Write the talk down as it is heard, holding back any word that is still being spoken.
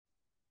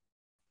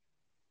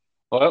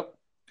Hello?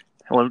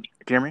 Hello, can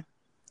you hear me?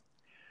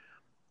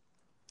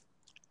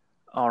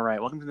 All right,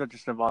 welcome to the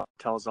Just Involved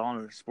Tells All,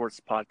 a sports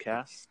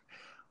podcast.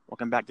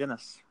 Welcome back,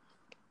 Dennis.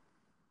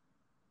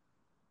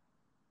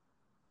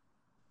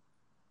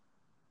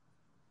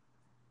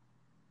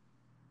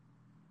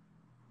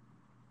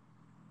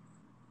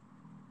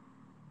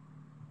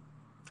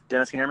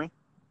 Dennis, can you hear me?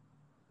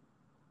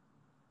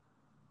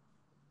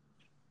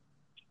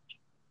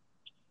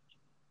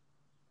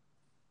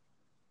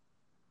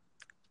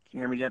 Can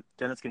you hear me,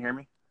 Dennis? Can you hear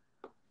me?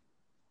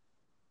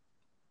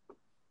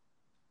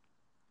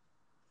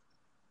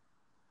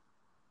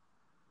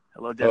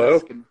 Hello,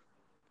 Dennis. Hello?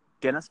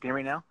 Dennis, can you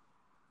hear me now?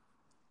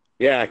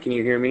 Yeah, can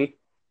you hear me?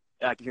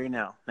 Yeah, I can hear you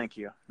now. Thank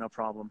you. No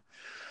problem.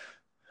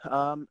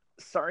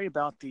 Sorry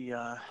about the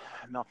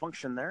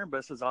malfunction there, but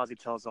this is Ozzy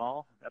Tells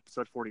All,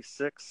 episode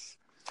 46.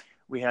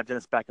 We have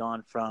Dennis back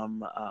on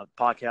from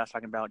podcast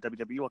talking about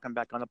WWE. Welcome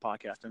back on the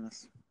podcast,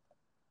 Dennis.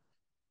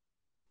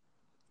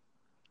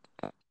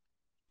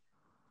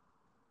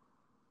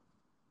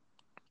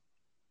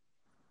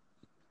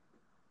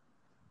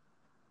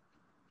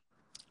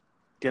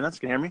 Dennis,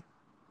 can you hear me?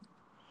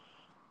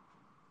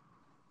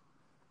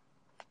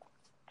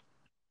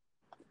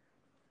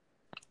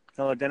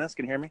 Hello, Dennis,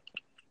 can you hear me?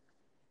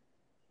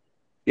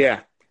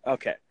 Yeah.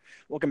 Okay.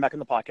 Welcome back on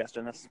the podcast,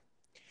 Dennis.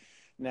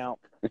 Now,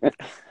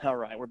 all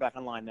right, we're back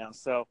online now.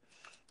 So,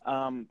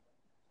 um,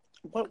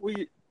 what were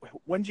you?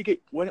 When did you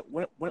get?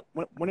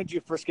 When did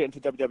you first get into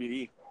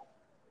WWE?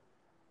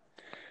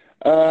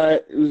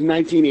 It was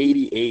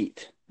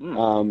 1988. Mm,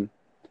 Um,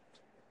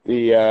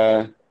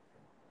 the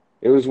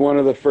it was one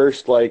of the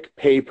first like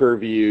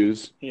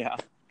pay-per-views, yeah.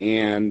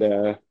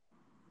 and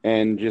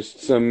and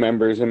just some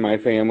members in my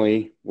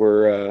family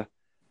were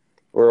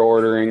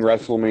ordering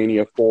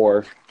WrestleMania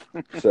 4.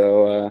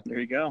 So There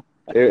you go.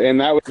 and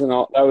that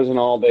was an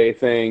all-day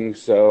thing,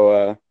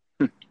 so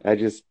I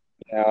just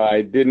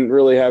I didn't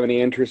really have any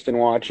interest in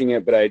watching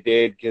it, but I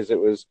did because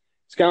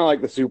it's kind of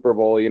like the Super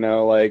Bowl,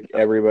 like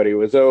everybody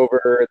was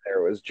over,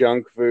 there was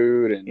junk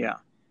food, and Yeah,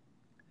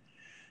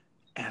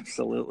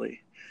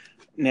 absolutely.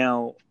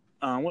 Now,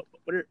 what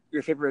are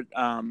your favorite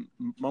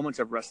moments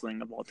of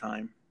wrestling of all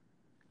time?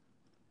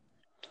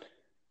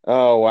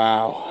 oh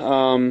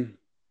wow.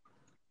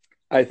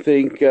 I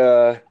think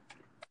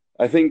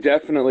I think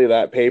definitely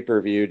that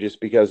pay-per-view,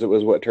 just because it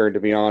was what turned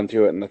me on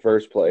to it in the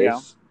first Yeah,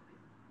 place.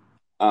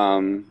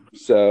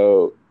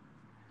 So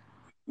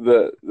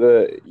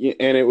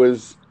and it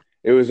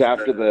was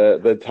after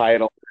the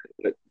title,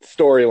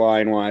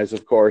 storyline wise,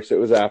 of course, it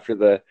was after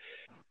the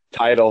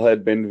title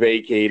had been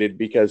vacated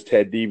because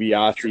Ted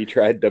DiBiase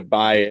tried to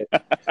buy it.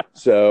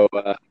 So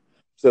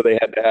so they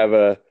had to have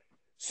a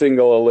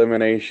single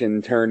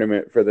elimination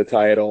tournament for the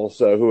title.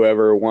 So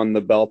whoever won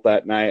the belt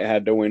that night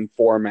had to win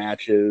four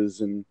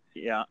matches, and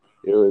yeah.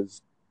 it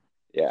was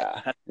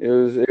yeah, it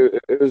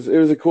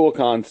was a cool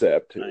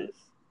concept. Nice,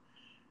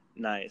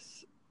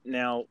 nice.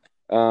 Now,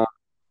 Uh,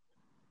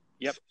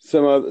 yep.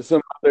 some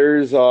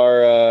others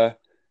are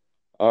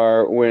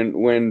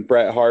when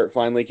Bret Hart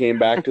finally came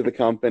back to the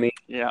company.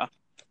 Yeah,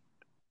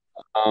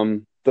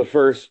 The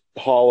first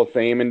Hall of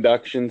Fame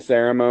induction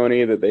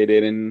ceremony that they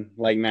did in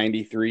like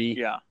 '93.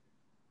 yeah.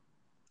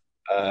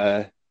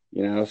 Uh,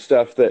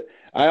 stuff that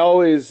I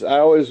always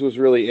was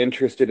really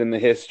interested in the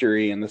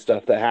history and the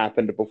stuff that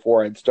happened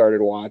before I'd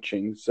started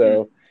watching. Mm,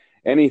 So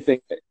anything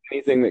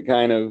anything that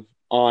kind of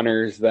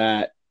honors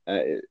that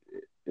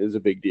is a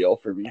big deal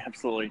for me.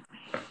 absolutely.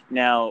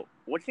 Now,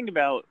 what do you think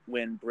about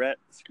when Brett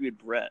screwed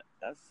Brett?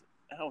 That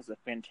was a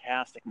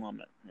fantastic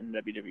moment in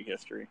WWE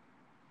history.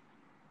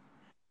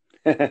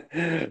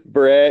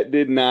 Brett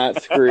did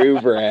not screw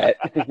Brett.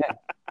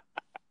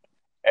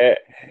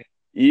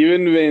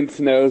 Even Vince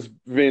knows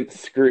Vince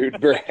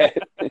screwed Brett.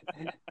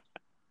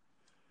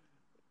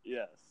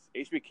 Yes,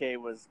 HBK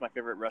was my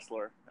favorite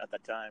wrestler at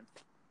that time,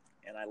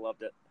 and I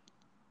loved it.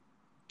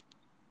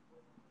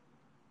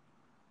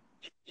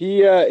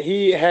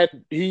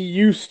 He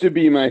used to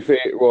be my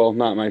favorite. Well,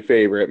 not my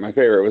favorite. My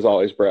favorite was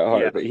always Bret Yeah.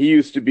 Hart, but he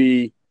used to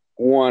be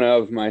one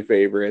of my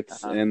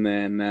favorites. Uh-huh. And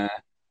then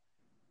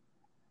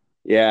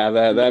yeah,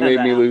 that that made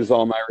me lose happened.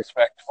 all my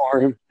respect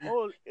for him.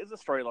 Well, it's a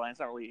storyline. It's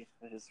not really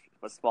his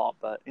fault,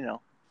 but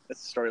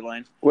it's a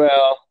storyline.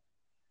 Well,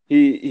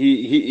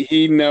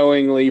 he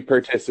knowingly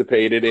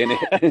participated in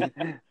it.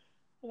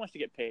 Who wants to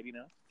get paid?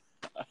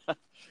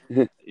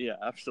 Yeah,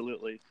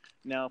 absolutely.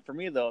 Now, for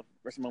me though,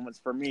 wrestling moments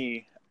for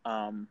me,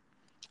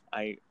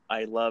 I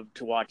love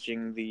to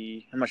watching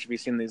the. I'm not sure if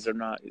you've seen these or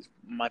not. It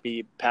might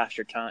be past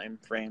your time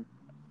frame,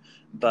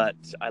 but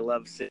I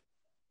love seeing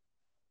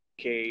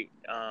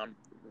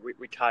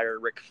retire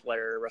Ric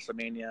Flair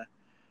WrestleMania,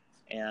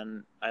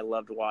 and I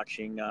loved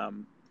watching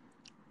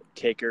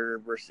Taker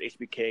versus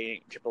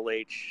HBK, Triple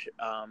H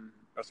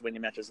WrestleMania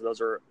matches.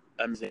 Those are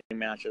amazing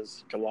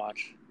matches to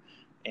watch,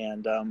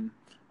 and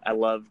I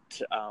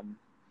loved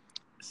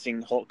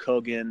seeing Hulk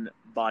Hogan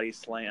body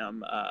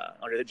slam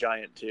Andre the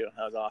Giant too.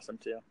 That was awesome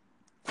too.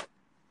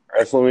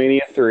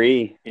 WrestleMania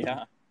 3.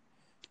 Yeah,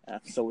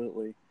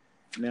 absolutely.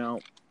 Now,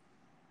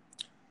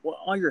 what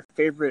are your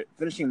favorite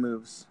finishing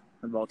moves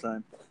of all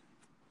time?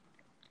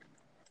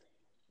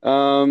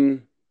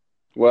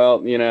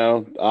 Well,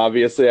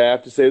 obviously I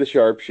have to say the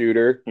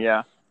sharpshooter.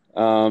 Yeah.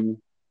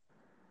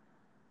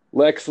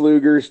 Lex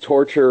Luger's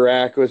torture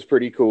rack was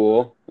pretty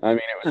cool. I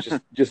mean, it was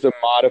just a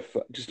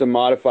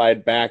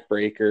modified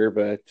backbreaker,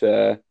 but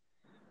the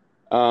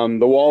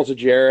Walls of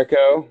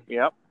Jericho.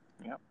 Yep.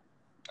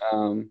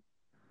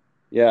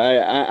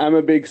 Yeah, I'm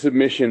a big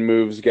submission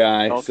moves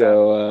guy, Okay.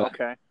 so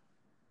okay.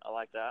 I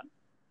like that.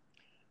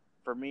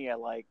 For me, I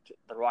liked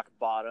the Rock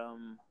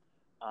Bottom.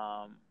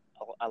 I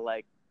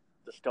like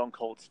the Stone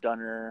Cold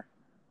Stunner,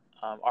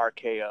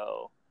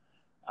 RKO,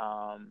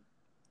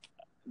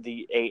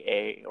 the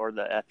AA or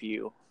the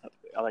FU.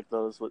 I like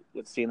those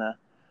with Cena.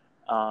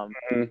 I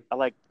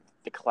like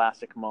the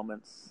classic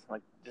moments,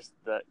 like just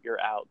the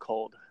you're out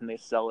cold, and they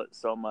sell it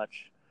so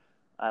much.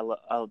 I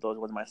love those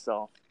ones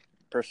myself,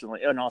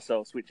 personally, and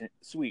also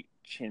Sweet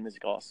Chin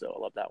music. Also, I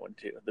love that one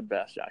too. The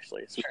best,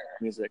 actually. Sweet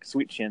music,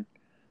 Sweet Chin.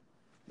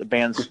 The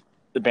band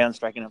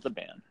striking up the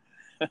band.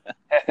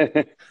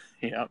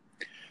 Yeah.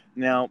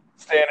 Now,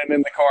 standing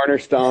in the corner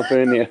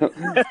stomping. Yeah.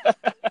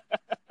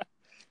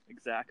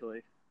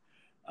 Exactly.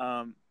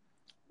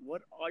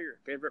 What are your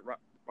favorite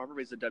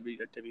rivalries of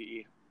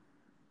WWE?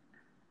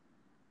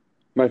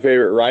 My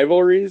favorite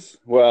rivalries?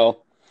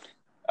 Well,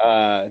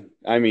 I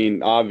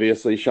mean,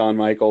 obviously Shawn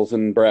Michaels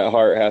and Bret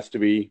Hart has to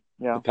be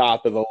the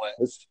top of the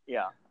list.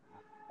 Yeah.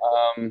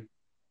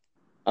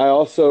 I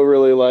also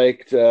really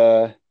liked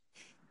the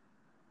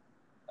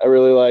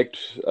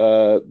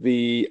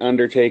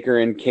Undertaker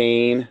and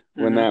Kane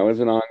when that was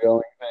an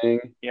ongoing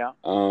thing. Yeah.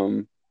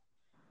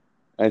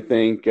 I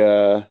think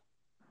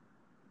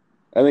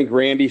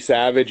Randy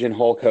Savage and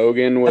Hulk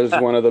Hogan was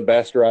one of the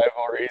best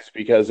rivalries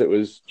because it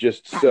was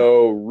just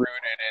so rooted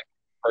in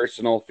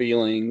personal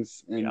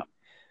feelings. And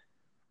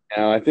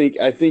I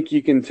think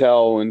you can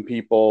tell when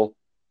people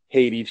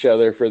hate each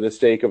other for the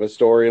sake of a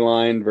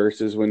storyline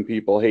versus when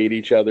people hate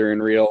each other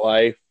in real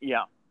life.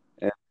 Yeah.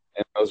 And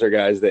those are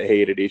guys that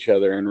hated each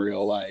other in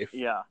real life.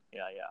 Yeah.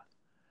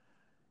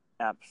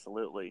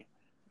 Absolutely.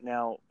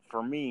 Now,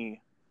 for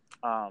me,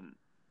 I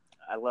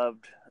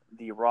loved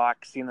the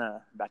Rock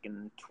Cena back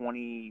in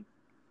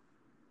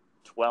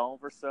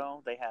 2012 or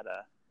so. They had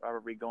a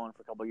rivalry going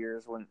for a couple of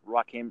years when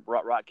Rock came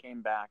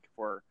back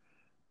for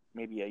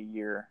maybe a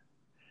year,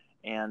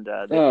 and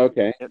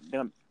okay.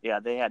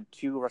 They had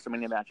 2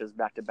 WrestleMania matches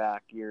back to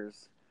back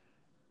years.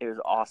 It was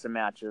awesome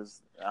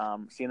matches.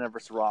 Cena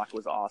versus Rock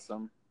was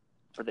awesome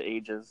for the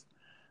ages.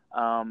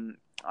 I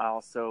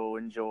also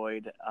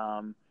enjoyed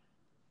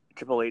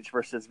Triple H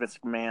versus Vince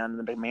McMahon,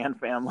 the McMahon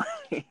family,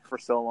 for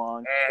so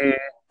long.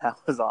 That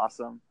was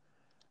awesome.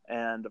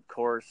 And of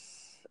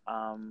course,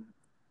 Bret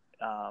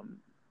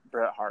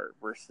Hart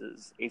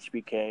versus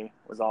HBK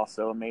was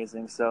also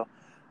amazing. So,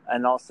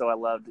 and also I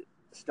loved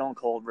Stone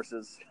Cold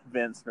versus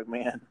Vince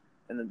McMahon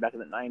back in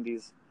the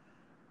 90s.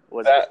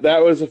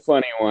 That was a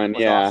funny one.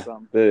 Yeah.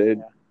 Awesome. It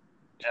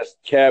just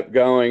kept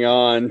going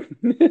on.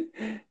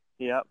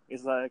 Yep.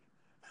 He's like,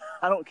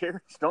 I don't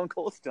care. Stone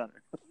Cold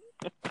Stunner.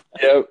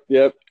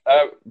 Yep.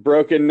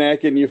 Broken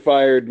neck and you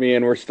fired me,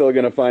 and we're still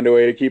going to find a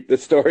way to keep the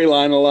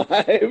storyline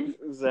alive.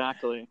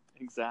 Exactly.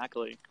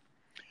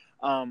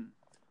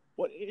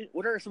 What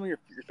are some of your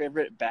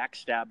favorite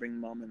backstabbing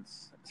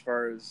moments as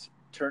far as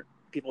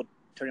people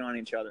turning on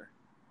each other?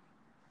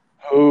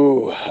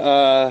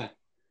 Oh,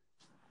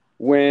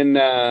 when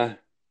the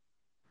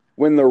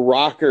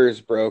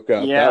Rockers broke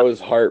up, that was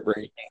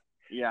heartbreaking.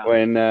 Yeah.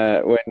 When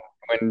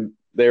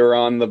they were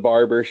on the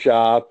barber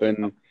shop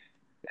and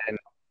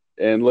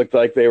looked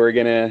like they were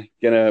gonna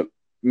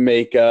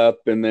make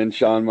up, and then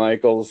Shawn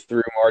Michaels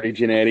threw Marty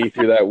Jannetty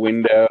through that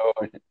window.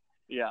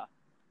 Yeah.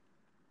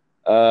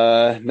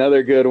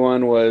 Another good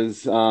one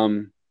was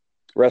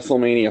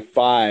WrestleMania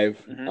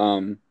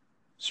 5.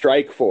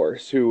 Strike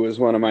Force, who was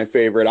one of my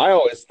favorite. I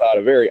always thought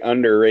a very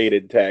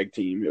underrated tag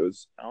team. It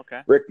was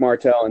Rick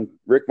Martel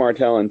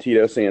and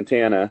Tito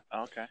Santana.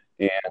 Okay.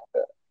 And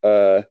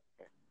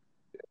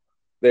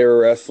they were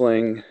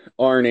wrestling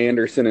Arn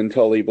Anderson and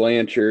Tully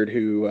Blanchard,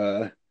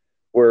 who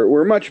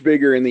were much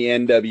bigger in the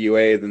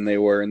NWA than they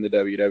were in the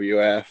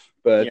WWF.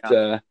 But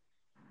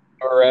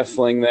we're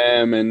wrestling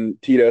them,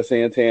 and Tito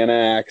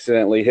Santana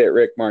accidentally hit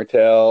Rick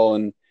Martel,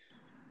 and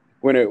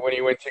when he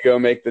went to go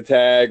make the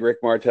tag, Rick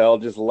Martel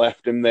just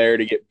left him there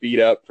to get beat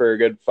up for a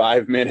good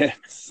 5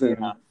 minutes.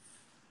 And,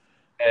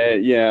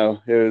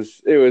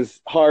 it was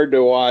hard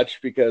to watch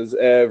because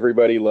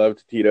everybody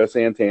loved Tito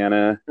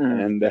Santana,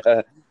 and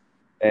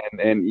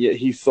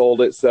he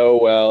sold it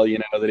so well,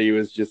 that he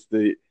was just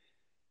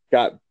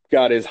got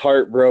his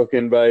heart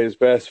broken by his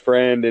best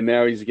friend, and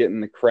now he's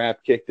getting the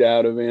crap kicked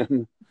out of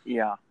him.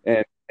 Yeah.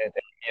 And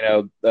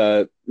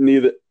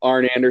neither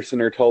Arn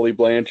Anderson or Tully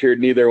Blanchard,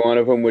 neither one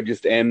of them would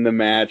just end the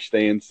match.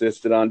 They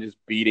insisted on just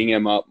beating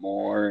him up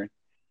more.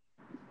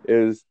 It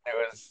was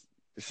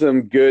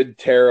some good,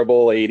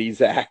 terrible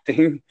 80s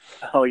acting.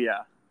 Oh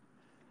yeah.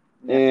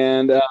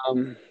 And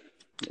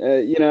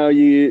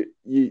you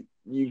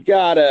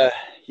gotta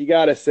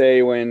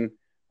say when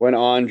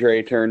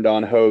Andre turned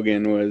on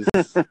Hogan was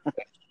a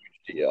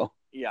deal.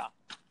 Yeah.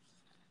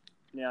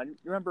 Now, you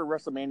remember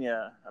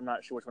WrestleMania? I'm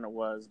not sure which one it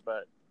was,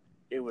 but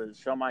it was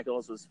Shawn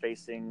Michaels was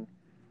facing,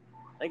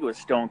 I think it was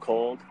Stone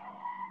Cold,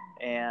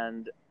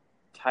 and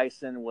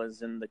Tyson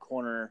was in the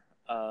corner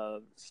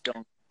of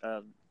Stone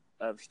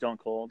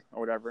Cold or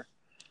whatever,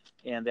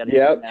 and they had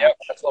a match.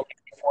 That's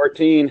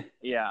 14.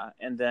 Yeah,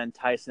 and then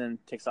Tyson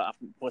takes off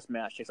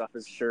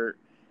his shirt,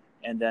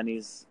 and then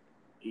he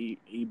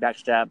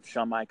backstabs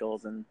Shawn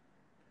Michaels and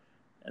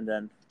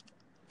then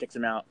takes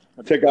him out.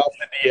 Took off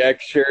the DX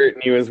shirt,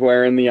 and he was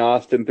wearing the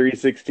Austin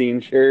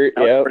 316 shirt.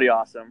 That was a pretty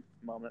awesome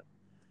moment.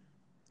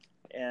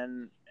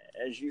 And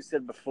as you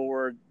said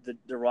before,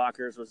 the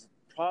Rockers was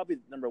probably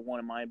number one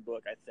in my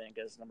book, I think,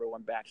 as number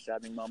one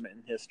backstabbing moment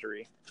in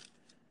history.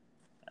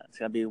 It's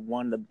going to be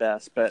one of the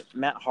best. But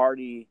Matt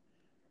Hardy,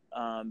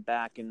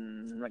 back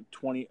in like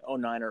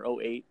 2009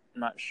 or 08,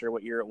 I'm not sure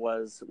what year it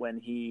was, when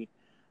he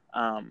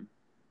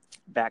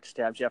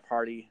backstabbed Jeff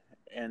Hardy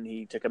and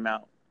he took him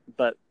out.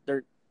 But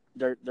they're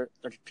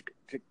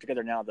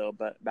together now, though.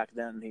 But back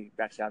then, he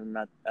backstabbed him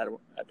at a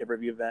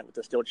pay-per-view event with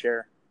a steel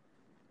chair.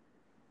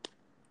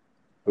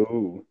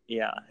 Ooh.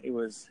 Yeah, it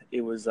was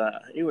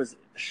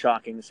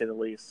shocking to say the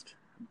least.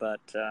 But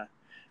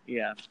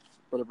yeah,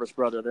 brother versus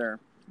brother there.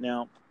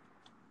 Now,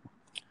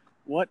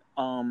 what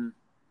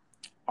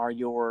are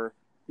your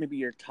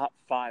top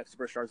 5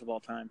 superstars of all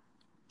time?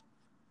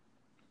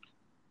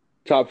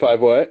 Top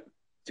 5 what?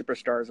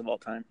 Superstars of all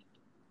time.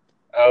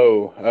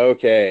 Oh,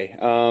 okay.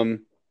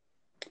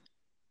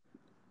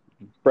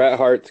 Bret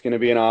Hart's going to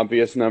be an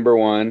obvious number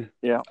 1.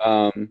 Yeah.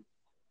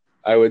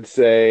 I would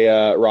say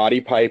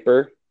Roddy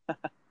Piper,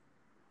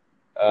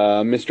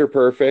 Mr.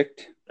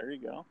 Perfect. There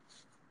you go.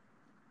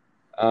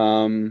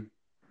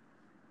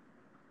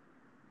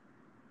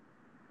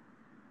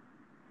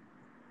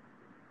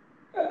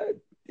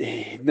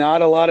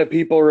 Not a lot of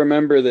people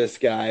remember this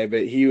guy,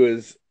 but he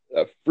was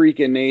a freak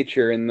of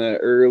nature in the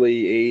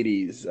early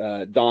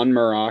 80s. Don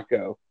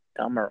Morocco.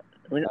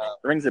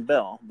 Rings a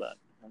bell, but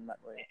I'm not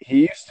really.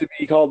 He used to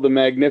be called the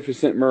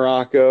Magnificent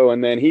Morocco,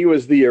 and then he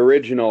was the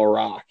original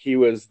Rock. He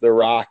was the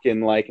Rock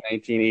in like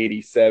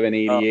 1987,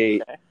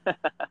 88. Oh, okay.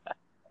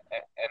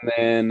 And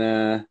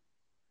then,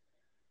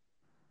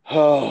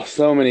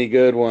 so many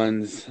good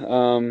ones.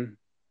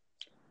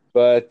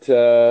 But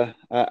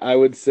I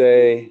would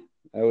say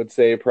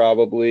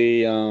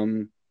probably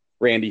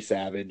Randy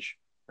Savage.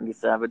 Randy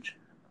Savage.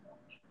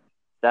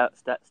 Step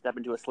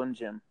into a Slim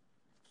Jim.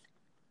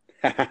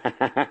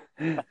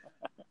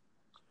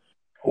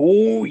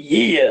 Oh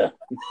yeah.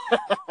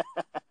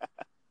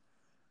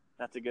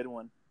 That's a good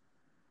one.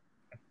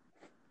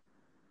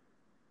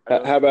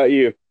 How about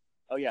you?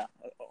 Oh yeah,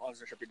 I was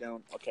gonna shut you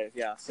down. Okay,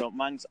 yeah. So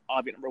mine's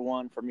obvious. Number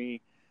 1 for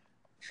me,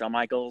 Shawn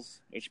Michaels,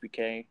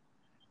 HBK.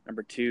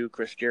 Number 2,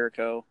 Chris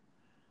Jericho.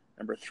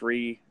 Number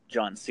 3,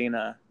 John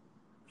Cena.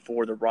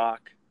 4, The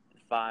Rock.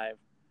 5,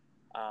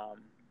 I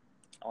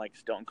like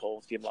Stone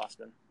Cold Steve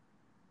Austin.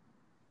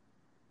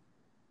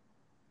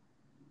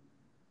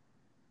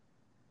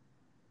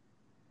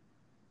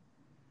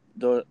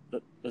 Those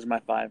are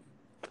my 5.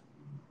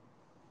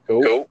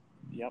 Cool.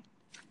 Yep.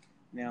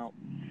 Now,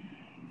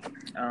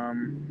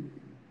 your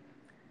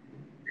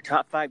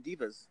top 5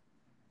 divas.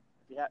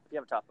 If you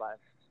have a top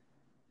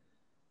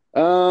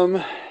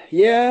 5.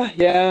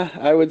 Yeah,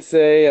 I would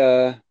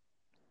say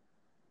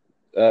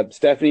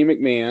Stephanie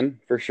McMahon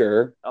for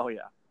sure. Oh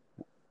yeah.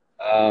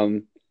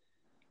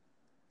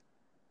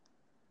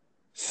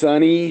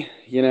 Sunny,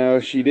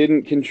 she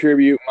didn't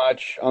contribute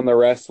much on the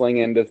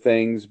wrestling end of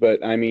things,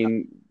 but I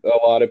mean, a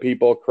lot of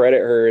people credit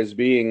her as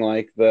being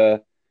like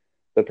the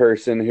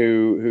person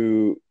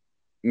who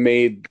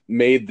made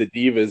the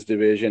Divas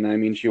division. I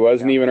mean, she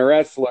wasn't even a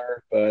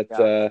wrestler,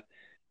 but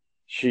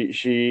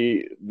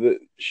she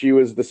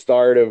was the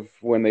start of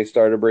when they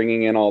started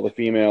bringing in all the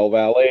female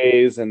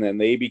valets, and then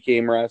they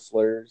became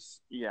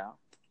wrestlers. Yeah.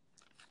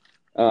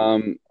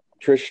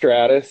 Trish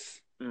Stratus,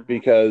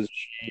 because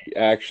she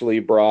actually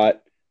brought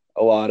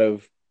a lot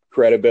of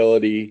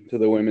credibility to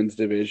the women's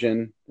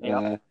division.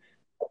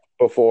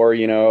 Before,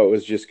 it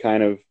was just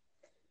kind of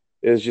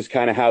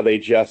how they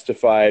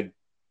justified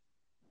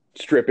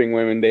stripping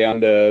women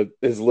down to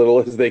as little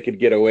as they could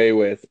get away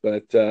with.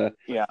 But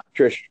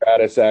Trish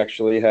Stratus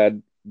actually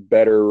had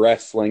better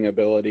wrestling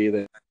ability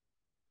than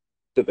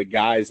to the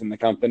guys in the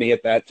company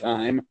at that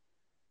time.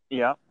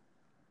 Yeah.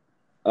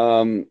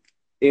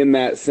 In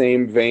that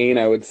same vein,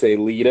 I would say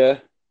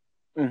Lita.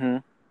 Mm-hmm.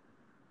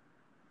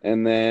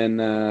 And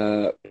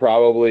then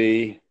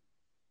probably,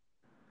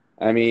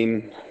 I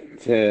mean,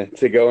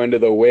 to go into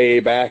the way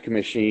back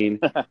machine,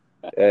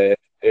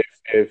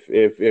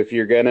 if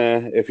you're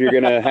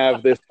gonna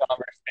have this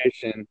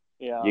conversation,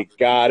 you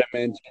gotta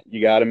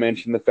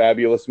mention the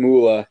Fabulous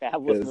Moolah.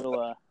 Fabulous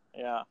Moolah,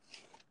 yeah.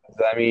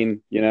 I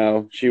mean,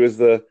 she was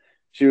the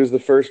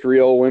first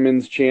real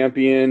women's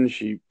champion.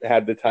 She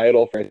had the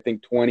title for I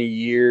think 20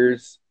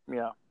 years.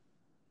 Yeah.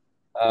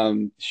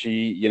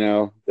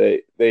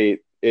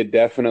 It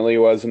definitely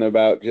wasn't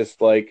about just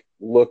like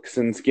looks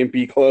and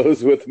skimpy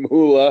clothes with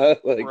Moolah.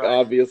 Like,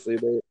 obviously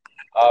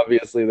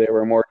obviously they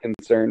were more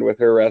concerned with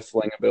her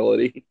wrestling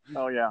ability.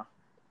 Oh yeah.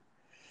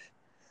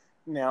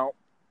 Now,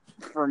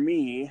 for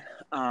me,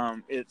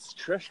 it's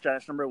Trish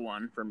Stratus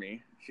 #1 for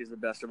me. She's the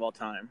best of all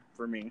time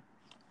for me.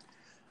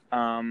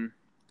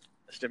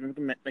 Stephanie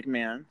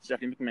McMahon.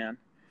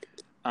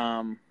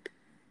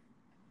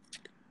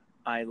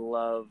 I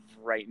love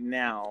right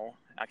now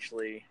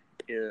actually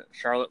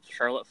Charlotte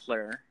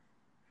Flair,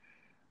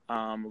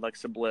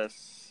 Alexa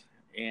Bliss,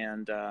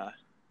 and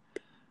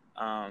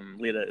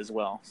Lita as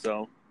well.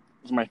 So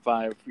those are my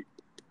 5.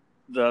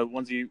 The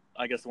ones the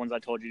ones I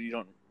told you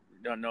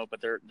don't know, but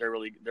they're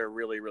really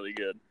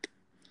good.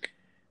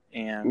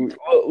 And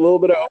a little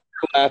bit of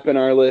overlap in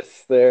our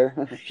lists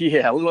there.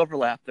 Yeah, a little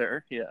overlap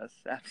there. Yes,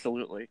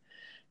 absolutely.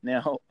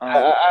 Now,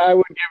 I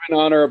would give an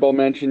honorable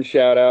mention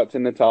shout out to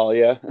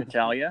Natalya.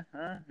 Natalia?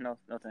 No,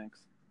 thanks.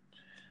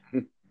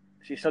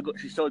 She's still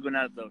going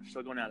at it though.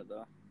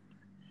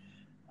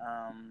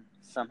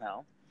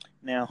 Somehow.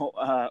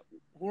 Now,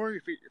 who are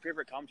your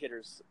favorite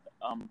commentators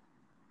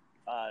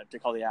to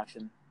call the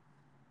action?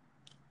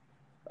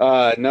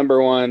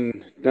 Number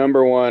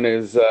one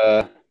is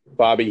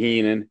Bobby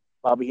Heenan.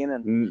 Bobby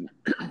Heenan.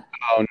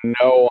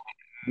 Oh,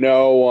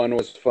 no one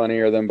was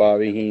funnier than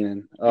Bobby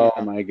Heenan.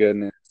 Oh my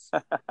goodness.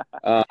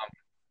 The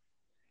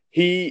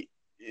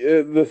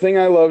thing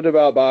I loved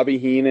about Bobby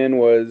Heenan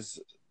was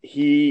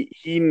he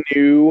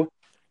knew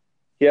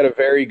he had a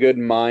very good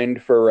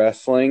mind for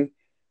wrestling,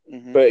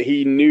 but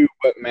he knew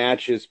what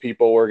matches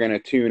people were going to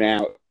tune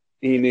out.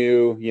 He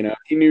knew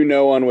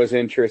no one was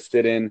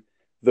interested in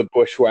the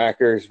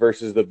Bushwhackers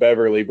versus the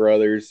Beverly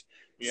Brothers.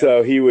 Yeah.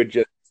 So he would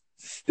just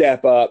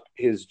step up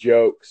his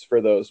jokes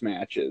for those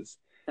matches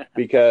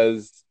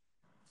because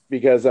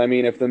I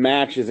mean, if the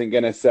match isn't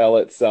going to sell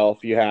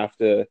itself, you have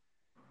to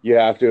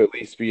at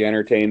least be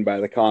entertained by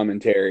the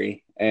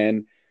commentary.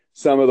 And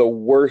some of the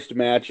worst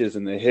matches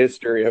in the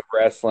history of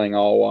wrestling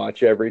I'll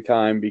watch every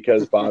time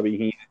because Bobby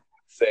Heenan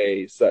would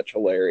say such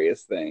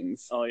hilarious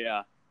things. Oh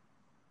yeah.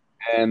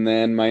 And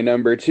then my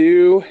number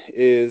 2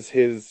 is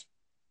his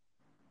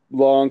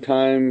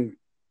longtime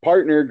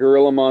partner,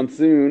 Gorilla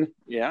Monsoon.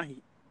 Yeah.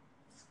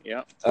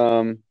 Yeah.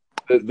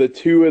 The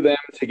two of them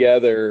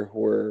together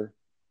were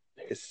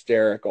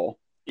hysterical.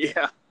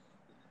 Yeah.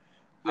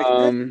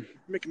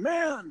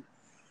 McMahon.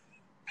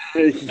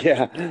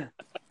 Yeah.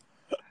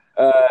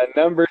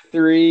 Number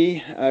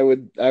 3, I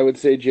would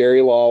say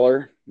Jerry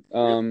Lawler.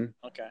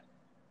 Okay.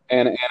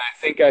 And I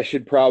think I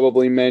should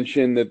probably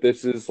mention that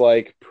this is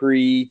like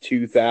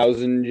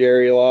pre-2000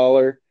 Jerry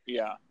Lawler.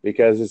 Yeah.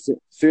 Because as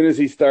soon as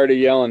he started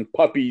yelling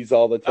puppies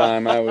all the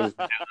time, I was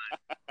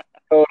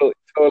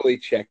totally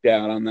checked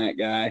out on that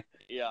guy.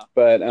 Yeah.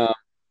 But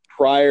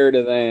prior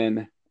to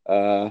then,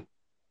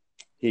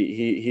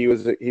 he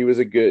was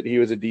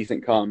a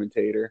decent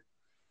commentator.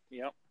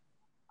 Yep.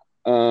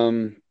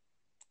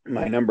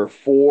 My number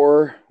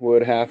 4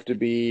 would have to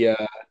be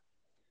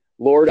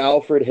Lord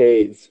Alfred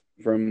Hayes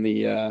from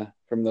the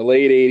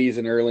late 80s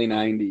and early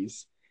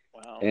 90s.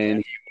 Wow.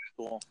 And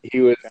he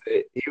was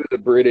a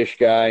British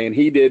guy, and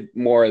he did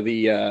more of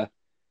the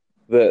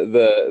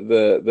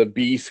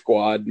B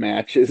squad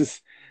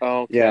matches.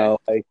 Oh, okay. You know,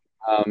 like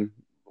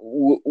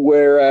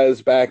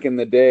whereas back in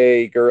the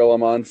day, Gorilla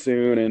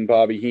Monsoon and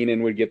Bobby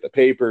Heenan would get the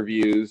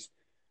pay-per-views.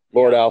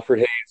 Lord Alfred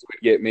Hayes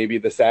would get maybe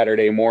the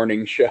Saturday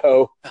morning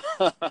show.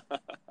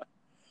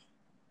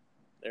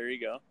 There you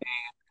go.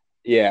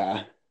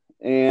 Yeah.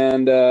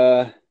 And,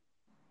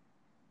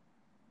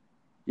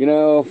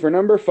 for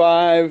number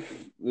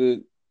 5,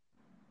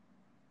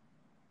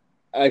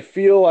 I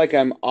feel like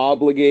I'm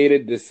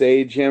obligated to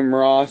say Jim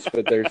Ross,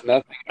 but there's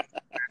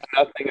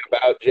nothing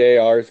about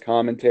JR's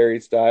commentary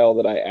style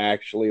that I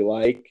actually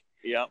like.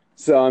 Yeah.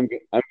 So I'm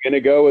going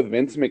to go with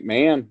Vince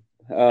McMahon.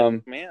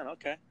 Man,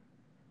 okay.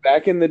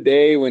 Back in the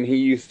day when he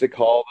used to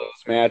call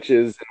those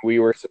matches and we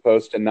were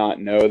supposed to not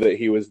know that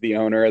he was the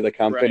owner of the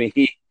company.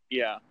 Right.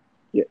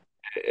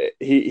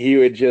 He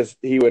would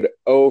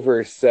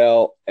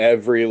oversell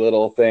every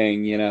little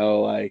thing,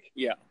 like,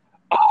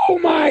 oh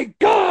my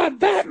God,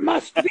 that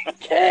must be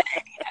King.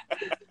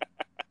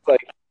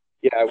 Like,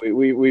 yeah,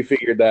 we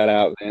figured that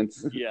out,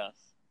 Vince. Yes,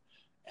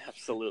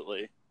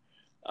 absolutely.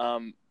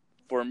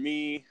 For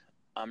me,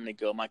 I'm going to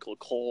go Michael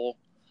Cole.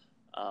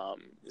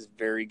 Is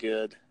very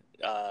good.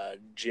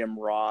 Jim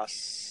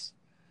Ross,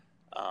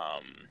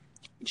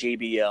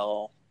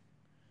 JBL,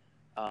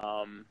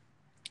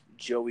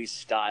 Joey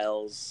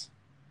Styles,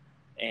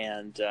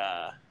 and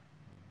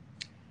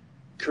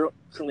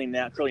currently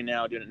now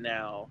doing it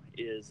now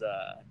is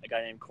a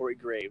guy named Corey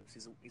Graves.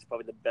 He's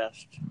probably the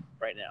best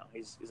right now.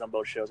 He's on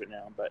both shows right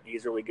now, but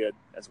he's really good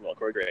as well.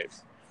 Corey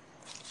Graves.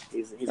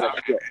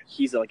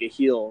 He's like a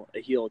heel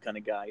kind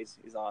of guy.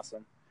 He's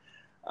awesome.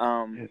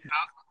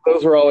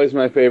 Those were always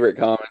my favorite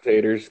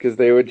commentators because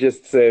they would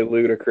just say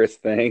ludicrous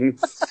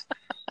things.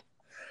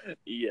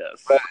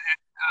 Yes. But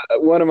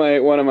one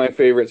of my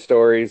favorite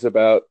stories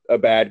about a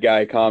bad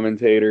guy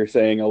commentator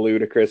saying a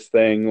ludicrous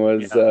thing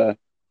was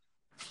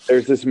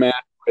there's this match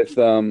with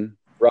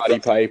Roddy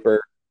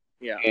Piper.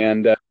 Yeah.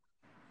 And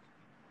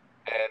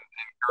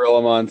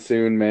Gorilla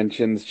Monsoon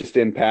mentions just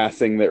in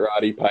passing that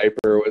Roddy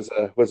Piper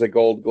was a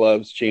Gold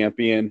Gloves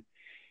champion,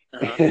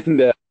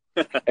 Uh-huh.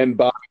 and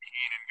Bob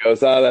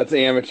goes, "Oh, that's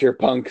amateur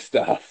punk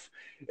stuff,"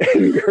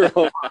 and Gorilla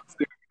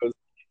Monsoon goes,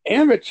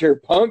 "Amateur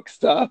punk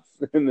stuff,"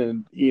 and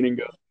then Heenan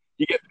goes,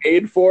 "You get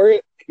paid for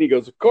it?" And he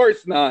goes, "Of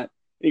course not."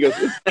 And he goes,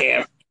 "It's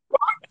amateur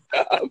punk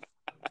stuff."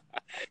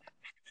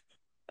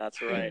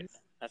 That's right.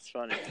 That's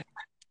funny.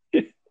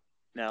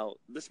 Now,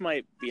 this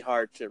might be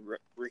hard to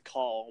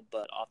recall,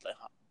 but off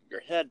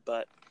your head.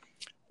 But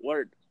what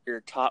are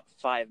your top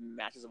 5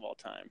 matches of all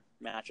time?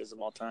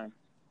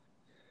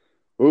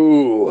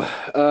 Ooh,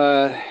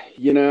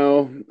 you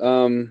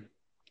know,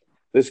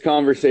 this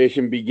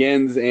conversation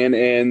begins and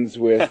ends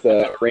with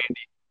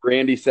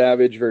Randy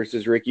Savage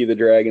versus Ricky the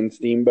Dragon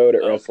Steamboat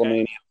at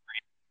WrestleMania.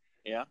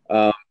 Yeah.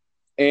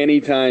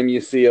 Anytime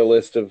you see a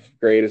list of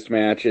greatest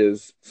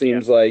matches,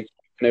 seems like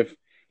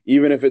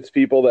even if it's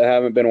people that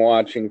haven't been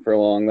watching for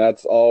long,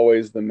 that's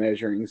always the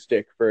measuring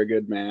stick for a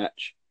good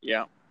match.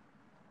 Yeah.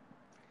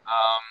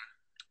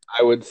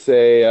 I would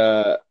say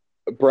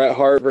Bret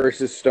Hart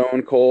versus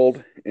Stone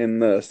Cold in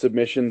the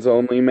submissions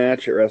only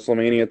match at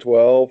WrestleMania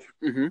 12.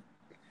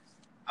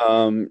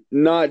 Mm-hmm.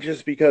 Not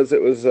just because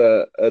it was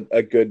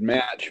a good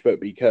match, but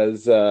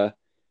because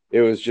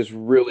it was just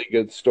really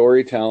good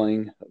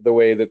storytelling. The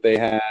way that they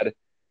had,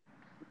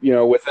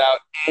 without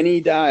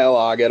any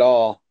dialogue at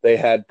all, they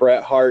had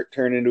Bret Hart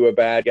turn into a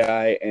bad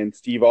guy and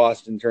Steve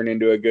Austin turn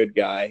into a good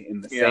guy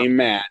in the same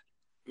match.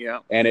 Yeah.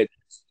 And it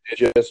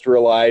just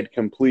relied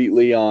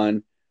completely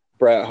on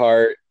Bret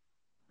Hart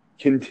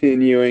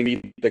continuing to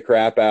beat the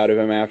crap out of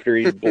him after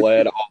he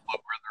bled all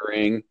over the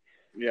ring.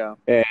 Yeah.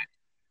 And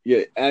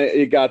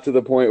it got to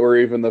the point where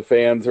even the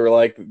fans were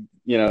like,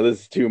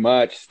 this is too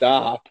much.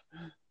 Stop.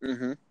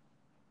 Mm-hmm.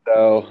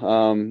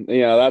 So,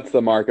 that's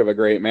the mark of a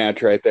great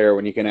match right there,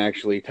 when you can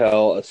actually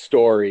tell a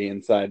story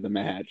inside the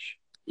match.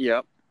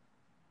 Yep.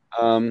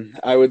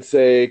 I would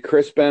say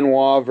Chris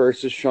Benoit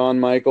versus Shawn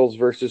Michaels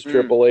versus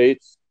Triple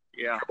H.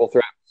 Yeah. Triple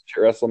threat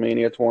at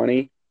WrestleMania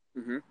 20.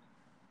 Mm-hmm.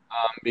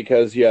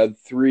 Because you had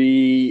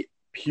 3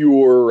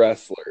 pure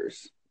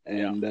wrestlers,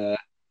 and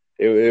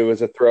it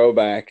was a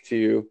throwback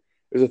to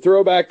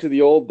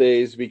the old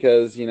days,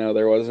 because it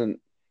wasn't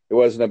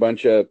a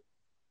bunch of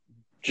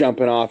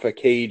jumping off of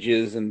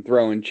cages and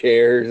throwing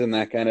chairs and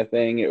that kind of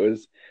thing. It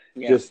was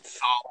just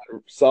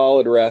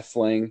solid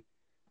wrestling,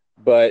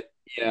 but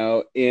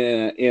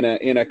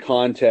in a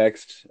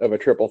context of a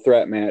triple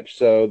threat match,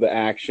 so the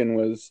action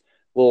was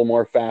a little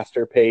more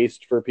faster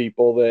paced for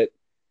people that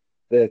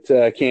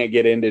can't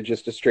get into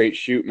just a straight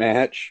shoot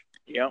match.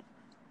 Yep.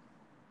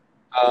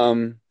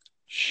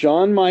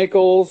 Shawn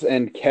Michaels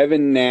and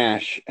Kevin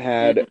Nash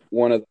had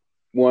one of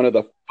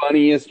the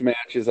funniest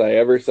matches I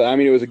ever saw. I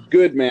mean, it was a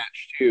good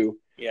match too.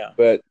 Yeah.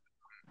 But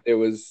it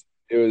was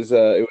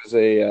a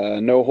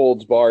no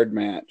holds barred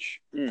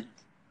match. It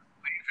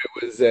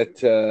was at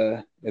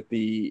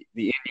the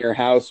In Your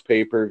House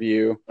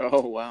pay-per-view.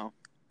 Oh wow.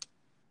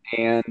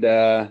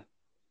 And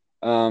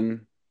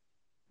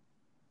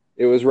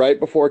it was right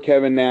before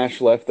Kevin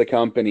Nash left the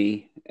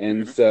company,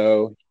 and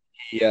so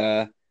he,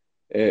 that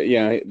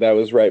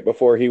was right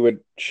before he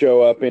would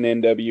show up in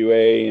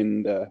NWA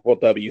and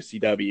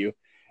WCW,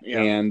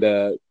 and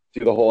do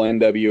the whole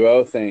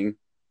NWO thing.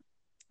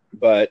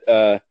 But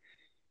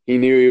he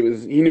knew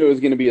it was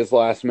going to be his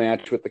last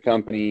match with the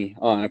company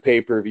on a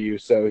pay-per-view,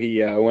 so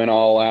he went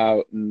all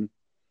out and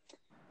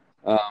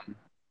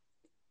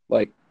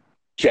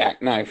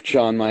jackknifed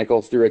Shawn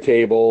Michaels through a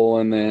table,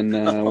 and then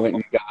went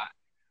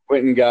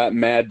and got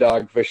Mad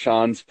Dog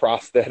Vachon's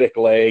prosthetic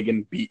leg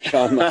and beat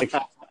Shawn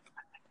Michaels.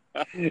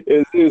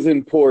 It was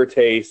in poor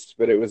taste,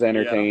 but it was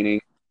entertaining. Yeah.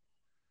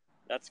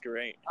 That's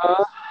great.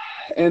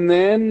 And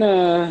then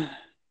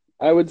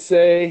I would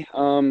say,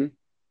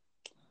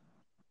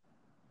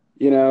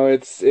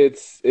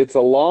 it's a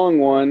long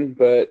one,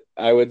 but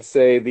I would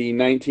say the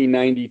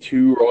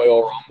 1992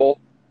 Royal Rumble,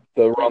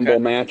 the Rumble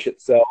match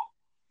itself.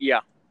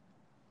 Yeah.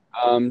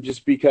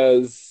 Just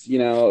because it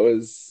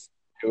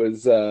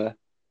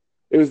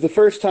was the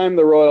first time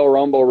the Royal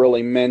Rumble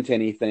really meant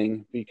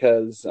anything,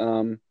 because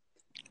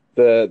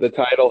the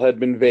title had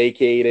been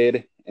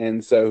vacated,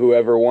 and so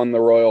whoever won the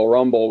Royal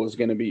Rumble was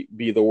going to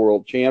be the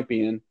world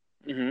champion.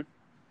 Mm-hmm.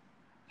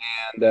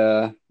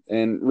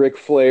 And Ric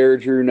Flair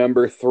drew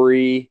number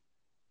 3,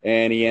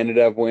 and he ended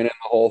up winning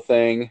the whole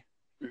thing.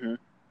 Mm-hmm.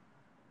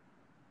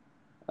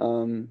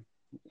 And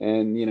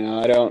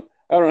I don't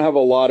have a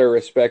lot of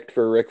respect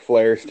for Ric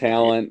Flair's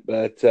talent,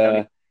 but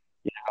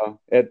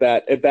at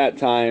that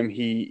time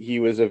he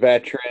was a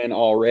veteran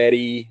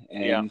already,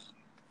 and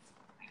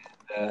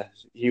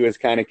he was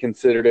kind of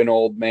considered an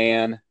old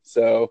man.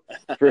 So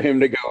for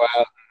him to go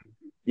out,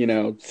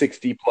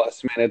 60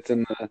 plus minutes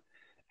in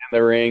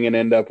the ring and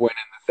end up winning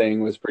the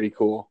thing was pretty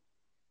cool.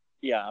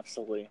 Yeah,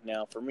 absolutely.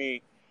 Now for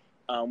me,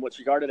 what's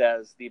regarded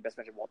as the best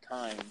match of all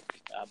time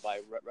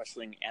by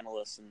wrestling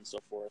analysts and so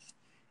forth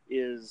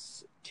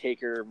is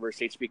Taker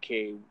versus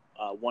HBK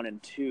 1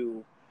 and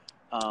 2.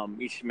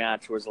 Each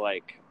match was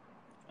like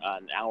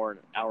an hour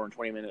and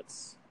 20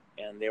 minutes,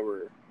 and they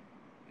were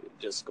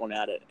just going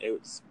at it. It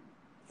was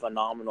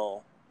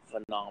phenomenal.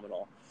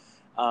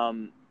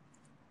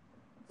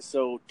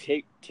 So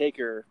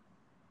Taker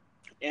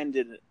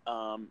ended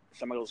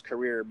Schumacher's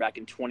career back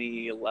in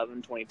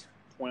 2011,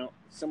 2012,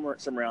 somewhere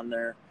around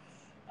there.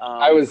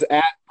 I was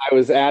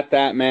at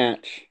that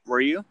match.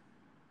 Were you?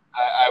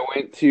 I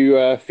went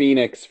to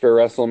Phoenix for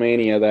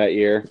WrestleMania that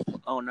year.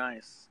 Oh,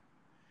 nice.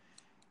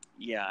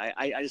 Yeah,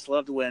 I just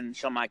loved when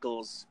Shawn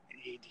Michaels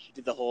he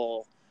did the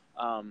whole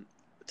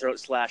throat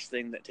slash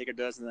thing that Taker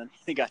does, and then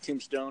he got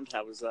tombstoned.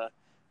 That was a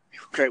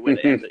great way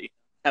to end it.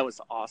 That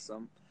was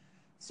awesome.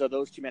 So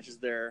those two matches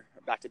there,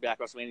 back-to-back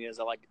WrestleManias,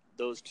 I like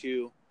those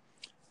two.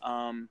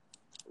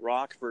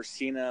 Rock versus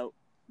Cena,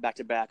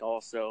 back-to-back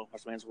also.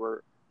 WrestleManias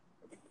were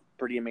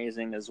pretty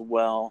amazing as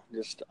well.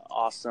 Just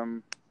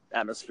awesome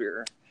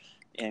atmosphere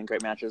and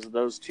great matches of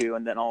those two.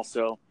 And then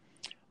also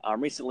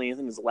recently, I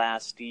think it was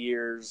last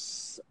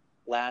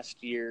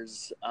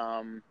year's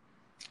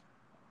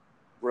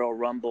Royal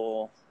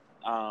Rumble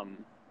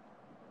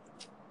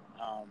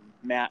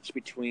match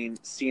between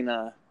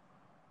Cena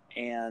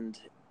and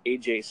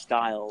AJ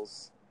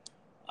Styles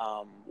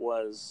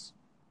was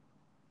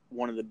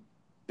one of the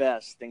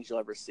best things you'll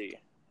ever see.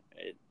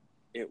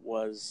 It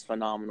was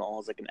phenomenal. It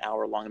was like an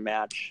hour-long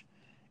match,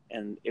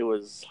 and it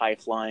was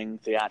high-flying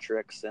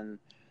theatrics. And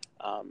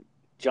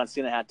John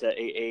Cena had to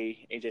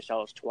AA AJ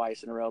Styles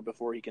twice in a row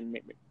before he can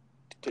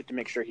to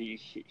make sure he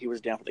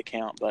was down for the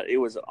count. But it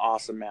was an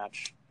awesome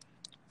match.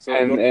 So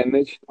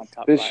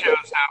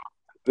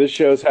this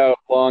shows how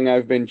long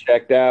I've been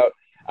checked out.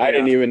 I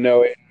didn't even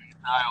know AJ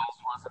Styles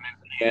wasn't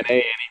in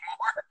TNA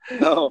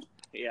anymore. Oh,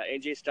 yeah.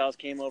 AJ Styles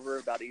came over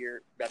about a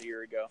year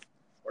ago,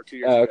 or 2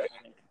 years ago, I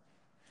think.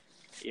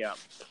 Yeah.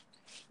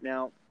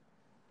 Now,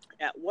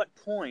 at what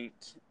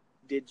point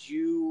did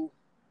you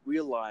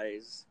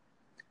realize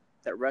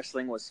that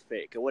wrestling was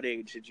fake? At what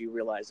age did you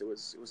realize it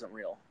wasn't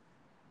real?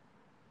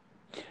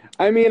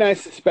 I mean, I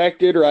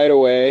suspected right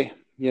away.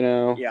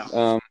 Yeah.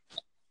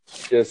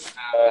 Just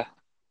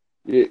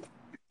little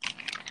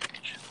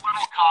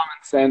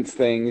common sense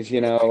things,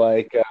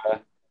 like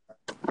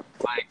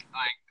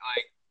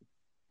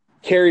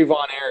Kerry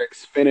Von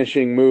Erich's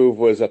finishing move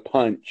was a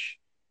punch.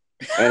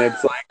 And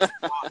it's like,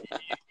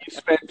 you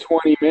spent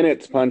 20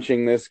 minutes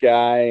punching this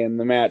guy and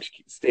the match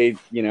stayed,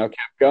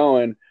 kept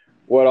going.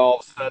 What all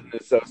of a sudden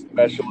is so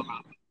special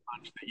about the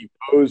punch that you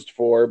posed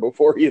for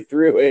before you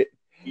threw it?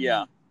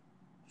 Yeah.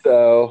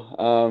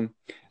 So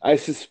I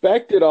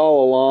suspected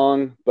all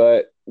along,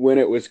 but when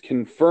it was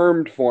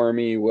confirmed for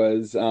me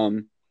was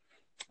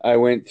I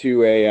went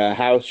to a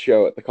house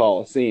show at the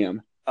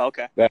Coliseum. Oh,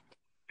 okay.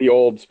 The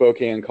old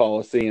Spokane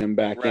Coliseum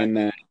back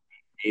in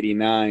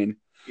 '89.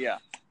 Yeah.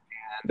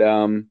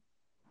 And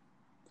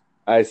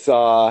I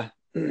saw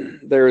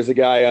there was a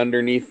guy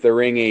underneath the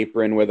ring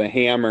apron with a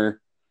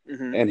hammer,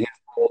 and his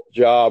whole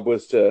job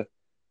was to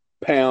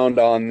pound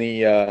on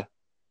the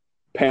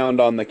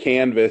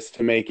canvas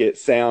to make it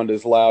sound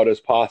as loud as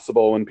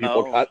possible when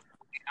people got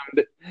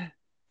slammed.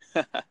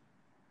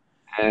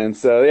 And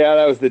so, yeah,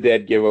 that was the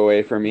dead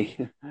giveaway for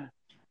me.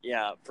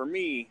 Yeah, for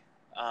me,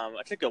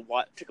 it took a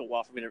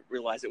while for me to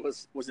realize it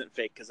wasn't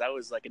fake, because I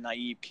was like a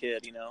naive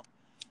kid,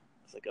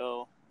 It's like,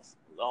 oh,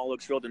 it all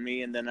looks real to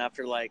me. And then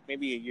after like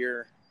maybe a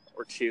year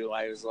or two,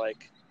 I was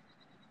like,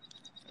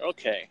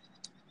 okay,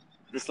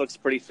 this looks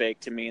pretty fake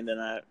to me. And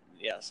then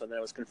so then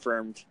it was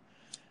confirmed.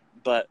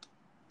 But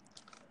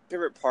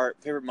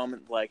favorite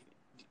moment, like,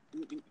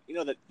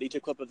 that they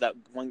took a clip of that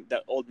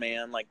old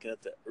man, like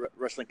at the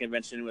wrestling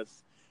convention with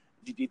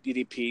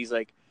DDP. He's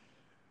like,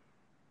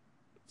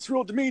 it's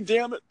real to me,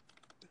 damn it.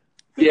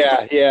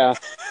 Yeah.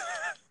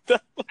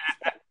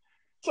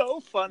 So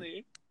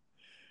funny.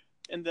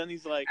 And then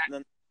he's like,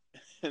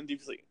 and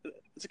Deep's like,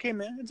 it's okay,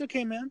 man.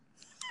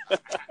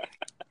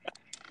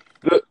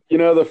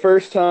 The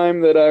first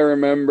time that I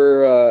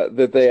remember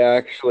that they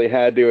actually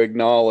had to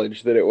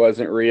acknowledge that it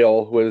wasn't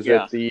real was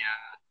at the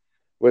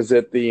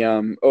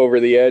Over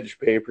the Edge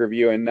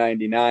pay-per-view in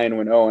 '99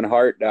 when Owen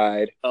Hart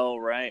died. Oh,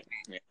 right.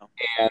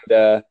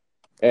 Yeah.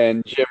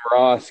 And Jim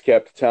Ross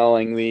kept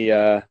telling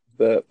the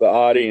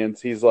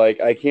audience, he's like,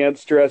 I can't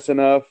stress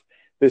enough,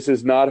 this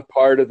is not a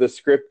part of the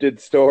scripted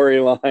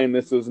storyline.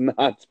 This was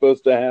not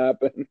supposed to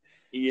happen.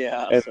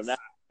 Yeah. And, so that,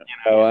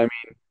 I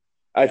mean,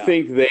 I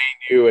think they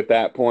knew at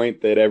that point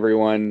that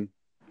everyone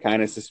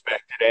kind of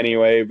suspected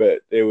anyway,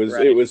 but it was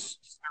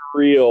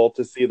surreal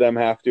to see them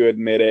have to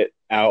admit it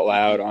out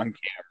loud on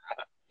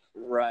camera.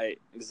 Right,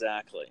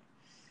 exactly.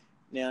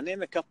 Now,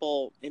 name a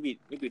couple, maybe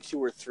 2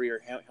 or 3,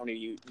 or how many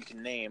you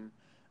can name,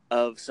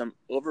 of some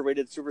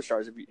overrated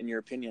superstars in your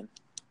opinion.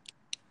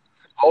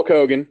 Hulk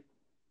Hogan.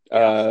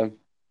 Yeah.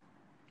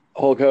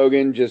 Hulk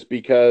Hogan, just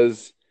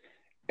because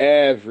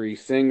every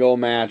single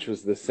match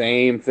was the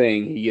same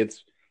thing. He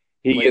gets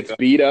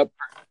beat up.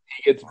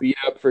 He gets beat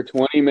up for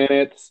 20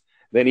 minutes.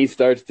 Then he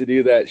starts to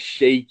do that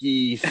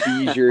shaky,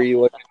 seizure-y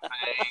looking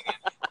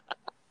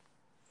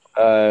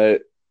thing.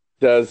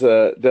 Does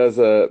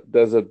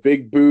a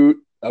big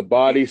boot, a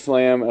body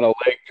slam, and a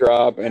leg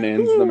drop, and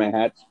ends the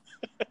match.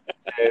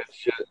 It's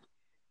just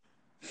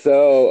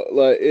So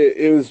like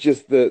it was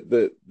just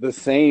the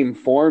same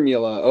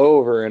formula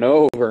over and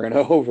over and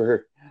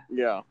over.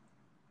 Yeah.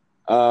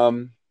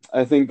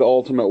 I think the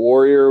Ultimate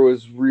Warrior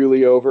was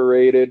really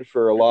overrated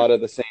for a lot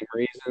of the same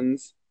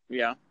reasons.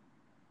 Yeah.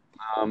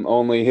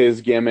 Only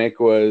his gimmick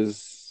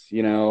was,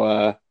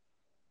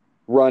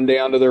 run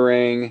down to the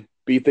ring,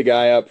 beat the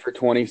guy up for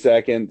 20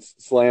 seconds,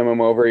 slam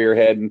him over your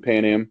head and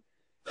pin him.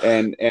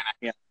 And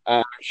Yeah.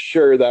 I'm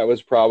sure that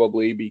was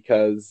probably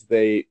because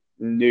they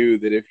knew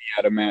that if he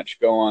had a match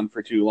go on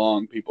for too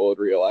long, people would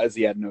realize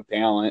he had no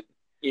talent.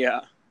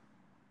 Yeah.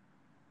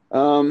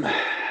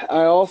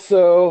 I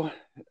also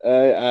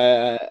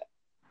I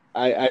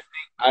think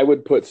I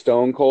would put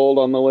Stone Cold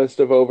on the list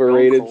of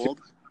overrated. Stone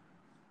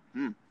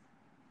Cold.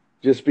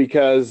 Just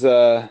because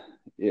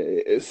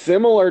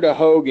similar to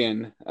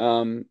Hogan,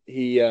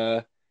 he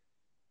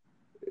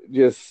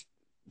just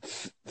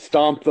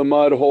stomp the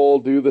mud hole,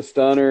 do the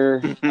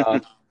stunner.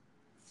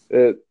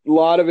 A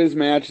lot of his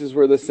matches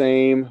were the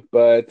same,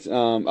 but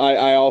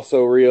I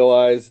also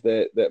realized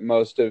that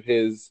most of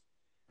his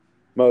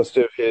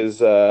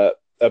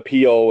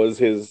appeal was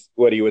his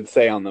what he would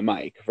say on the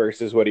mic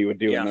versus what he would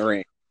do in the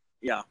ring.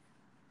 Yeah.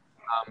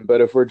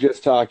 But if we're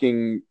just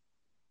talking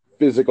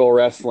physical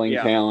wrestling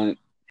talent,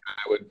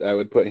 I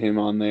would put him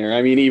on there.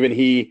 I mean, even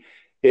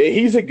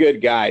he's a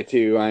good guy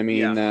too. I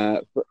mean,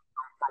 from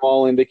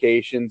all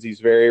indications, he's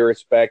very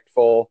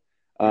respectful.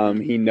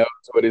 He knows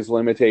what his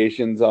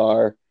limitations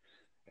are.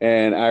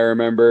 And I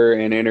remember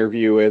an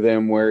interview with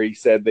him where he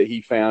said that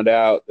he found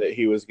out that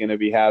he was going to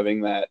be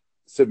having that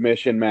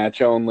submission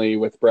match only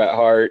with Bret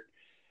Hart.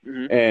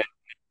 And he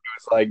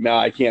was like, no,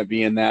 I can't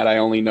be in that. I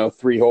only know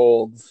 3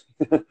 holds.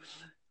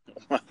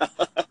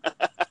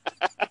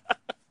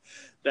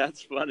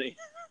 That's funny.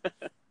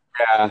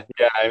 Yeah.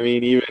 I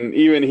mean,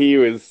 even he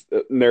was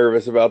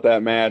nervous about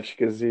that match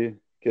because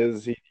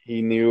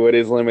he knew what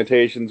his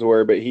limitations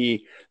were, but to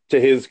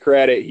his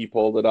credit, he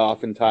pulled it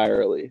off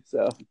entirely.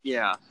 So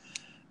yeah,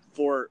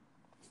 for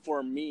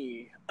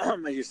me,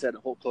 as you said,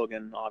 Hulk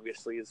Hogan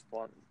obviously is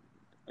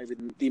maybe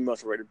the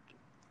most rated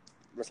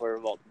wrestler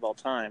of all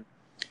time,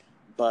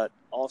 but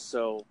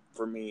also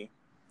for me,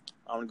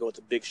 I'm gonna go with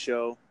the Big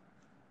Show.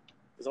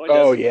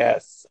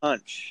 Yes,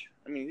 punch.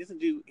 I mean,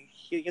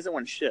 he hasn't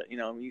won shit.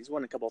 He's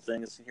won a couple of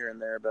things here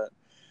and there, but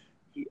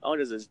all he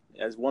does is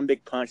one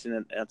big punch,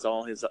 and that's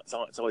all that's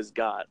all he's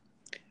got.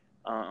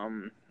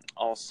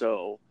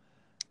 Also,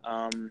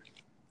 I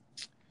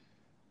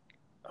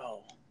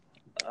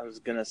was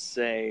gonna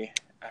say,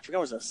 I forgot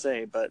what I was gonna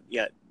say, but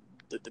yeah,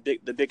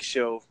 the Big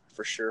Show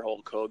for sure,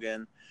 Hulk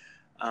Hogan.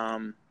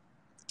 I'm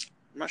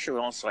not sure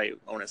what else I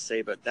want to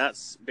say, but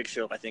that's Big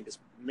Show. I think is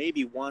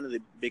maybe one of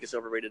the biggest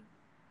overrated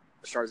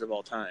stars of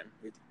all time.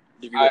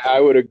 I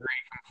would agree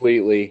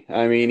completely.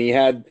 I mean, he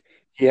had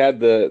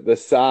the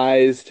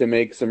size to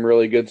make some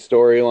really good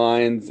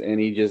storylines, and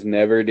he just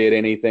never did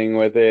anything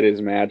with it.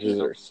 His matches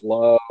are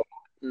slow.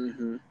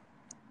 Mm-hmm.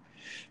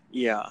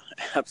 Yeah,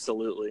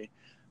 absolutely.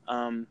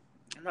 I'm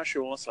not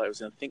sure what else I was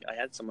going to think. I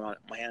had someone on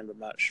my hand, but I'm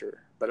not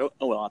sure. But oh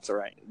well, that's all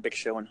right. Big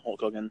Show and Hulk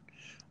Hogan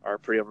are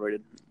pretty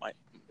overrated.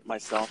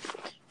 Myself.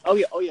 Oh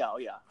yeah.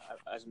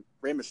 As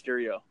Rey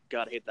Mysterio.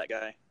 God, I hate that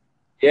guy.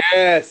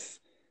 Yes.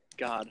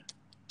 God.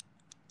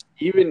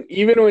 Even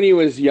when he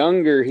was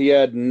younger, he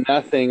had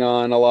nothing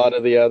on a lot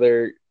of the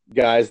other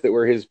guys that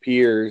were his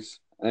peers.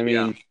 I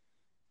mean,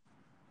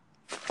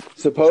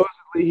 supposedly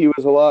he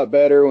was a lot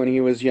better when he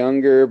was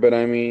younger, but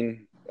I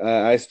mean,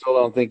 I still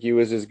don't think he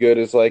was as good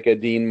as like a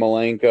Dean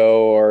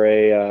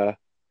Malenko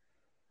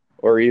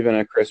or even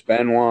a Chris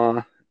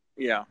Benoit.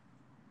 Yeah.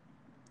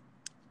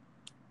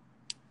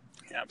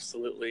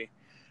 Absolutely.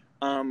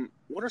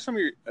 What are some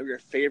of your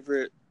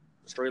favorite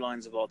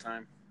storylines of all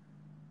time?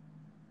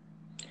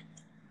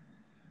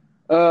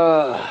 The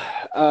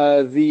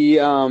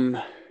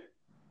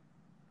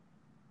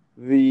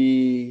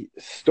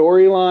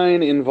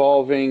storyline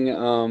involving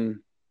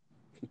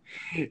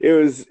it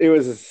was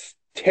a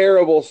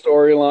terrible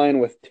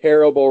storyline with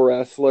terrible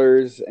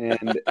wrestlers,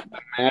 and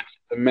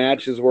the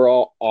matches were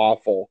all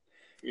awful.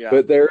 Yeah.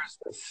 But there's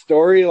a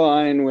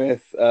storyline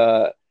with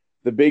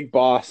the Big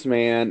Boss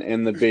Man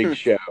and the Big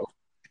Show.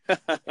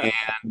 And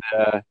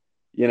I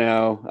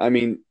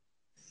mean,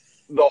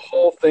 the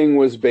whole thing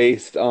was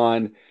based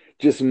on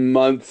just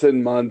months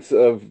and months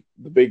of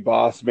the Big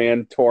Boss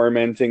Man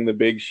tormenting the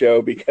Big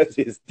Show because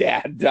his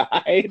dad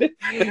died.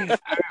 it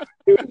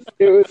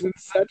was in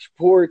such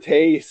poor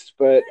taste,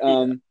 but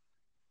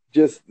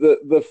just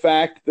the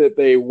fact that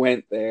they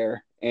went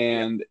there,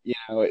 and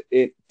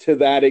it to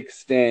that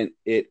extent,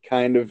 it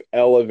kind of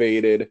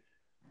elevated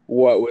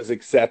what was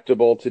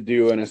acceptable to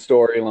do in a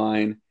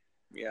storyline.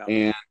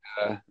 Yeah.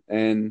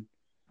 And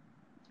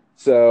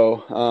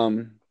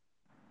so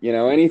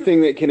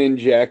anything that can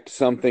inject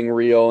something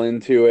real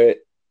into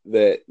it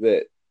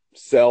that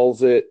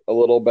sells it a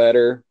little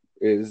better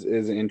is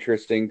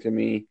interesting to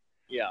me.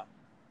 Yeah.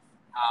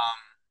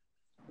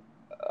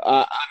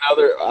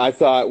 I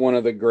thought one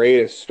of the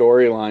greatest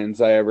storylines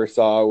I ever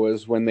saw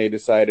was when they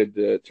decided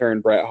to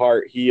turn Bret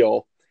Hart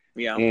heel.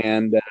 Yeah.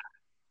 And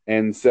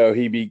And so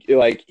he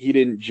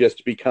didn't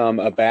just become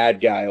a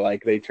bad guy.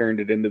 Like they turned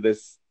it into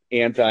this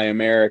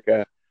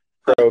anti-America,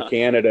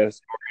 pro-Canada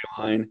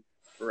storyline.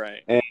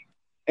 Right.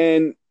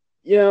 And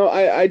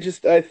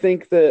I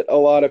think that a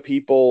lot of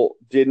people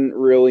didn't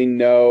really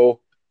know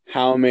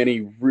how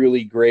many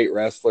really great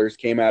wrestlers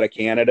came out of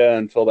Canada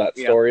until that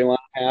storyline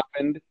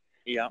happened.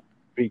 Yeah.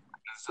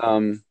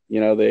 Because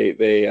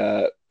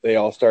they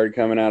all started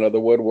coming out of the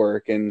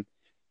woodwork, and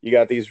you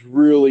got these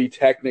really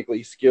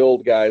technically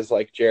skilled guys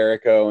like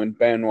Jericho and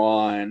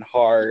Benoit and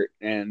Hart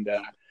and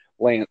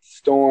Lance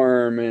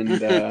Storm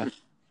and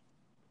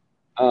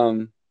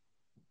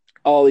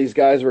all these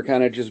guys were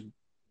kind of just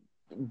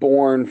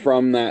born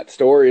from that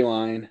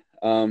storyline.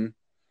 Even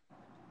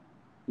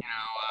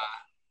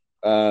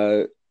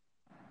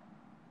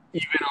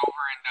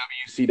over in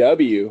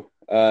WCW,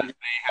 they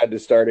had to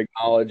start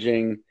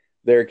acknowledging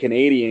their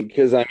Canadian,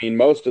 because I mean,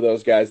 most of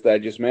those guys that I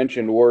just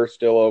mentioned were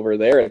still over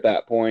there at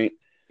that point.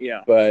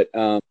 Yeah. But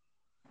because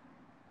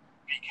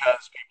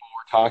people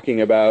were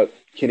talking about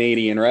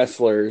Canadian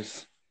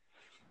wrestlers,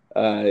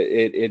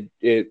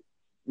 it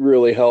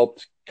really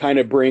helped kind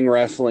of bring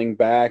wrestling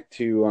back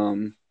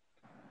to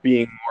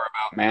being more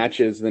about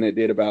matches than it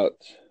did about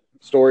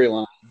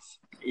storylines.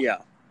 Yeah.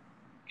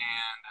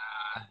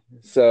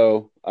 And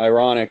so,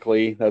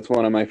 ironically, that's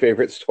one of my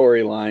favorite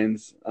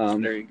storylines.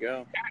 There you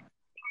go.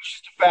 It's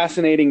just a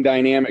fascinating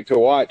dynamic to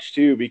watch,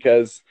 too,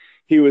 because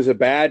he was a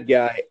bad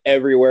guy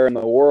everywhere in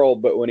the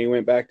world, but when he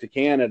went back to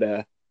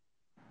Canada,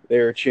 they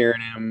were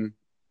cheering him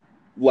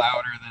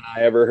louder than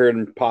I ever heard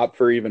him pop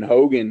for even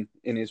Hogan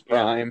in his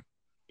prime.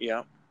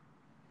 Yeah.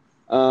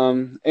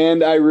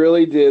 And I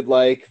really did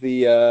like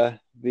the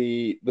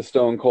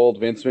Stone Cold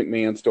Vince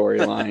McMahon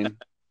storyline.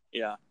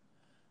 Yeah.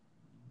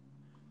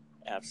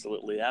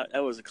 Absolutely.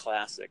 That was a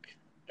classic.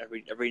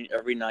 Every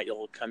night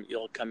you'll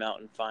come out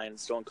and find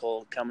Stone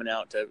Cold coming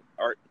out to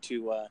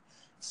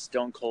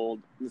Stone Cold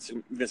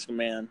Vince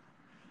McMahon.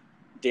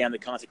 Damn the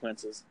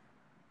consequences.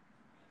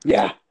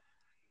 Yeah.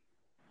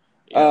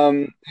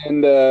 And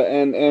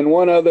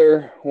one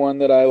other one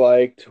that I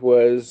liked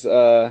was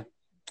the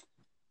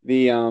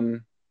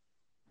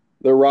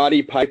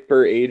Roddy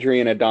Piper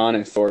Adrian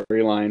Adonis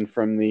storyline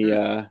from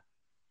the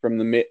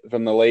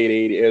late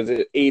 80s. It was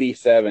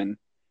 87.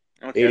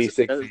 Okay,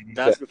 86.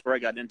 That's before I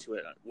got into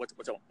it. What's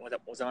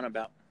it on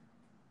about?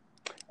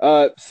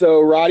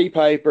 So Roddy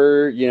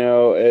Piper,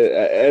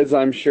 as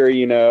I'm sure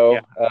you know,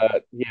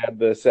 he had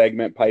the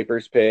segment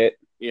Piper's Pit.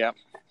 Yeah.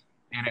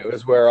 And it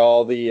was where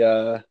all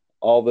the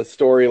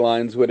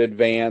storylines would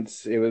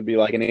advance. It would be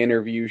like an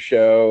interview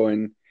show,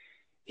 and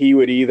he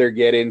would either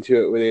get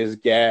into it with his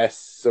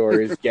guests, or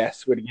his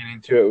guests would get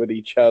into it with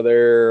each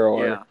other,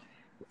 or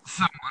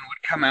someone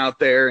would come out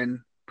there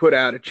and put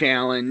out a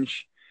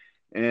challenge.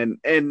 And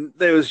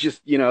there was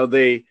just,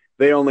 they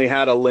only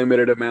had a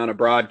limited amount of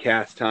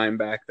broadcast time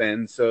back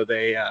then, so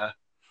they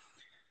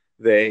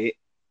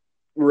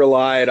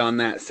relied on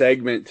that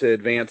segment to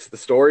advance the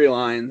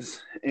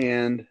storylines.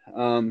 And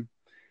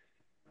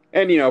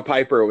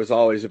Piper was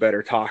always a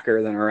better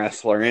talker than a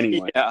wrestler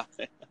anyway. Yeah.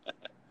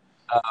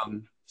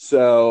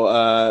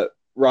 So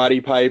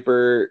Roddy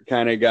Piper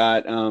kind of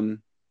got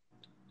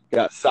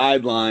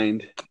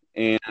sidelined,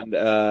 and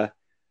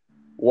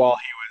while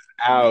he was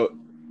out,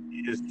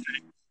 his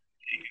taken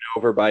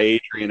over by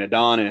Adrian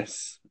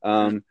Adonis,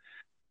 who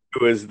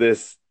was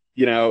this,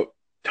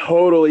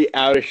 totally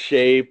out of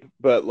shape,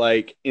 but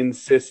like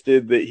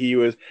insisted that he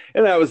was,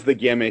 and that was the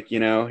gimmick, he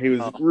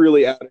was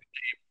really out of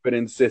shape, but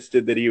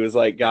insisted that he was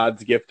like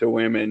God's gift to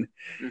women.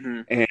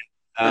 Mm-hmm.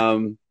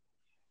 And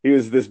he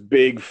was this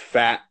big,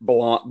 fat,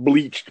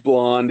 bleached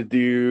blonde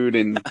dude,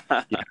 and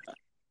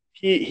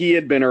he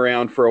had been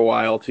around for a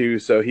while too,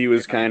 so he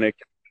was kind of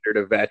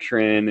considered a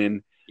veteran.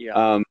 And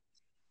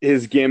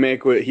his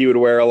gimmick, he would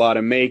wear a lot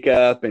of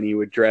makeup, and he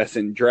would dress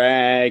in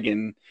drag,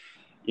 and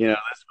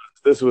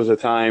this was a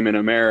time in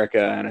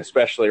America, and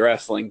especially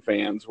wrestling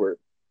fans were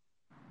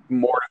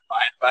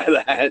mortified by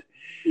that.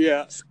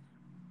 Yeah.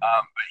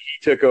 But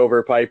he took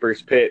over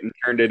Piper's Pit and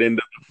turned it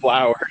into the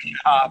flower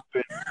shop.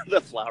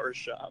 The flower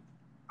shop.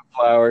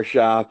 Flower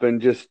shop,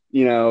 and just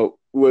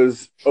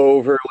was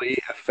overly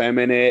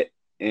effeminate,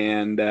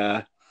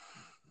 and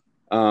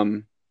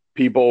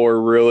people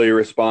were really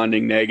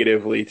responding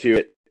negatively to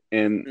it,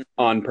 and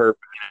on purpose.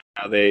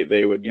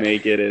 They would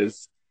make it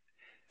as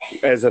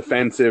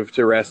offensive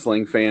to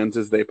wrestling fans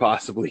as they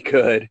possibly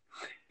could.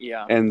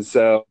 Yeah. And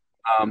so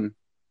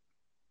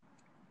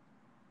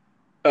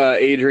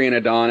Adrian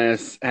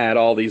Adonis had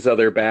all these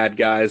other bad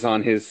guys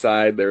on his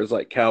side. There's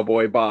like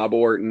Cowboy Bob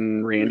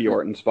Orton, Randy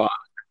Orton's father.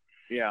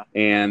 Yeah.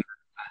 And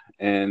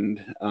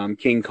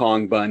King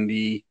Kong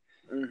Bundy,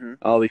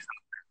 all these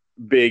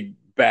big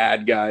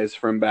bad guys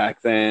from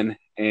back then.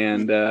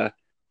 And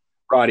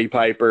Roddy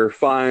Piper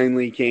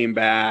finally came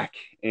back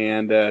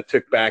and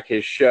took back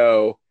his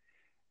show.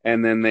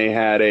 And then they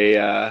had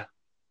a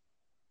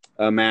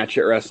match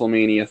at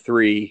WrestleMania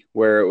 3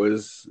 where it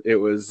was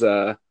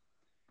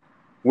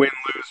win,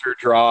 lose, or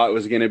draw. It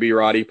was going to be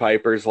Roddy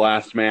Piper's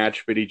last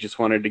match, but he just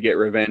wanted to get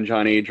revenge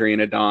on Adrian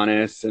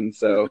Adonis. And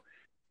so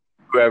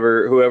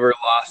whoever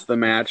lost the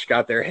match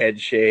got their head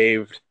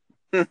shaved.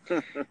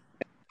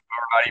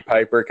 Roddy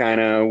Piper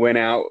kind of went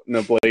out in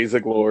a blaze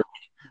of glory.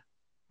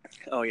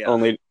 Oh yeah.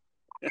 Only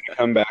to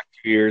come back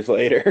 2 years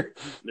later.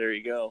 There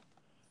you go.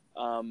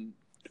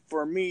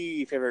 For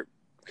me,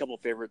 couple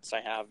favorites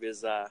I have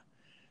is the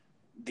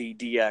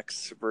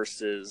DX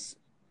versus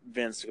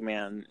Vince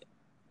McMahon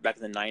back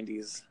in the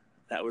 90s.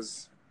 That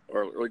was,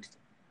 or early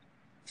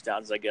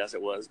 2000s, I guess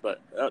it was.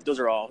 But those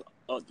are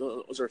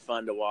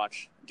fun to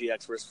watch.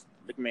 DX versus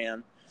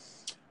McMahon.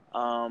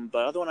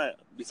 But other one,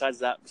 besides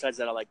that,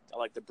 I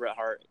like the Bret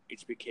Hart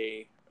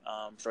HBK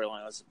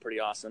storyline. It was pretty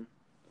awesome.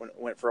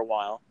 Went for a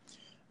while.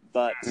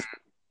 But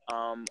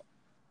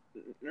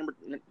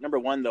number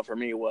one though for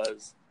me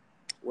was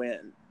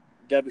when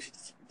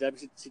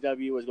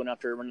WCW was going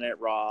after Monday Night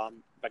Raw,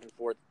 back and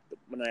forth,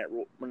 Monday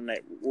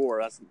Night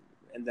War.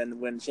 And then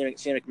when Shane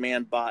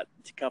McMahon bought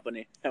the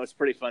company, that was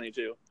pretty funny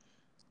too.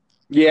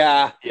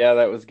 Yeah,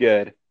 that was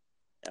good.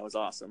 That was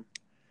awesome.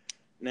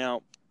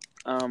 Now,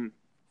 do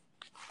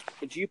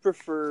you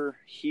prefer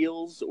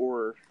heels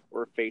or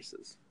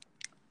faces?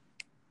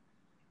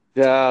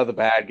 Yeah, the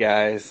bad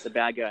guys. The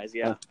bad guys,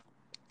 yeah.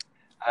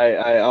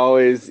 I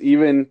always,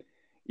 even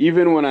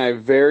when I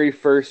very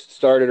first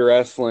started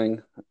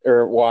wrestling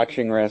or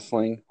watching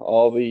wrestling,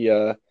 all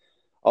the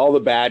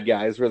bad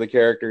guys were the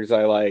characters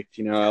I liked.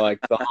 You know, I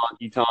liked the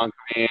Honky Tonk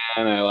Man.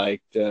 I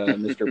liked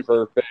Mr.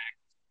 Perfect.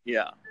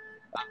 Yeah.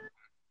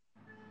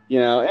 You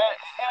know, and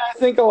I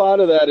think a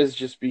lot of that is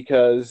just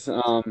because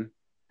the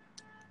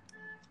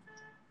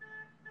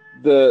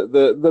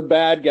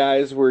bad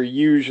guys were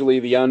usually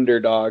the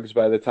underdogs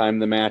by the time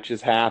the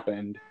matches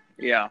happened.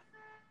 Yeah.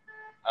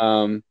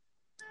 And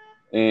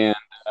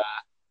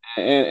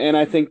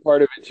I think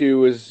part of it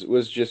too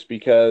was just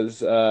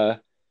because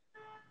the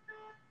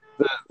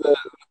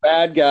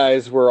bad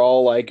guys were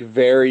all like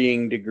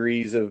varying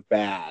degrees of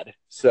bad.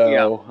 So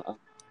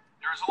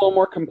there was a little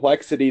more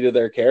complexity to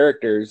their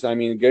characters. I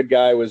mean, the good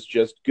guy was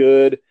just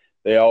good.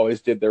 They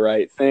always did the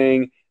right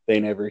thing. They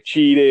never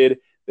cheated.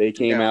 They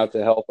came out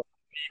to help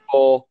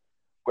people.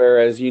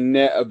 Whereas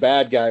a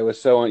bad guy was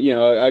so,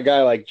 a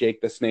guy like Jake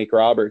the Snake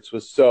Roberts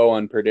was so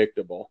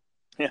unpredictable.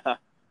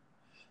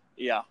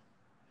 Yeah,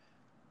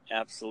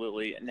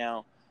 absolutely.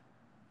 Now,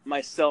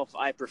 myself,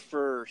 I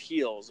prefer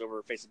heels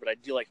over faces, but I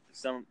do like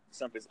some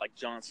faces like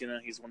John Cena.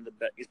 He's one of the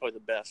best. He's probably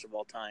the best of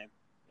all time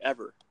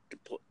ever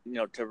to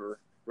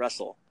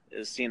wrestle.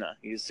 Is Cena?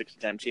 He's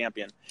 60-time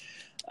champion.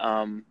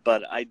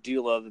 But I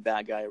do love the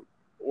bad guy.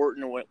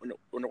 Orton.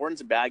 When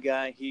Orton's a bad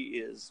guy, he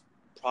is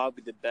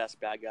probably the best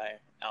bad guy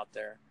out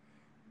there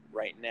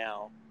right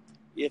now.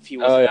 If he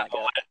was a bad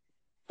guy.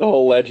 The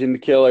whole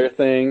legend killer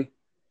thing.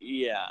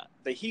 Yeah,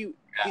 but he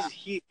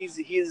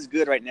is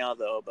good right now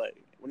though. But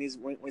when he's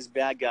a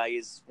bad guy,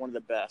 he's one of the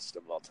best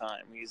of all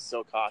time. He's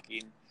so cocky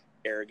and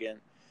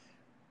arrogant.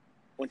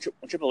 When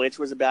Triple H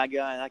was a bad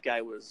guy, that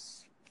guy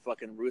was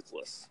fucking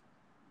ruthless.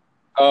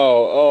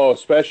 Oh,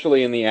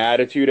 especially in the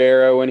Attitude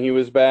Era when he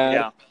was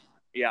bad.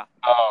 Yeah.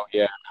 Oh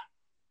yeah.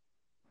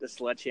 The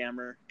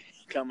sledgehammer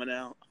coming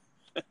out.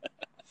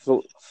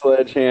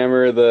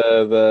 Sledgehammer,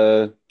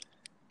 the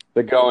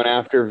going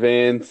after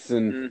Vince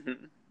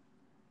and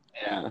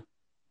yeah.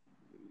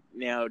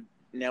 Now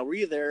were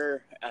you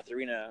there at the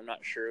arena? I'm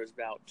not sure. It was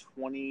about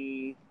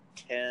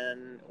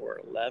 2010 or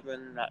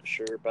 11, not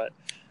sure, but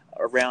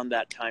around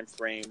that time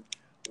frame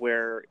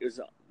where it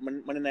was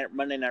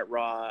Monday Night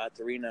Raw at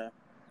the arena,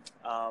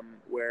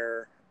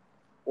 where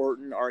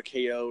Orton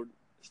RKO'd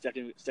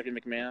Stephanie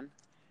McMahon.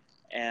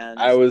 And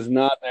I was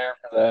not there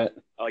for that.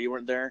 Oh, you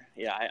weren't there?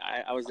 Yeah,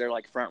 I was there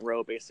like front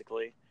row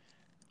basically,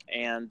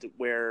 and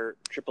where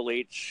Triple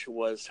H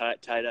was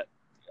tied up,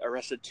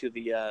 arrested to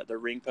the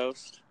ring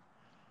post,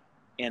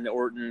 and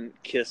Orton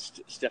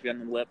kissed Stephanie on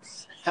the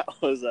lips. That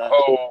was a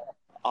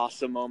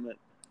awesome moment.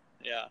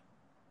 Yeah,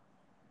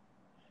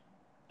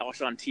 I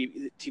watched it on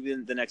TV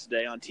the next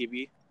day on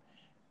TV,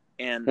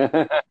 and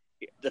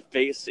the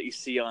face that you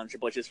see on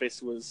Triple H's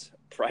face was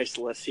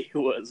priceless. He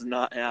was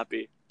not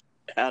happy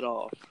at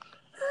all.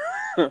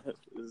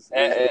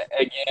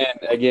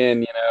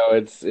 Again,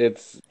 it's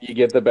you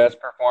get the best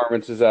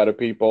performances out of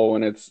people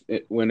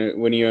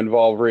when you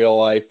involve real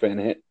life in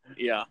it.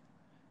 Yeah,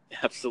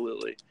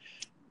 absolutely.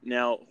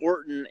 Now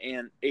Orton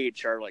and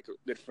H are like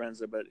good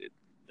friends, but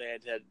they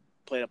had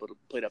played up a little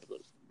bit,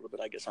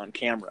 I guess, on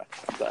camera.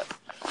 But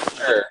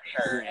sure,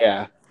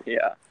 yeah.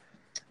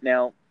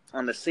 Now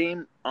on the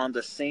same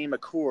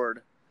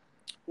accord,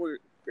 who are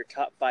your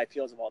top 5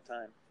 heels of all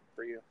time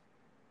for you?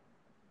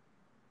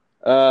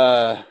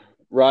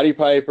 Roddy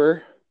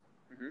Piper,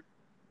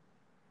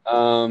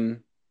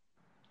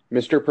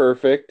 Mr.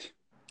 Perfect.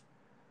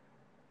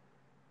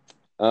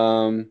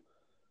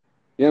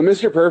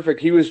 Mr.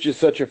 Perfect, he was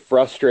just such a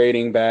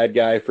frustrating bad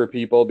guy for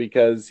people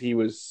because he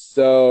was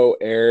so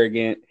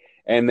arrogant,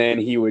 and then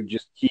he would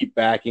just keep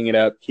backing it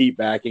up,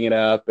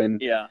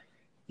 and yeah,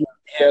 he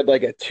had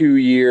like a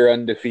 2-year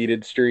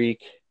undefeated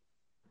streak.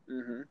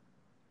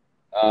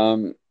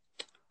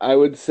 I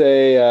would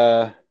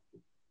say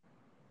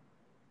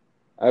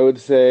I would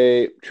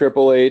say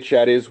Triple H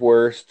at his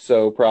worst,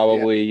 so Yeah.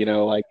 probably,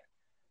 like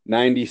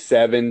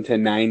 97 to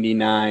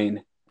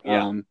 99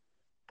 Yeah.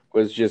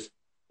 was just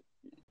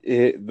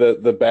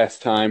the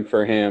best time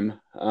for him.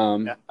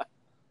 Yeah.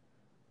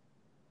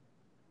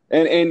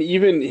 And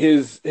even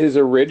his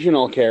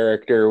original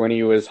character when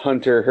he was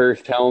Hunter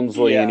Hearst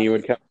Helmsley and Yeah. he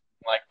would come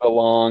in, like the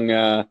long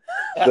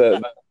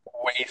the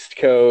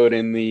waistcoat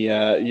and the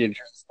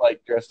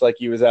dressed like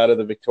he was out of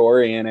the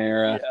Victorian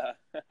era.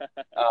 Yeah.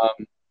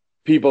 Um,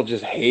 people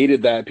just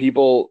hated that.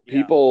 People Yeah.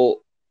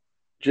 people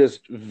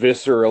just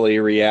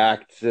viscerally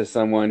react to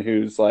someone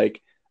who's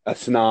like a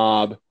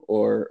snob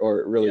or Yeah.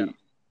 really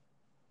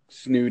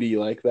snooty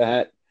like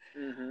that.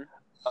 Hmm.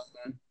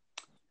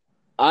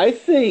 I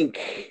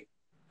think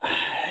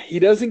he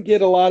doesn't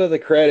get a lot of the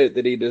credit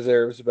that he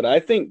deserves, but I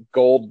think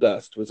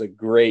Goldust was a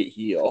great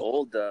heel.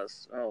 Gold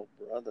dust. Oh,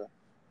 brother.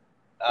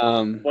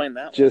 Um, Explain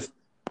that one. just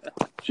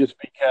just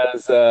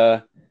because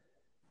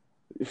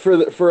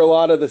for a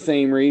lot of the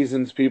same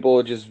reasons people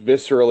would just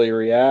viscerally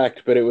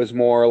react, but it was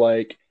more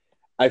like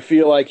I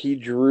feel like he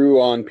drew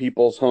on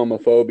people's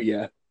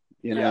homophobia,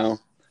 you Yeah. know.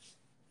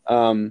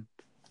 Um,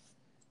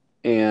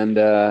 and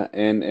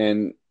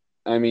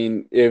I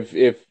mean, if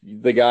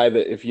the guy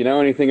that if you know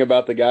anything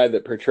about the guy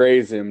that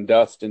portrays him,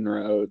 Dustin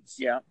Rhodes,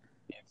 Yeah.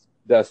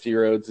 Dusty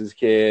Rhodes'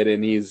 kid,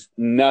 and he's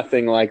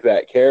nothing like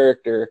that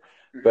character,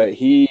 Hmm. but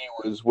he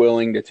was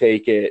willing to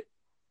take it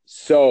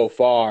so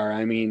far.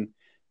 I mean,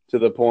 to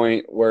the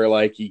point where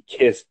like he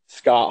kissed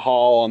Scott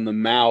Hall on the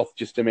mouth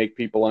just to make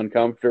people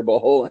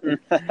uncomfortable.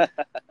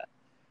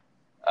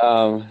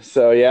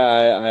 So yeah,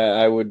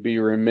 I would be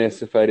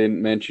remiss if I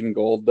didn't mention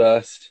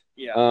Goldust.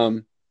 Yeah.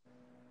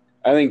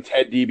 I think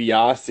Ted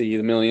DiBiase,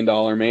 the Million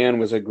Dollar Man,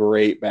 was a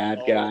great bad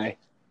Oh. guy.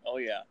 Oh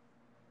yeah.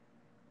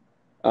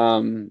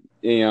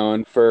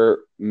 And for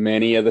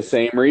many of the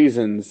same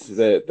reasons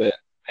that they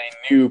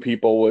knew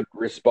people would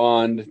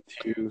respond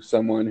to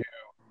someone who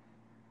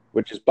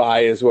would just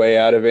buy his way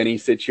out of any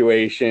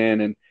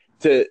situation and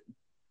to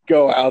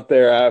go out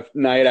there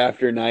night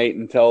after night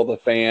and tell the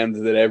fans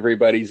that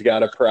everybody's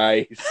got a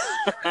price.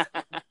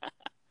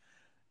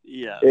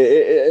 Yes.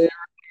 It made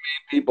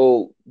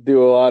people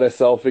do a lot of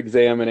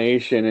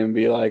self-examination and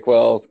be like,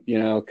 well,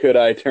 could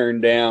I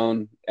turn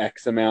down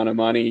X amount of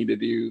money to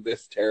do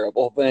this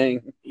terrible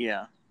thing?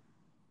 Yeah.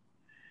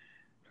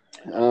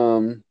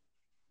 Um,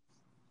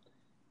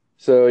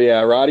 so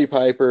yeah, Roddy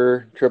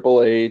Piper,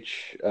 Triple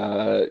H,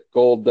 Goldust,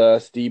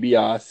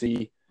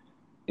 DiBiase,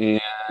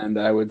 and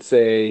I would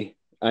say,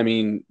 I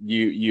mean,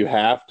 you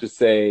have to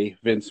say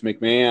Vince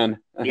McMahon.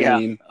 I Yeah.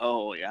 mean,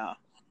 Oh yeah.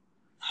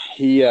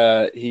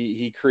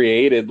 he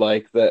created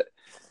like the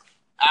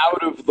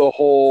out of the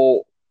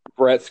whole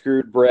Brett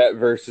screwed Brett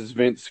versus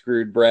Vince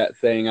screwed Brett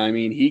thing. I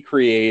mean, he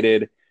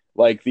created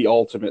like the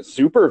ultimate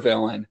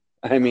supervillain.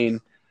 I mean,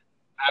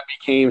 that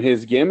became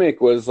his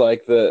gimmick was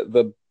like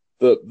the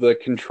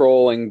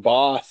controlling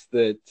boss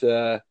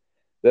that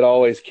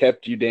always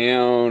kept you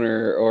down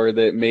or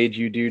that made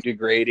you do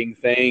degrading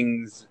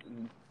things.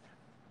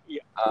 Yeah.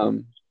 So I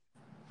mean,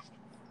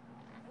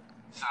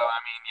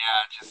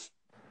 yeah, just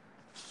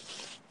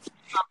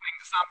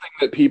something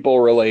that people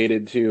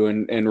related to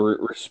and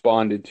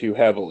responded to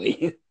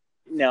heavily.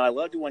 Now I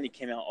loved when he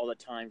came out all the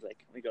times.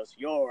 Like when he goes,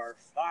 "You're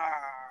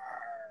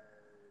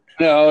fired."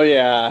 Oh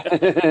yeah.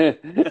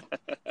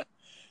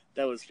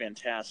 That was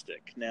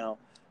fantastic. Now,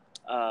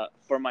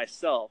 for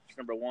myself,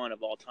 number one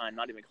of all time,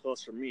 not even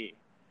close for me,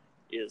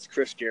 is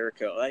Chris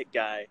Jericho. That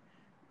guy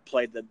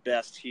played the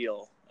best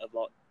heel of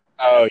all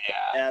Oh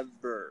yeah.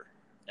 ever.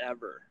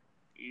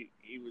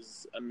 He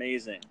was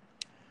amazing.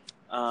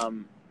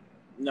 Um,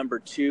 Number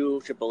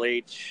two, Triple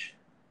H.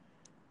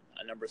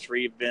 Number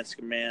three, Vince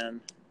McMahon.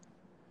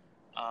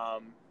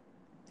 Um,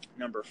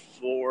 Number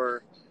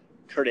four,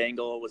 Kurt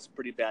Angle was a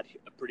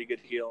pretty good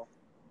heel.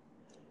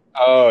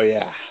 Oh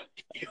yeah.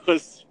 He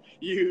was,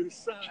 you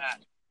suck,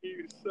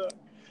 you suck.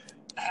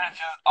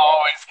 Just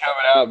always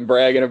coming out and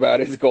bragging about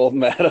his gold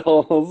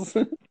medals.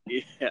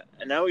 Yeah,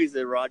 and now he's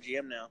the Raw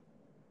GM now.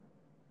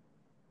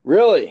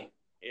 Really?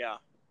 Yeah,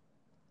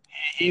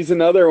 He's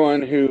another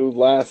one who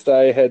last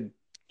I had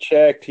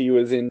checked he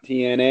was in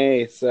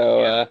TNA,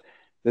 so yeah.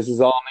 this is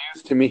all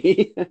news to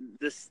me.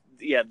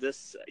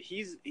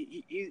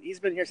 He's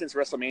been here since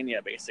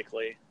WrestleMania,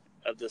 basically,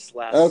 of this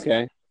last.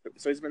 Okay.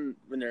 So he's been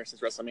there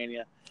since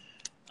WrestleMania.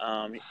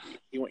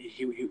 He went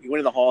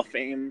in the Hall of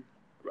Fame,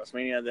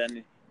 WrestleMania.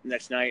 Then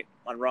next night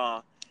on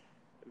Raw,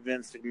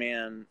 Vince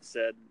McMahon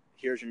said,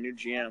 "Here's your new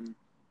GM,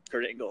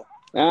 Kurt Angle."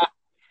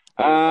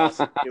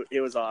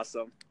 It was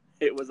awesome.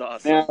 It was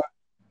awesome. Now,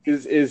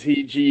 is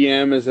he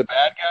GM as a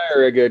bad guy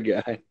or a good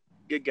guy?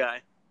 Good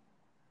guy.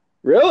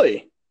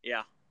 Really?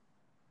 Yeah.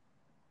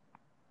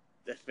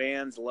 The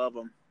fans love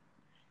him.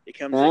 He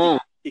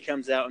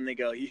comes out and they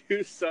go,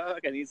 "You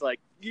suck," and he's like,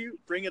 "You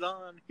bring it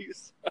on, you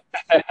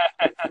suck."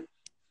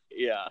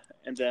 Yeah,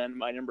 and then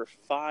my number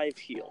five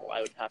heel, I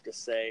would have to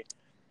say,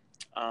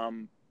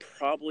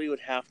 probably would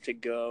have to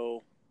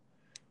go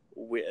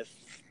with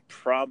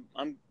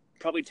I'm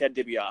probably Ted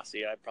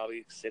DiBiase. I'd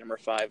probably say number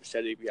 5 is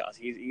Ted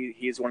DiBiase.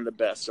 He's one of the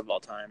best of all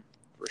time,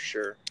 for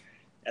sure.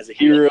 As a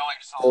He heel. really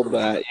sold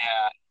that,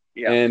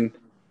 yeah. And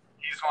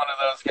he's one of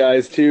those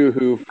guys, too,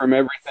 who, from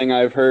everything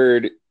I've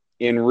heard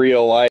in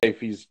real life,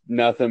 he's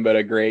nothing but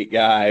a great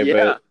guy.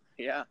 Yeah,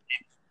 but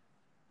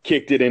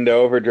kicked it into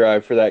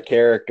overdrive for that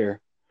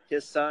character.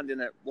 His son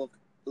didn't look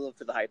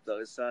for the hype, though.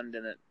 His son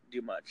didn't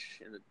do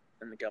much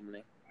in the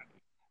company.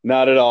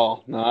 Not at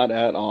all. Not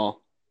at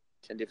all.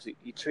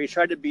 He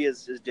tried to be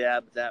his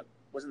dad, but that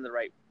wasn't the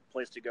right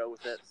place to go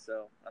with it,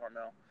 so I don't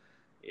know.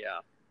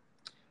 Yeah.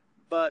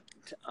 But,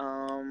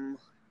 Orton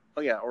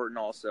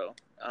also.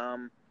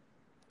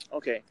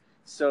 Okay,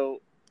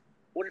 so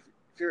what if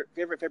your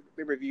favorite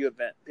pay-per-view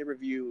event,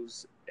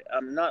 pay-per-views,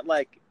 not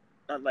like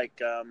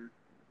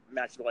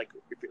matches like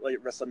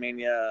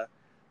WrestleMania,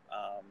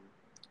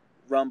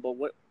 Rumble,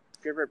 what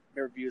favorite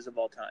pay-per-views of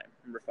all time?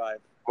 Number 5,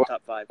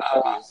 top 5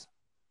 pay-per-views.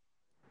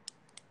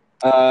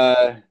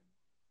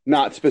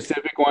 Not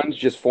specific ones,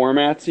 just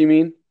formats, you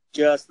mean?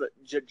 Just the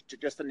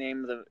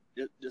name of the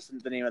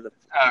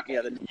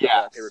pay-per-view.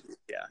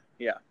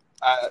 Yeah.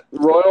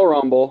 Royal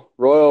Rumble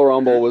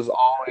was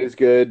always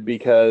good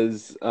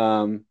because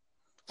there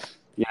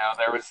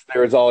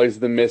was always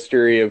the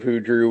mystery of who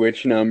drew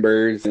which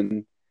numbers,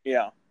 and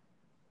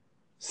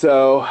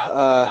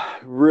so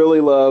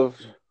really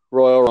loved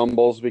Royal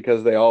Rumbles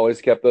because they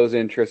always kept those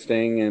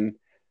interesting, and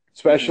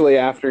especially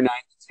after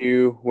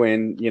 92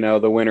 when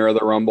the winner of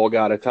the Rumble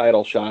got a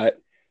title shot.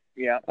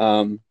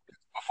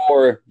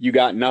 Before, you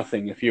got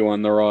nothing if you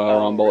won the Royal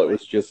Rumble. Really? It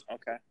was just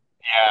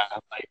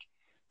like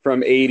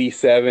from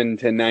 87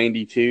 to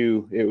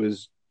 92, it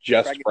was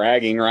just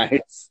bragging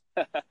rights.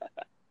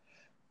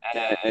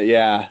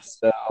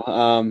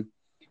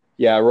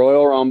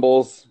 Royal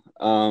Rumbles.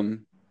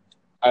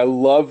 I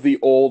love the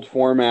old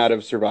format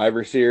of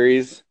Survivor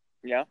Series.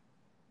 Yeah.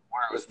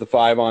 Where it was the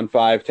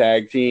 5-on-5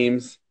 tag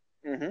teams.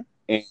 Mm-hmm.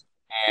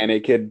 And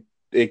it could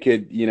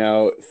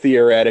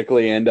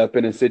theoretically end up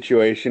in a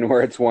situation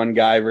where it's one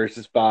guy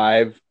versus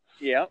 5.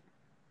 Yeah.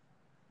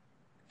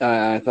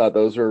 I thought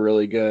those were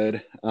really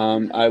good.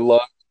 I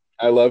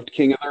loved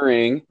King of the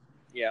Ring.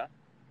 Yeah.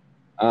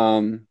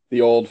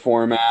 The old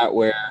format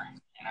where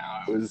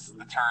it was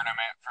the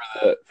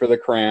tournament for the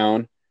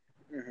crown.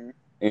 Mm-hmm.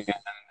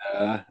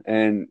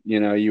 And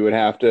you would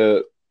have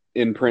to,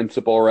 in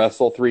principle,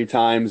 wrestle 3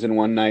 times in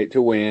one night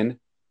to win.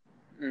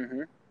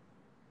 Mm-hmm.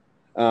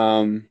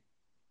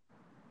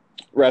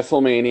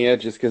 WrestleMania,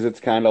 just because it's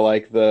kind of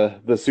like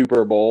the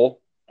Super Bowl.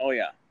 Oh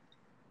yeah.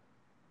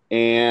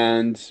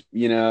 And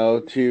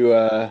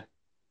to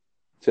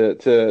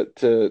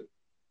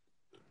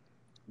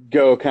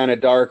go kind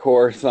of dark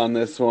horse on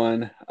this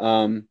one,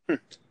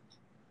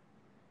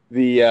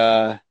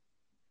 the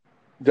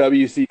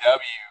WCW,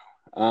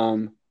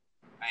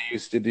 they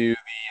used to do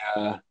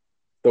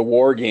the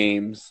War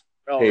Games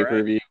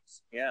pay-per-views.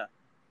 Right. Yeah.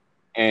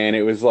 And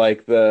it was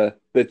like the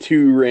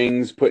 2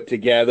 rings put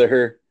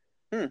together.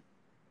 And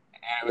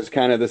it was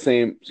kind of the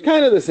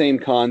same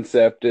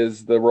concept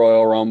as the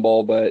Royal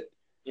Rumble, but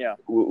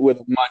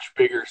with a much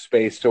bigger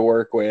space to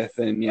work with.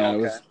 And it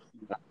was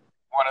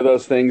one of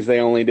those things they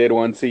only did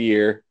once a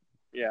year.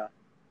 Yeah,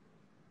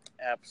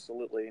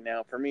 absolutely.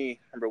 Now, for me,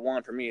 number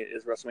 1 for me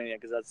is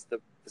WrestleMania, because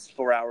it's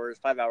 4 hours,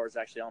 5 hours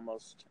actually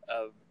almost,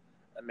 of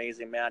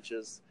amazing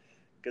matches.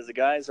 Because the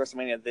guys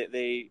WrestleMania,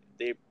 they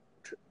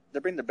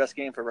bring the best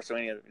game for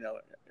WrestleMania.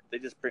 They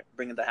just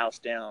bring the house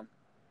down.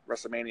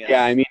 WrestleMania.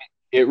 Yeah, I mean,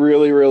 it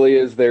really, really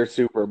is their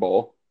Super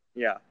Bowl.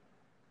 Yeah,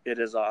 it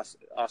is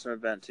awesome. Awesome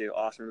event too.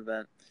 Awesome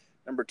event.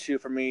 Number 2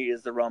 for me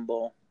is the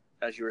Rumble,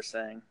 as you were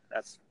saying.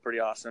 That's a pretty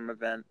awesome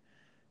event.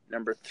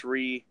 Number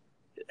 3,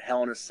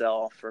 Hell in a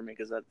Cell for me,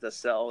 because the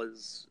cell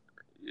is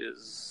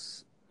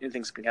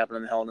anything can happen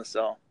in Hell in a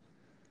Cell.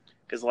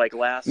 Because now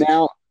at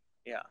Hell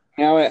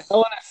in a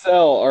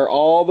Cell, are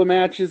all the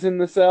matches in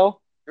the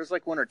cell? There's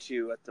like 1 or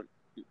 2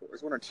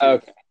 There's 1 or 2.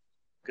 Okay.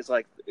 Because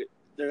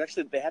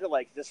they had it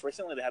like this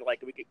recently. They had it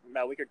like a week and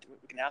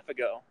a half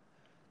ago.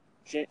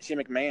 Shane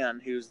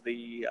McMahon, who's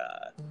the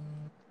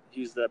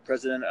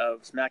president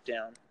of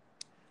SmackDown,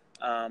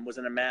 was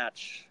in a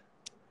match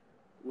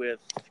with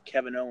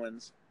Kevin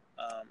Owens.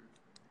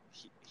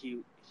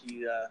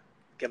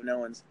 Kevin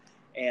Owens,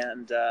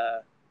 and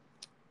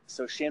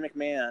so Shane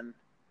McMahon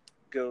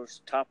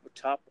goes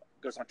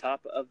on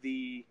top of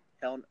the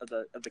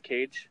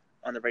cage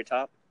on the very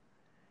top,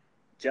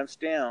 jumps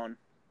down,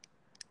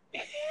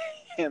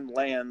 and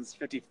lands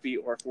 50 feet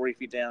or 40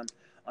 feet down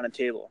on a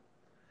table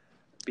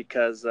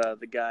because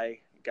the guy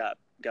got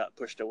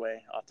pushed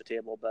away off the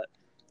table. But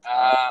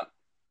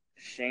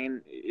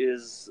Shane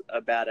is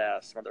a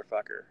badass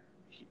motherfucker.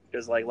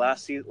 Because like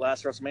last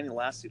WrestleMania,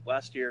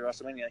 last year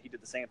WrestleMania, he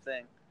did the same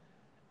thing.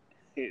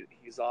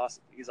 He's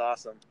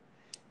awesome.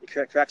 He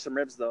cracked some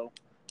ribs though.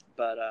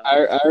 But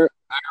I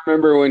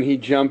remember when he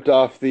jumped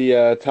off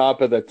the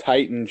top of the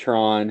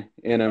Titantron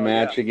in a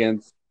match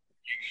against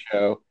Big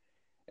Show,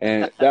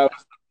 and that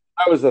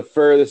was the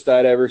furthest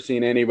I'd ever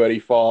seen anybody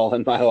fall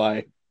in my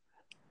life.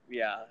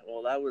 Yeah,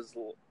 well, that was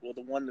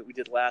the one that we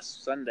did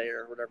last Sunday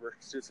or whatever,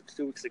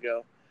 2 weeks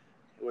ago.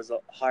 It was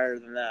higher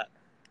than that.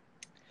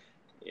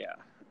 Yeah,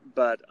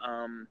 but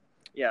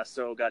yeah.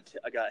 So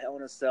I got Hell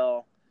in a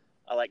Cell.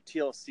 I like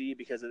TLC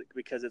because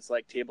it's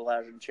like table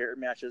ladders and chair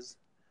matches.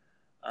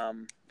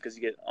 Because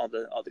you get all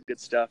the good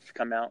stuff to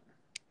come out,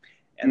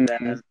 and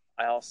Mm-hmm. then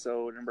I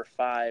also number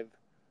 5,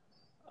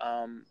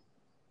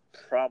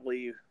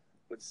 probably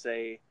would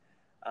say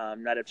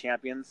Night of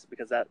Champions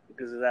because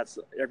that's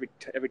every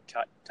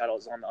title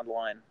is on the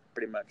line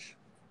pretty much.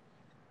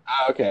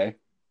 Okay.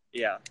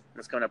 Yeah,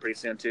 it's coming up pretty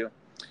soon too.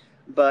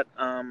 But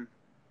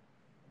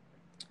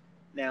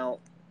now,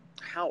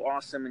 how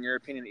awesome in your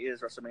opinion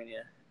is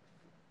WrestleMania?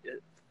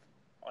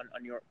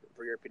 On your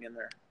for your opinion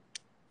there?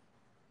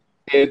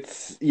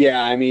 It's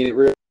yeah. I mean, it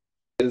really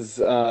is.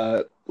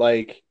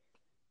 Like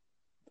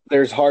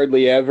there's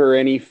hardly ever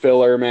any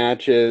filler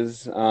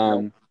matches.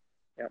 Nope.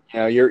 Yep. You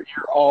know, you're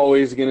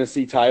always gonna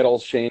see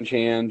titles change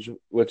hands,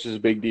 which is a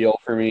big deal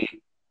for me.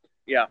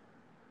 Yeah.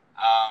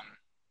 Um,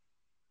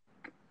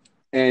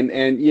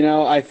 and you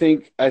know, I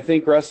think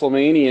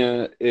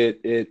WrestleMania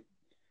it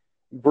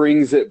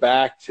brings it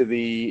back to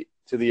the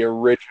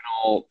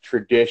original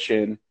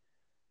tradition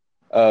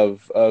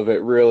of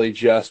it really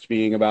just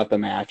being about the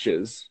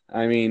matches.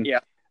 I mean, Yeah.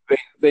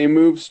 they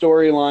move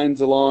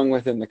storylines along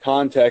within the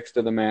context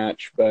of the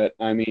match, but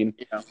I mean,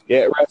 Yeah. yeah,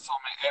 at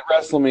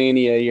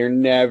WrestleMania, you're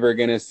never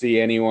gonna see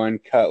anyone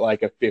cut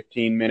like a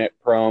 15-minute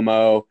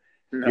promo.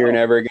 You're No.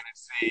 never gonna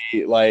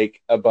see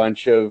like a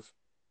bunch of,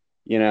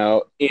 you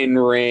know, in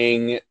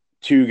ring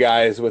two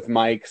guys with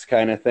mics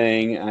kind of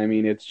thing. I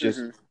mean, it's just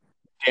Mm-hmm.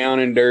 down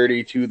and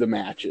dirty to the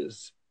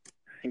matches.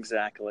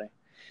 Exactly.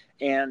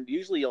 And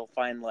usually you'll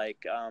find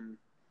like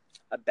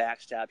a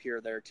backstab here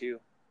or there too.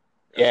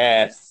 WrestleMania.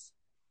 Yes.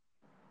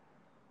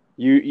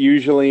 You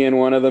usually in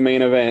one of the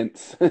main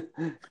events.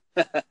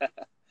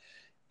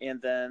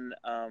 And then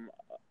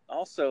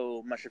also,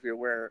 I'm not sure if you're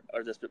aware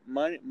of this, but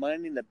Money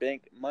in the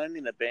Bank,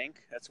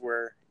 That's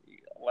where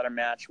a lot of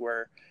match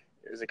where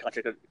there's a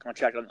contract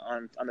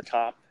on the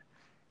top,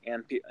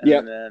 and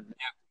Yep. then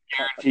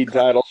Guaranteed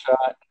title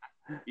shot.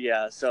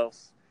 yeah. So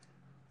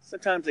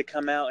sometimes they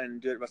come out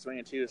and do it at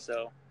WrestleMania too.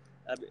 So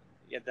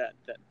yeah,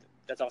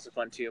 that's also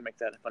fun too. Make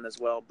that fun as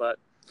well. But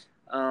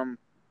um,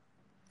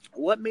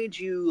 what made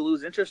you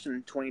lose interest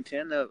in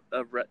 2010 of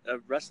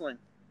wrestling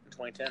in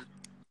 2010?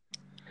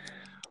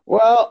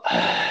 Well,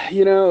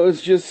 you know, it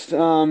was just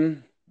by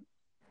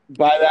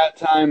that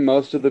time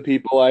most of the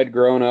people I'd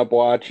grown up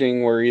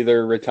watching were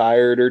either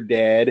retired or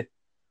dead.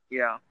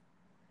 Yeah.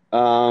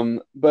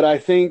 But I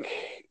think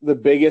the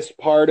biggest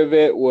part of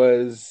it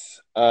was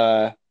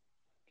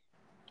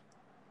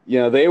you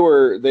know, they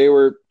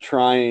were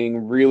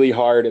trying really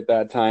hard at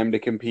that time to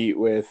compete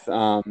with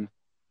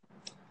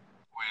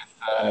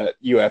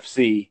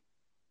UFC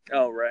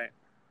Oh, right.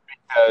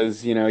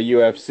 because you know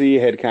UFC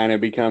had kind of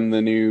become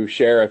the new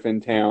sheriff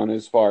in town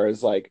as far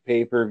as like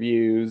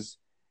pay-per-views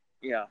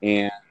Yeah.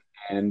 and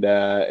and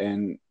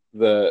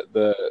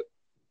the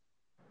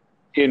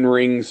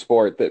in-ring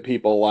sport that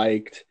people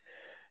liked.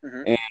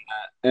 Mm-hmm.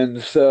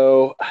 And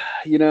so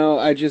you know,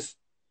 I just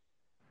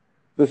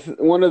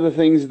one of the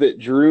things that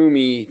drew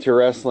me to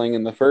wrestling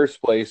in the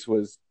first place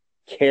was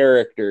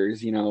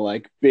characters, you know,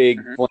 like big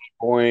Mm-hmm.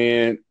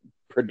 flamboyant Yeah.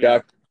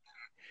 production,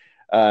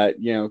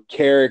 you know,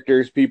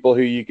 characters, people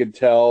who you could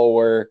tell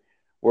were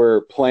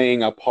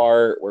playing a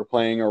part, were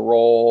playing a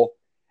role.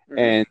 Mm-hmm.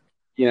 And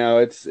you know,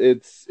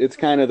 it's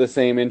kind of the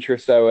same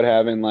interest I would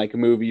have in like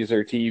movies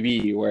or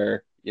TV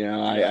where, you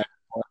know, Yeah.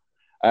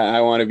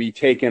 I want to be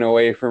taken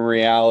away from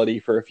reality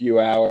for a few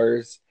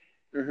hours.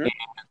 Mm-hmm. And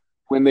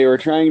when they were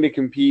trying to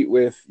compete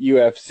with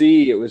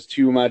UFC, it was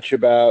too much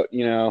about,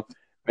 you know,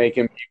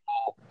 making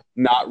people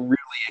not really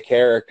a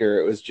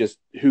character. It was just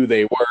who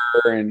they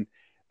were, and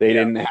they Yeah.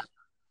 didn't have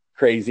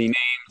crazy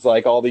names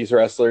like all these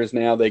wrestlers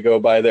now. They go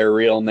by their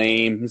real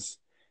names.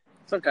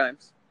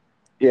 Sometimes.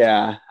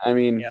 Yeah, I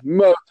mean,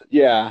 Yeah.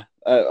 yeah,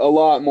 a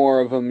lot more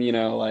of them, you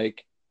know,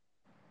 like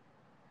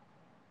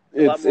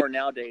A lot it's more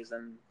nowadays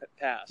than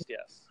past.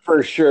 Yes.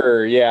 for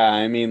sure. Yeah,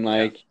 I mean, Yeah.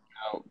 like,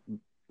 you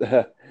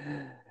know,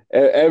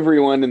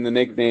 everyone in the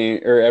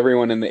nickname or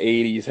everyone in the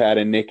 '80s had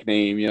a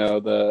nickname. You know,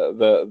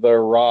 the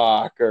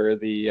Rock or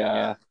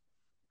Yeah.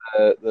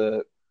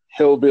 the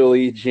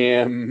Hillbilly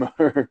Jim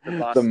or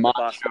the The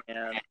boss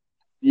man.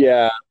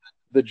 yeah,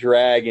 the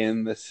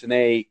Dragon, the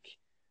Snake.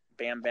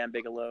 Bam Bam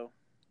Bigelow.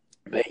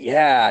 But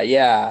yeah.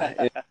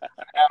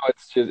 Now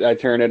it's just I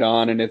turn it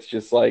on and it's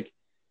just like,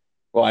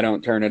 well, I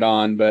don't turn it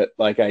on, but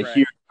like I Right.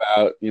 hear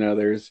about, you know,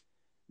 there's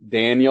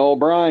Daniel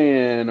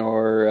Bryan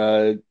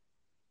or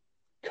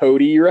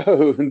Cody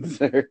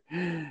Rhodes or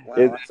Wow,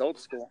 it's that's old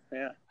school.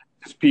 Yeah.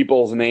 just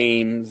people's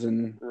names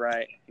and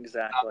Right.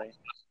 Exactly.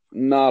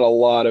 not a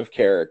lot of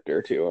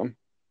character to them.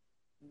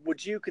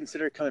 Would you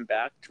consider coming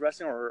back to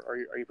wrestling, or are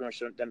you pretty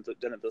much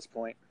done at this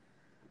point?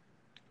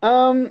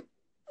 Um,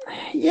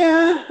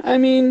 yeah, I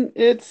mean,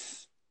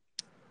 it's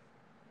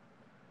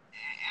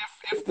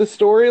if the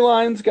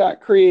storylines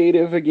got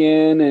creative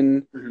again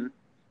and Mm-hmm.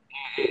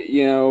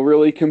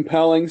 really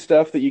compelling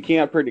stuff that you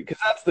can't predict.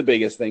 Because that's the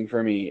biggest thing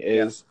for me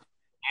Yeah. is,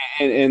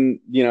 and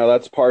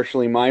that's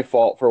partially my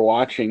fault for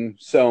watching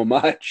so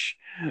much.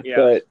 Yeah.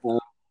 But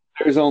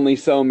there's only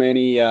so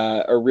many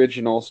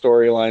original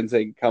storylines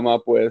they can come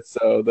up with,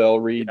 so they'll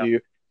redo.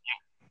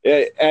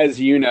 As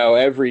you know,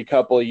 every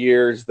couple of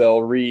years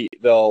they'll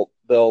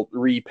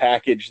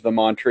repackage the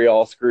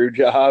Montreal screw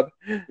job.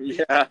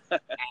 Yeah.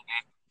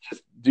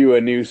 Just do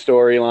a new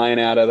storyline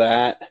out of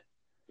that.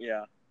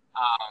 Yeah.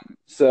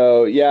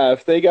 So yeah,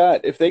 if they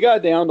got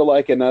down to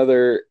like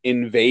another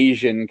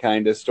invasion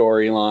kind of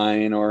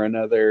storyline or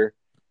another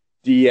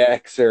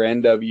DX or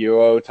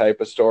NWO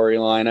type of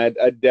storyline,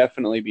 I'd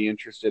definitely be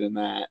interested in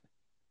that.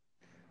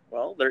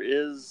 Well, there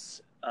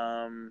is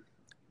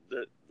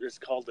there's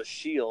called the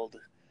Shield,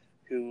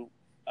 who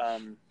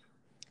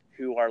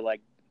are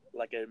like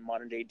a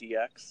modern day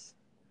DX,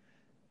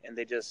 and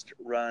they just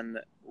run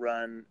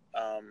the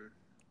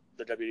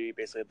WWE.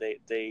 Basically,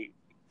 they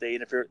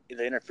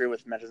interfere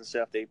with matches and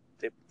stuff. They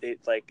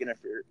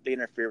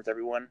interfere with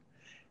everyone,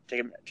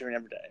 take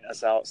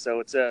us out.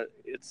 So they're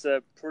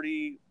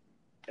pretty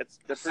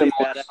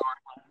badass.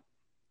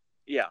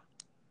 Yeah,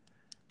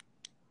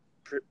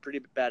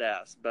 pretty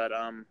badass. But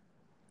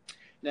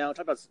now I talked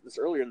about this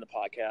earlier in the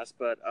podcast.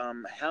 But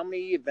how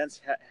many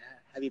events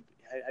have you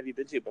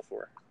been to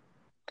before?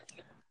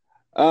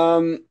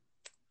 I've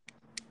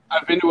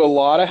been to a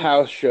lot of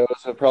house shows.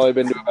 I've probably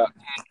been to about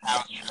 10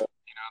 house shows,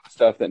 the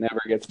stuff that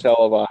never gets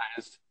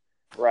televised.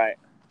 Right.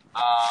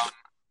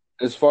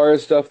 As far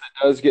as stuff that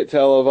does get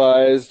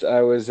televised,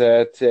 I was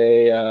at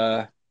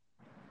a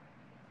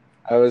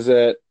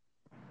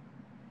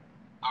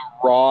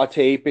Raw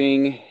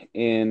taping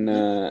in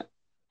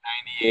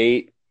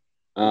 '98.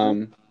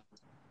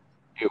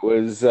 It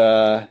was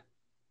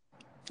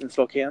In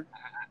Spokane? It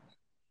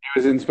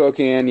was in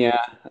Spokane,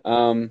 yeah.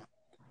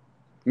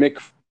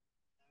 Mick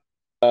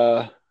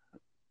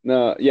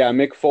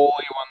Mick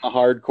Foley won the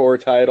hardcore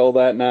title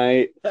that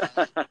night.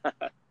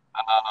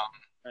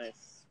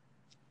 Nice.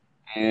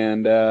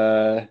 And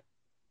I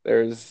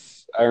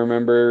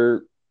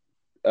remember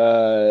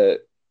DX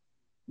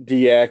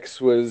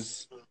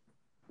was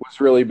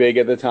really big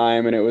at the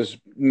time, and it was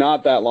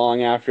not that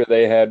long after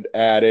they had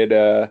added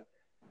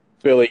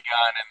Billy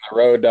Gunn and the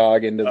Road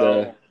Dogg into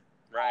the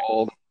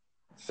fold.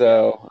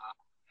 So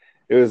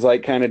it was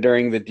like kind of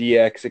during the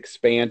DX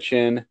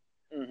expansion.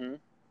 Mm-hmm.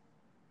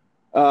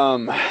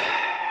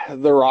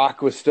 The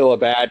Rock was still a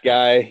bad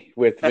guy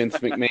with Vince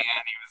McMahon.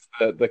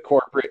 He was the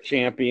corporate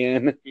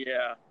champion.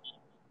 Yeah.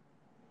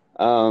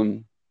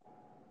 So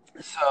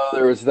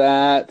there was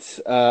that.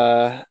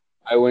 I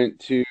went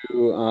to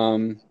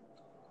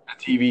a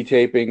TV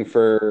taping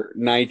for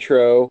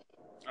Nitro.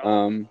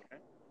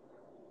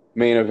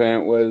 Main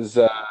event was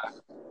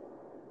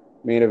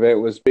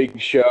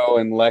Big Show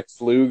and Lex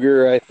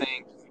Luger, I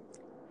think.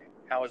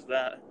 How was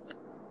that?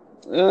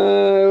 It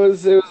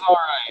was all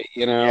right,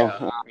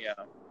 Yeah.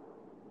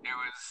 It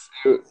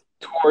was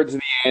towards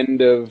the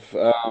end of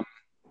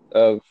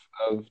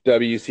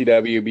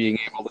WCW being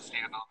able to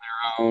stand on their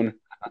own.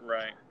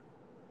 Right.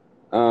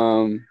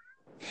 So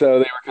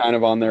they were kind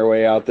of on their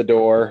way out the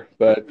door,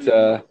 but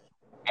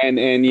and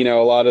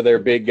a lot of their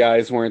big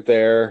guys weren't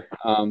there.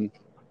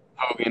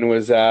 Hogan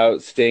was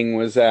out, Sting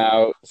was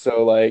out,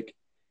 so like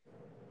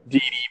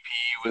DDP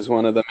was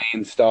one of the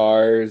main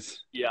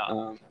stars.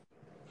 Yeah.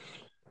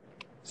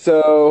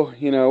 So,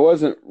 it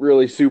wasn't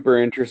really super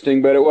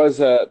interesting, but it was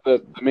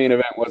the main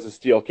event was a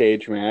steel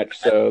cage match.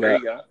 So there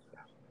you go.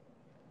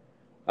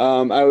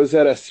 I was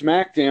at a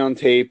SmackDown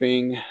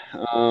taping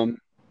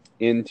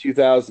in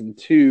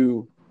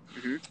 2002.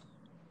 Mm-hmm.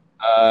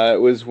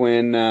 It was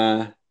when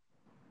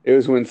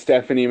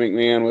Stephanie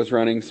McMahon was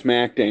running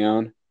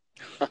SmackDown,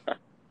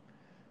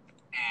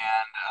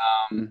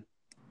 and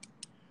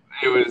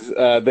it was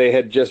they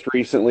had just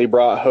recently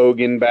brought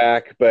Hogan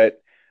back, but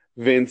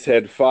Vince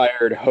had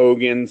fired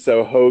Hogan,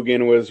 so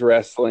Hogan was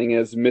wrestling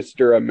as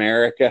Mr.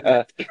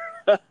 America.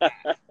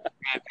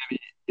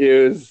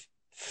 It was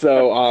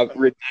so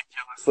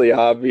ridiculously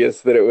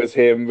obvious that it was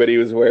him, but he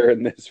was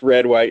wearing this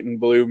red, white,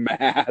 and blue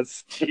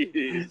mask.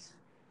 Jeez.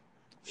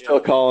 Still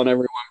calling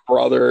everyone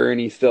brother,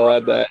 and he still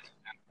had that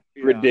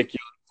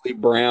ridiculously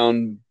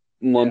brown,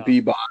 lumpy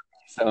body.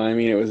 So, I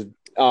mean, it was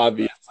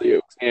obviously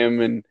it was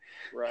him, and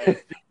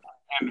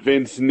and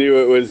Vince knew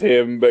it was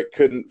him, but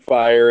couldn't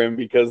fire him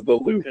because the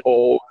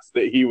loophole was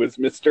that he was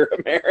Mr.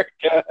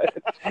 America.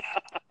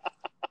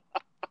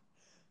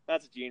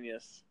 That's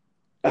genius.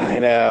 I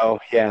know,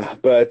 yeah.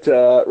 But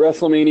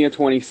WrestleMania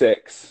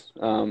 26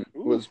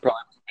 was probably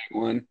the big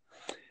one.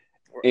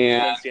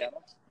 And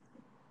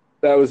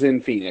that was in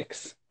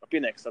Phoenix.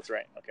 Phoenix, that's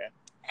right. Okay.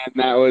 And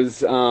that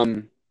was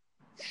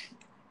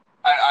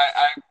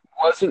I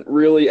wasn't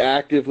really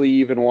actively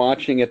even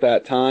watching at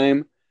that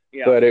time.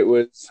 Yeah. But it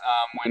was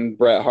when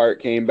Bret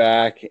Hart came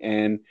back,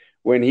 and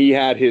when he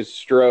had his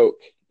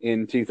stroke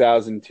in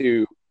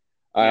 2002,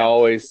 I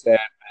always said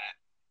that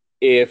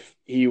if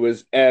he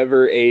was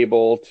ever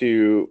able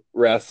to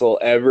wrestle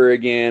ever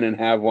again and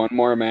have one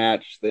more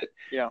match, that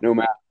no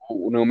matter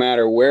no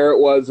matter where it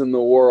was in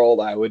the world,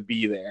 I would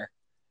be there.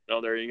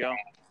 Oh, there you go.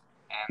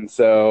 And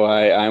so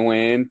I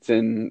went,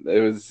 and it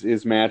was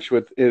his match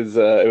with his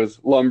it was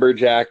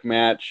lumberjack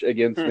match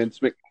against Vince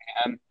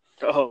McMahon.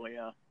 Oh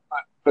yeah.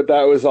 But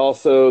that was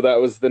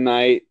the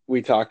night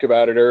we talked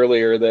about it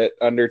earlier that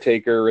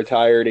Undertaker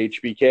retired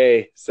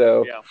HBK.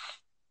 So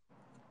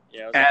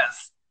Yeah.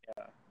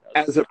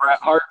 As a Bret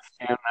Hart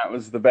fan, that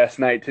was the best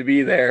night to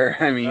be there.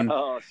 I mean,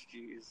 oh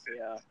jeez,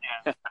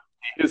 yeah.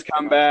 his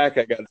comeback,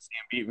 I got to see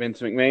him beat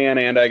Vince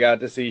McMahon, and I got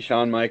to see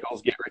Shawn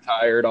Michaels get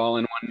retired all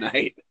in one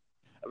night.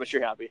 I bet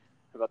you're happy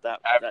about that.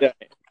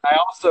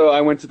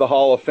 I went to the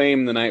Hall of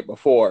Fame the night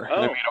before.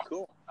 Oh,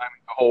 cool. I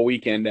made a whole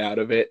weekend out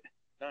of it.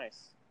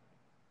 Nice.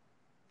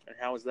 And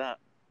how was that?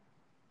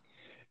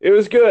 It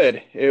was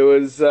good. It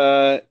was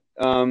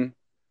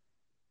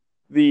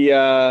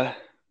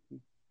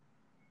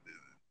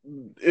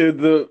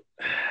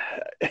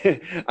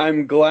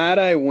I'm glad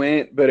I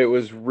went, but it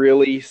was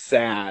really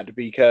sad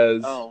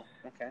because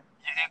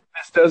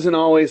this doesn't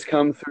always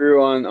come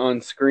through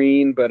on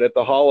screen, but at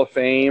the Hall of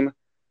Fame,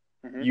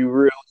 you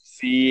really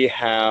see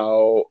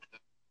how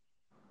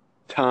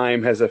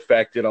time has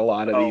affected a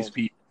lot of these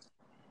people.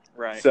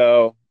 Right.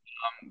 So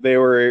they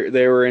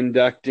were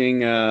inducting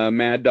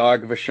Mad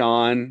Dog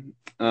Vachon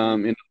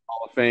into the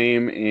Hall of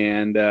Fame,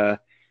 and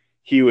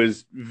he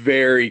was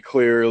very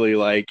clearly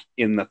like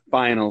in the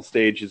final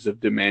stages of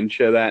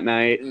dementia that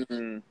night.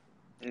 Mm-hmm.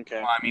 Okay.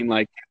 I mean,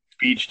 like, his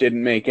speech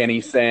didn't make any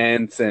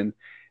sense, and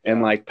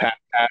like Pat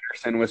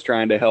Patterson was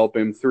trying to help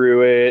him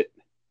through it.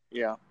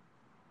 Yeah.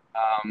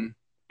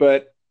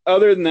 But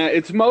other than that,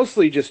 it's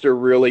mostly just a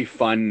really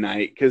fun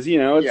night because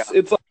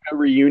it's like a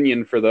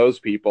reunion for those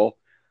people.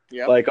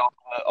 Yeah. Like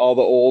all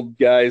the old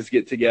guys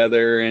get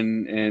together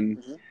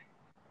and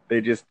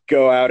they just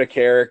go out of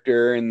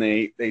character and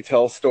they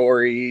tell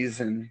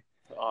stories, and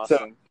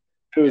awesome.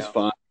 So it was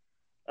fun.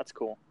 That's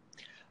cool.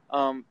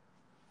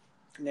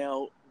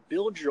 Now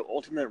build your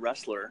ultimate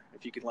wrestler.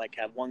 If you could like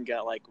have one guy,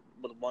 like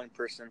with one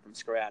person from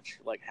scratch,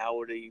 like how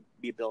would he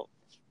be built?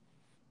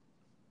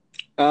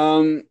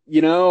 I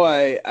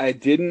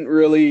didn't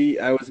really,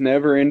 I was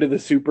never into the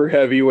super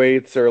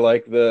heavyweights or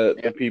like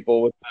the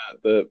people with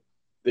the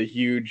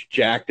huge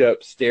jacked up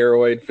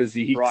steroid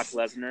physiques. Brock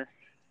Lesnar.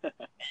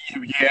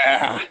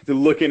 Yeah,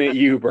 looking at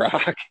you,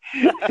 Brock.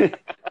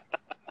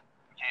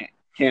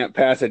 Can't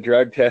pass a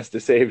drug test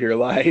to save your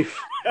life.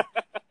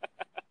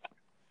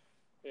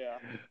 Yeah.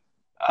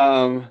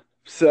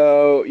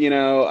 So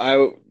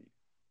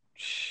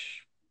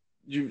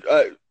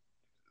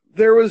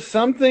there was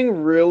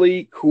something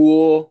really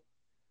cool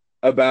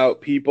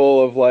about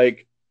people of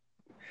like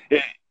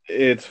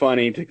it's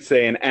funny to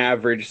say an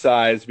average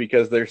size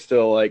because they're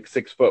still like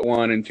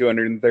 6'1" and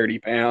 230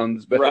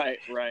 pounds, but right.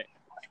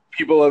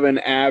 People of an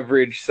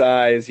average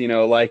size,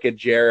 like a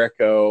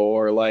Jericho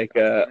or like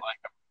well,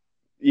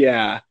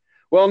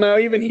 no,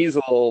 even he's a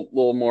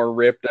little more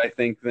ripped, I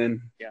think,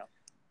 than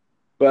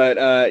But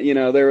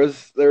there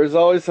was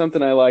always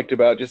something I liked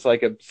about just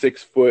like a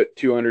 6 foot,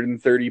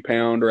 230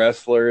 pound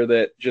wrestler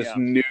that just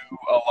knew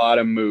a lot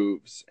of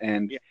moves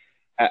and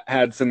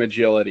had some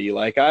agility.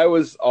 Like, I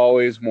was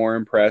always more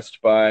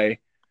impressed by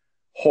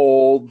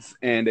holds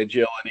and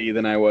agility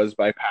than I was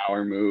by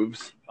power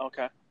moves.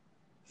 Okay.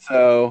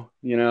 So,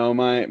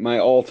 my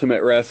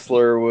ultimate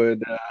wrestler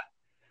would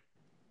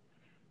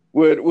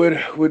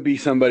be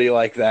somebody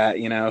like that,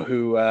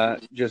 who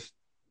just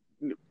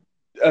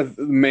a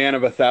man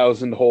of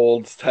 1,000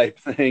 holds type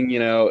thing,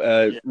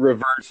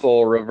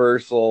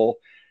 reversal,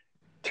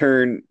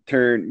 turn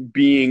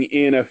being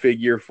in a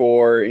figure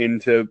four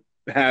into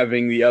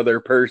having the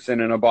other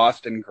person in a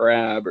Boston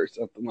Crab or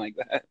something like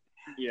that.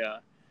 Yeah.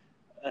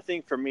 I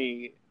think for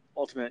me,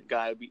 ultimate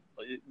guy would be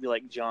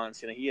like John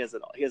Cena. He has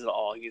it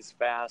all. He's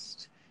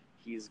fast.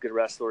 He's a good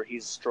wrestler.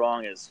 He's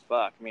strong as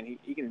fuck. I mean,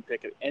 he can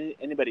pick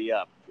anybody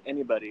up,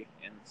 anybody,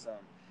 and some.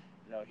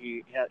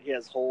 He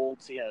has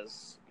holds. He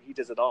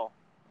does it all.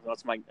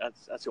 That's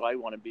who I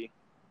want to be.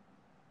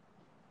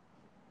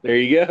 There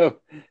you go.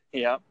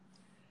 Yeah.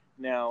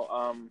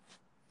 Now,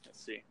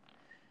 let's see.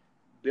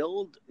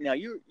 Build. Now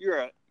you're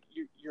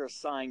a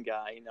sign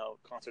guy.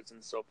 Concerts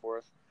and so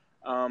forth.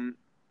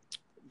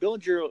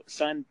 Build your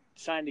sign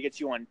to get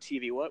you on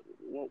TV. What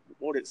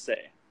would it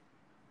say?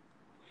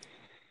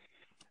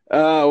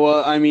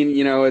 Well, I mean,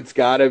 it's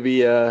got to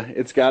be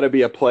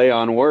a play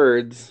on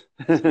words.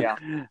 Yeah.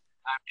 I mean,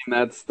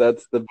 that's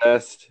the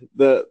best.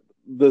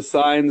 The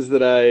signs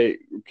that I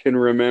can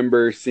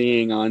remember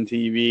seeing on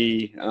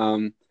TV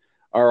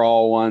are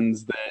all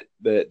ones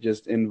that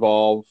just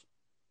involve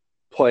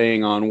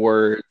playing on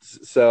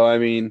words. So, I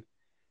mean,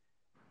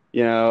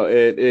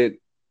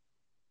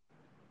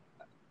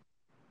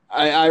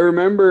 I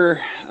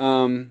remember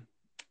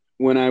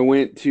when I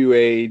went to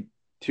a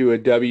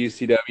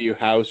WCW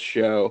house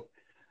show,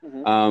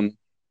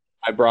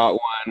 I brought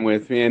one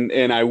with me,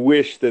 and I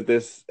wish that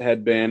this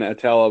had been a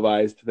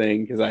televised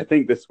thing because I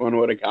think this one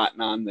would have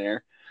gotten on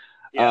there.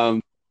 Yeah.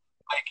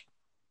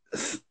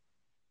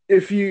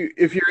 If you're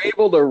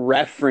able to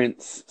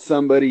reference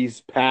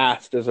somebody's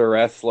past as a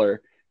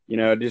wrestler,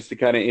 just to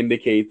kind of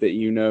indicate that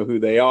you know who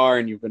they are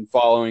and you've been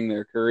following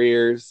their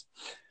careers.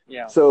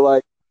 Yeah. So,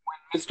 like,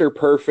 when Mr.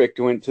 Perfect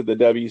went to the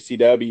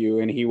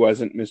WCW and he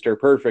wasn't Mr.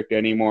 Perfect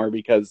anymore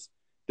because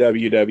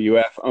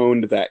WWF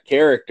owned that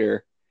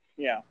character,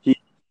 Yeah.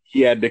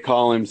 he had to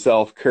call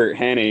himself Kurt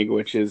Hennig,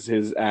 which is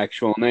his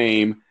actual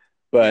name.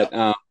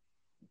 But,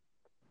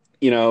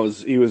 he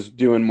was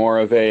doing more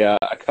of a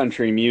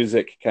country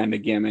music kind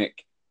of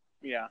gimmick.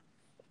 Yeah.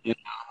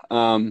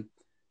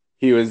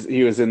 He was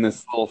in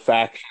this little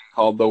faction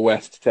called the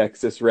West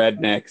Texas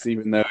Rednecks,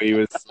 even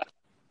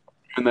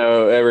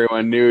though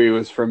everyone knew he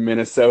was from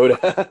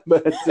Minnesota,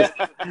 but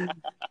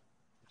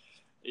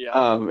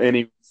and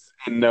he was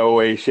in no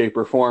way, shape,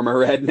 or form a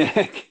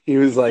redneck. He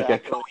was like a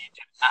collegiate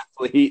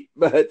athlete,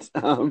 but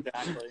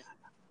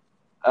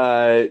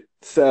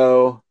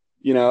so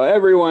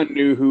everyone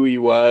knew who he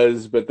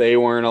was, but they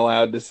weren't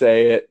allowed to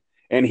say it.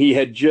 And he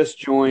had just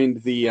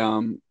joined the I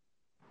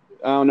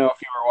don't know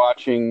if you were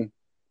watching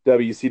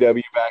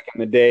WCW back in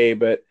the day,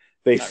 but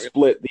they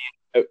split the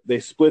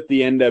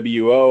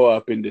NWO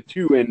up into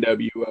two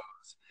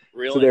NWOs.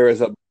 Really? So there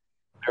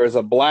was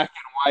a black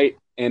and white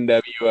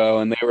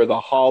NWO, and they were the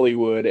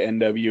Hollywood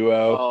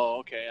NWO. Oh,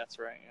 okay, that's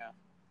right, yeah.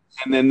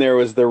 And then there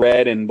was the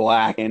red and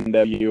black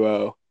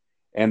NWO,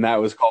 and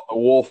that was called the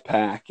Wolf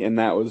Pack, and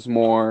that was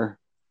more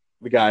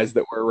the guys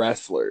that were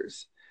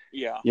wrestlers.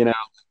 Yeah.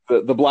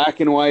 The black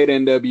and white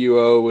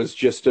NWO was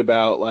just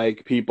about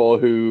like people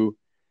who,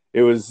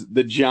 it was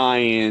the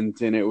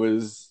Giant, and it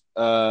was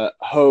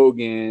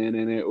Hogan,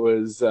 and it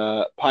was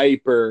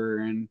Piper,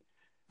 and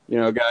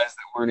guys that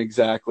weren't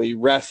exactly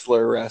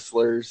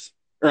wrestlers,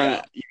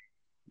 or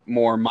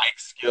more mic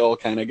skill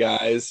kind of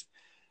guys.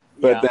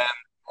 But then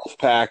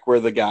Wolfpack were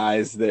the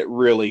guys that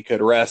really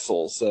could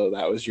wrestle. So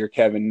that was your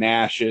Kevin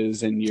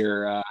Nashes and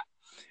your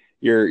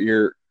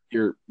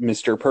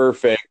Mr.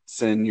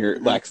 Perfects and your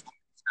Lex Luger,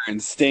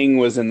 and Sting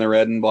was in the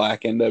red and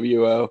black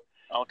NWO.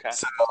 Okay.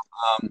 So,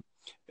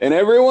 and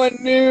everyone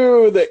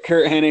knew that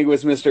Kurt Hennig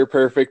was Mr.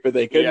 Perfect, but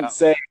they couldn't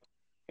say it.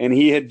 And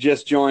he had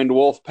just joined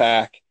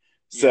Wolfpack.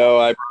 So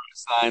I brought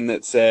a sign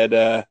that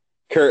said,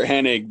 Kurt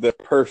Hennig, the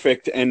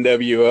perfect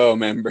NWO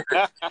member.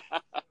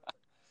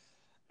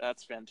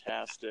 That's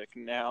fantastic.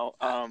 Now,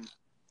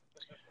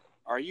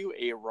 are you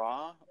a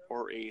Raw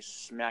or a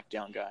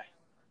SmackDown guy?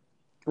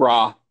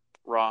 Raw.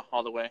 Raw,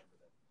 all the way?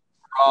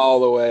 All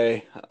the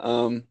way.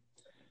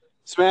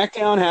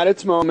 SmackDown had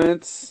its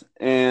moments,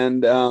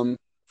 and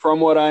from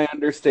what I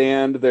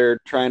understand, they're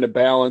trying to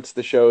balance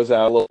the shows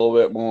out a little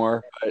bit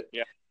more. But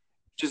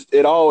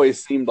it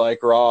always seemed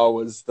like Raw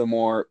was the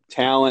more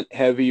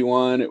talent-heavy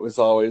one. It was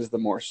always the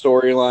more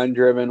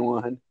storyline-driven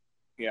one.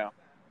 Yeah.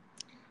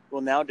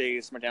 Well,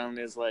 nowadays SmackDown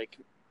is like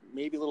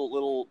maybe a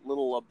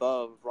little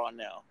above Raw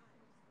now.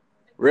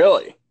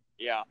 Really?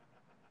 Yeah.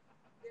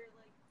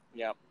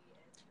 Yeah.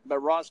 But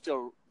Raw's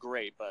still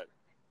great, but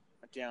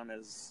SmackDown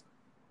is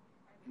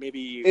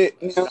maybe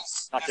not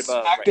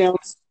above. SmackDown,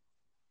 right?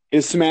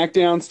 Is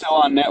SmackDown still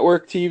on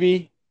network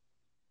TV?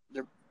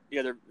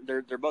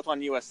 They're both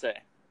on USA.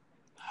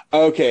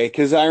 Okay,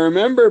 because I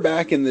remember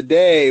back in the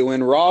day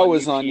when Raw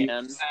was on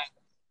USA.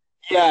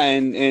 Yeah,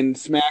 and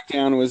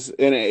SmackDown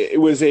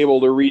was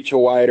able to reach a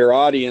wider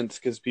audience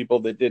because people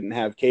that didn't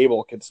have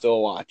cable could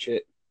still watch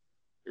it.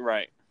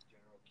 Right.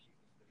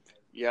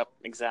 Yep,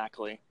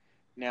 exactly.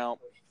 Now,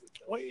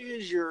 what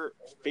is your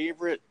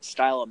favorite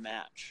style of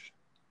match?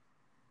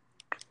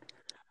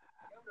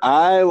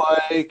 I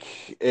like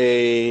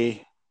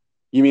you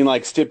mean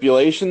like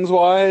stipulations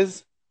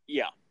wise?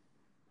 Yeah.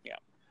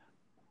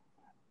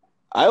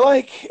 I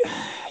like,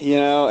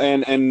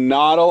 and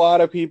not a lot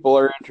of people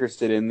are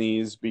interested in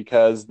these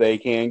because they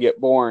can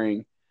get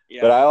boring. Yeah.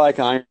 But I like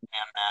Iron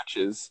Man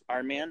matches.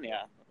 Iron Man,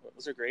 yeah.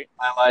 Those are great.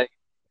 I like,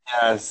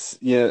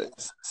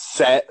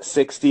 set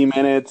 60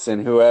 minutes,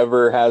 and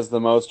whoever has the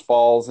most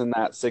falls in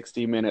that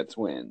 60 minutes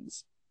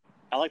wins.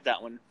 I like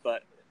that one,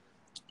 but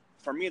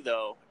for me,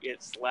 though,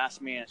 it's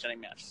Last Man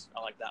Standing match. I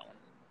like that one.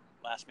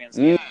 Last Man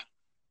Standing.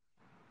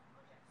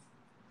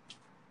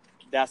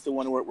 That's the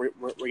one where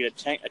we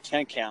get a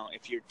 10 count.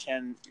 If you're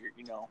 10,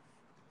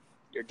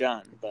 you're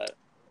done. But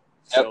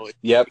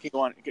it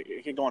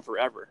can go on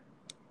forever,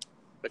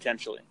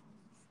 potentially.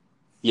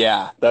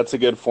 Yeah, that's a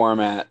good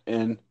format.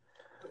 And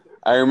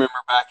I remember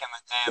back in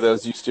the day,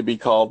 those used to be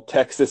called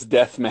Texas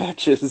Death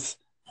Matches.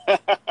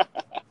 But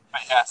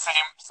yeah, same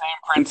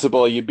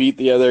principle. You beat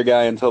the other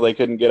guy until they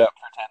couldn't get up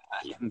for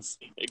 10 seconds.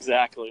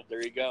 Exactly.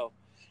 There you go.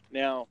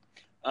 Now,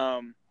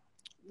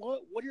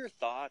 what are your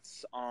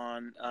thoughts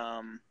on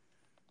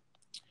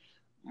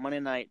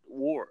Monday Night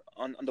War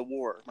on the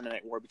Monday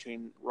Night War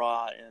between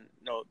Raw and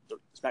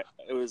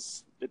it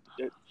was the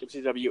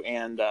WCW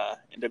and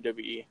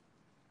WWE.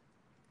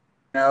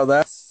 No,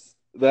 that's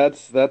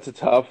a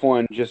tough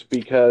one just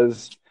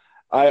because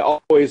I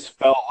always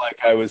felt like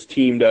I was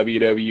team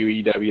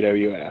WWE,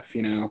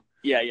 WWF,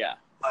 Yeah.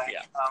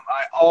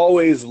 I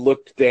always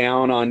looked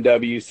down on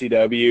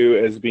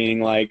WCW as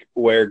being like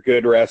where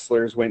good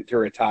wrestlers went to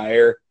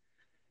retire.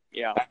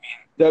 Yeah. I mean,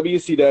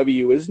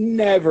 WCW was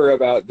never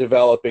about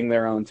developing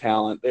their own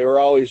talent. They were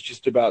always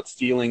just about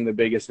stealing the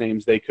biggest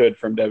names they could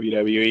from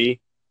WWE.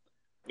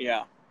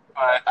 Yeah.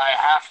 But I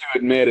have to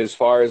admit, as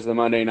far as the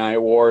Monday Night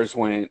Wars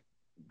went,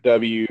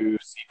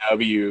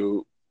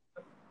 WCW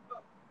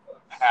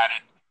had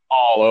it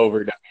all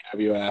over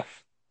WWF.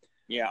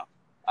 Yeah.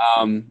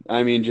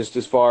 I mean, just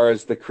as far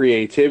as the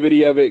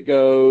creativity of it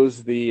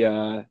goes,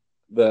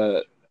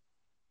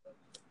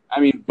 I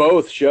mean,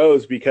 both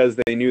shows, because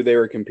they knew they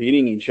were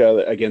competing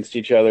against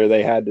each other,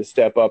 they had to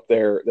step up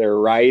their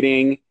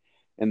writing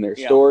and their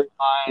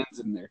storylines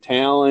and their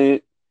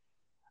talent.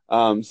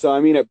 So, I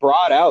mean, it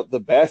brought out the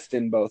best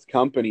in both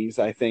companies,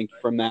 I think,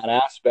 from that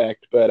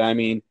aspect. But, I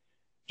mean,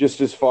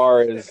 just as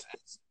far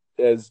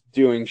as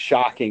doing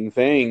shocking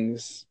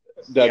things,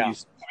 WCW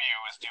was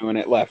doing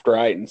it left,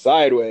 right, and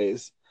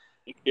sideways.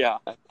 Yeah.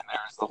 And there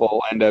was the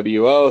whole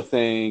NWO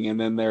thing, and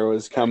then there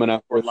was coming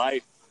up with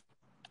life.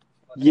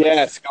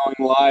 Yes, going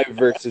live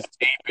versus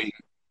taping.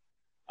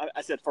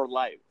 I said for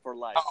life. For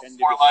life. Oh,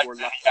 NWO for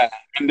life. Yeah.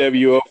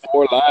 NWO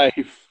for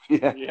life.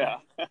 Yeah. Yeah.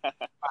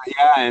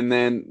 Yeah, and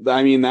then,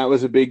 I mean, that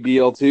was a big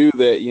deal, too,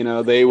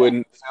 that, they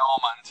wouldn't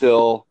film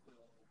until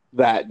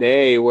that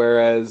day,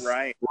 whereas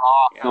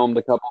Raw filmed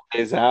a couple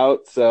days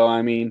out. So,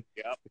 I mean,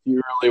 if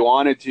you really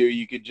wanted to,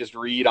 you could just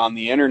read on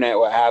the internet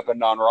what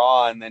happened on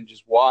Raw and then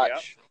just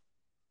watch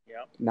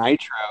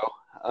Nitro.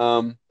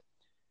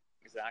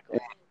 Exactly.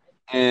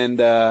 And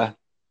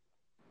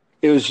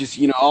it was just,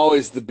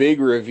 always the big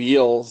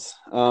reveals.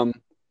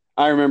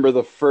 I remember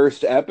the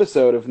first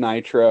episode of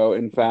Nitro,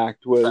 in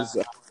fact, was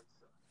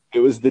it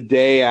was the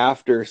day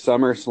after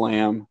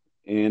SummerSlam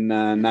in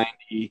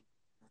 90.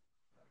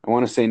 I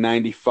want to say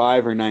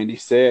 95 or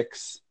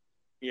 96.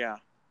 Yeah. It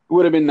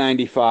would have been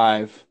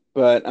 95.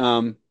 But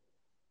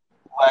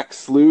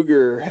Lex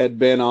Luger had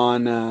been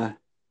on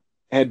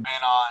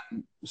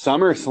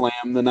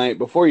SummerSlam the night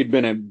before. He'd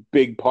been a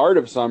big part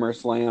of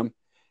SummerSlam.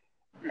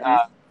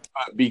 But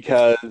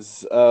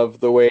because of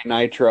the way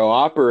Nitro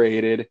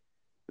operated,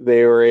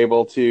 they were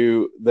able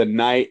to, the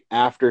night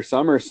after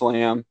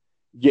SummerSlam,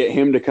 get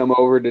him to come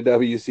over to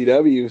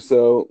WCW.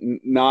 So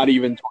not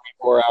even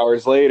 24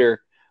 hours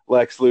later,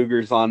 Lex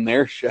Luger's on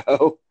their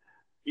show.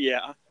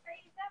 Yeah.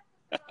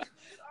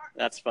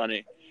 That's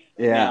funny.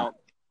 Yeah. Now,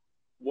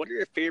 what are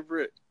your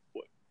favorite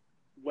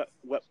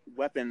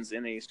weapons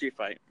in a street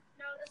fight?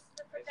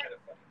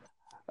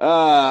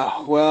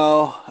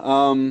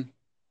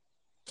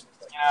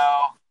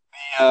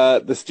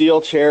 The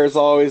steel chair is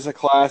always a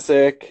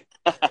classic.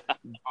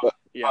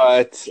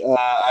 But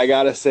I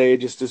gotta say,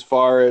 just as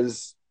far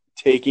as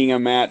taking a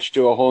match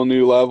to a whole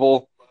new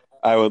level,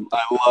 I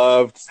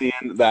loved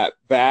seeing that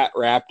bat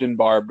wrapped in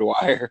barbed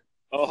wire.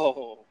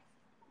 Oh,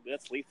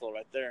 that's lethal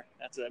right there.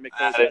 That's a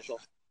McCoy special.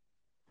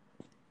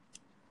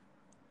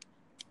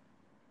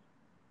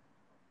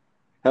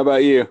 How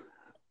about you?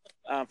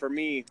 For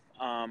me,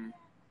 I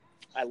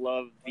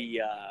love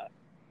the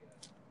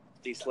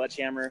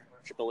Sledgehammer,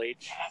 Triple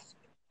H.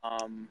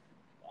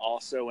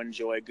 Also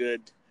enjoy a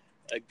good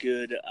what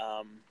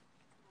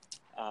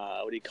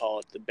do you call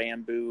it? The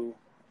bamboo.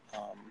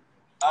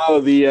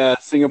 The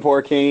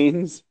Singapore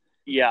canes.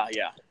 Yeah.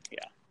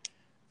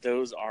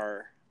 Those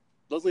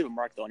leave a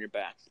mark though on your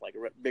back, like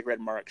big red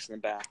marks in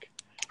the back.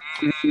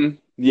 Mm-hmm.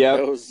 Yeah.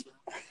 Those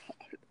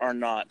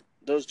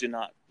do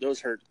not.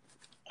 Those hurt.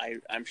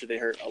 I'm sure they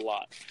hurt a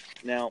lot.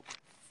 Now,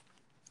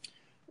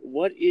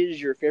 what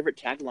is your favorite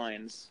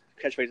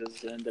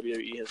catchphrases in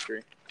WWE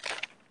history?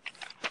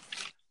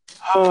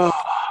 Oh,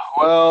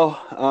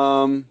 well,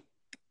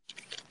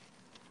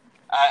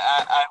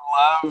 I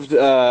loved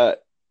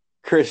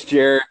Chris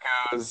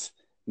Jericho's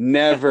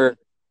never,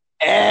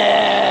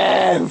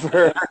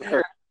 ever.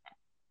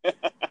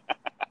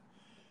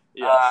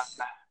 Yes.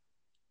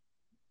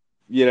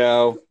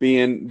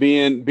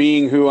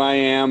 Being who I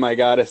am, I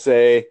gotta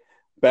say,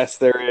 best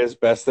there is,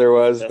 best there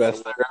was,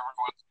 best there ever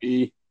will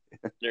be.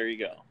 There you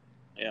go.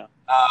 Yeah.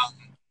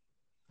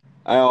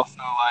 I also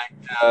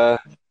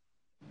liked,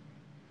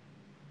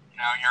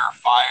 You're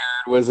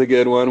Fired was a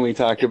good one. We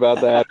talked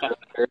about that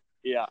earlier.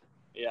 Yeah,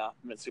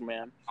 Mitsu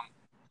Man.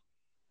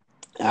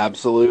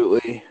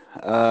 Absolutely.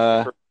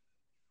 And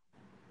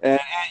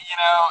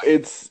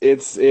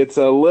it's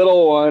a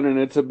little one and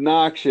it's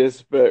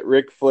obnoxious, but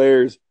Ric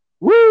Flair's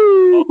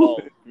woo! Oh,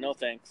 no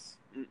thanks.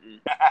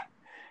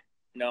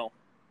 No.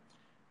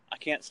 I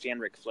can't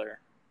stand Ric Flair.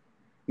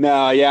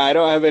 No, yeah, I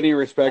don't have any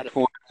respect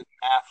for him as an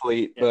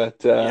athlete,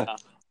 but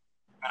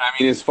I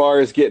mean, as far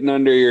as getting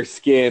under your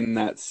skin,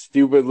 that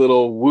stupid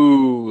little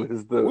woo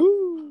is the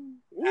woo.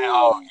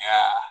 Oh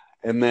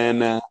yeah. And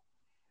then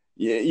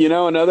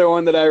another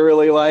one that I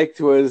really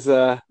liked was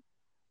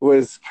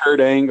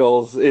Kurt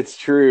Angle's It's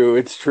True.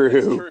 It's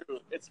very true.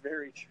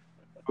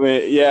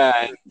 But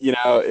yeah,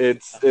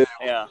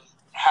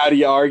 how do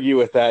you argue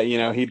with that?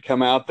 He'd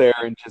come out there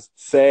and just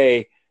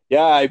say,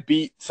 yeah, I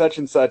beat such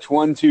and such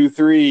 1, 2,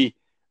 3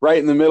 right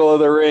in the middle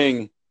of the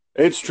ring.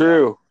 It's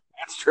true.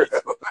 Yeah. It's true.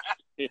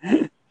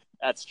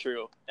 That's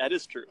true. That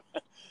is true.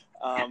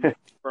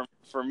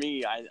 For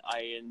me, I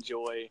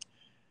enjoy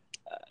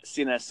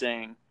Cena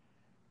saying,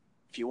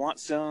 "If you want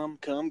some,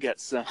 come get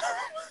some."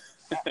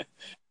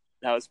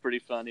 That was pretty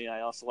funny.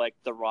 I also like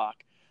The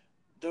Rock.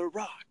 The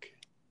Rock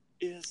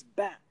is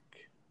back.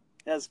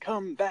 Has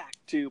come back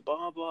to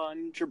Baba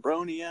and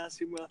Jabroni as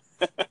he will.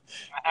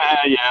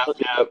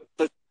 Yeah.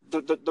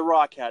 The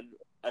Rock had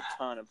a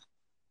ton of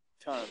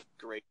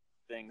great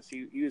things.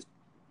 He was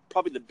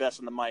probably the best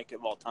on the mic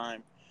of all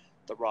time.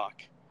 The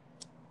Rock.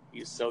 He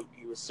was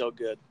so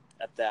good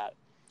at that.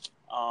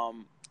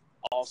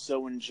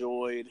 Also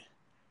enjoyed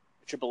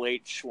Triple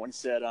H when he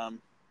said,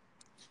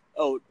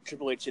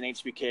 Triple H and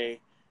HBK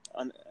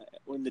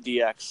when the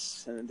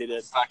DX, and they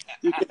did Suck it.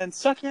 "You can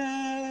suck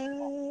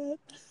it."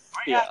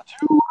 We have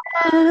 2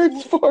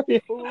 words for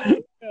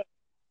you.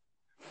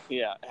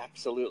 Yeah,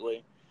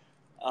 absolutely.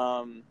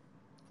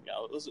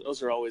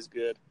 Those are always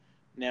good.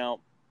 Now,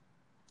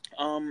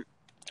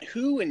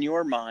 who in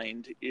your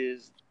mind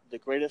is the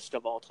greatest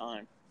of all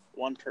time?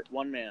 One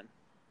man.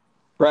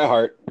 Bret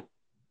Hart.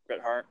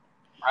 Bret Hart.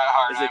 Bret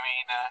Hart. Is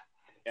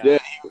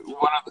it-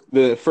 One of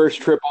the first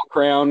Triple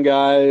Crown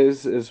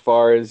guys, as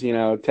far as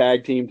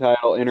tag team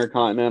title,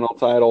 intercontinental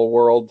title,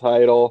 world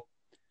title.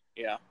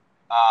 Yeah.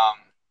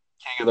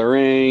 King of the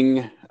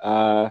Ring.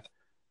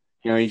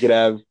 You could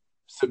have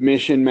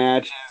submission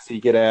matches.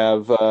 He could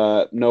have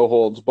no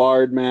holds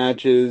barred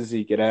matches.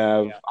 He could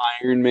have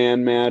Iron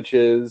Man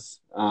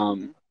matches.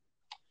 And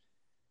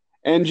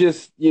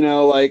just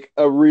like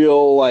a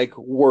real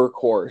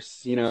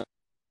workhorse.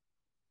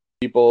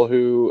 People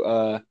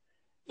who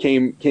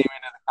came into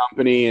the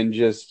company and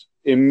just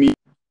immediately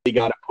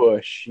got a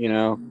push.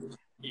 Yeah.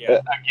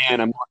 Again,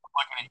 I'm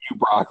looking at you,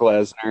 Brock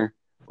Lesnar.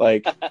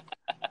 Like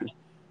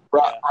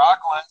Brock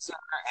Lesnar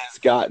has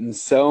gotten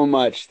so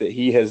much that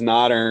he has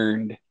not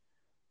earned.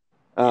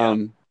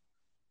 But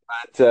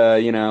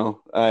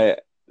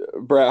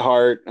Bret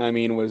Hart,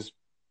 was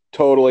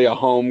totally a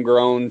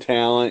homegrown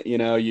talent.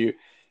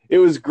 It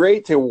was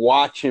great to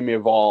watch him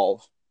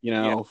evolve.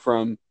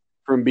 From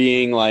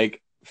being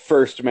like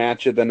first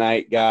match of the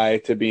night guy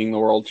to being the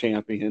world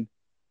champion.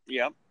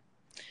 Yeah.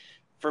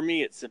 For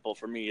me, it's simple.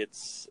 For me,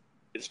 it's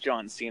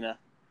John Cena.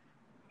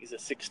 He's a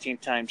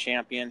 16-time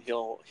champion.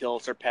 He'll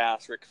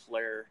surpass Ric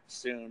Flair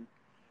soon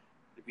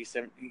to be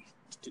the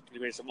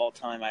greatest of all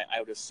time. I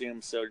would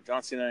assume so.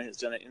 John Cena has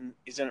done it.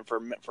 He's done it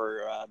for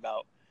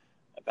about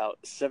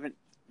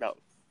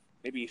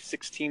maybe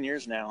 16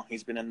 years now.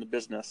 He's been in the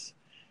business,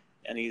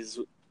 and he's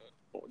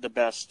the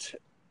best.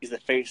 He's the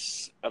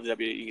face of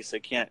WWE, so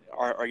you can't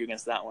argue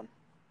against that one.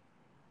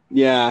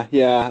 Yeah.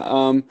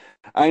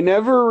 I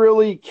never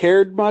really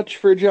cared much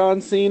for John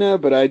Cena,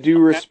 but I do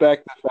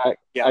respect the fact.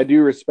 Yeah. I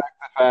do respect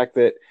the fact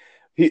that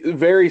he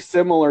very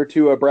similar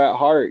to a Bret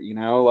Hart.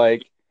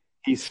 Like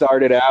he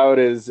started out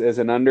as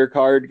an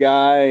undercard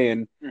guy,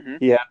 and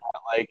he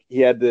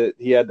had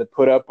to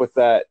put up with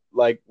that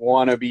like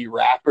wannabe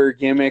rapper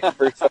gimmick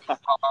for so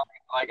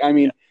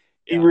long.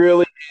 He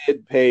really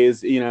did pay his.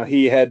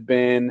 He had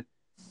been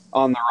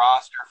on the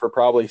roster for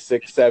probably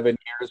 6-7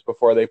 years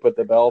before they put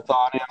the belt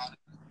on him.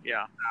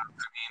 Yeah.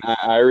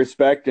 I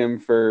respect him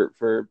for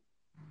not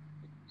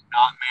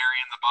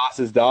marrying the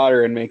boss's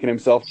daughter and making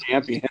himself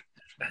champion.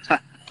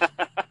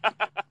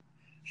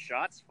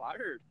 Shots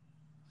fired.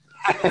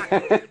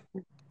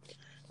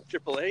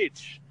 Triple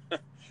H.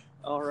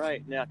 All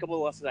right. Now, a couple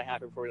of lessons I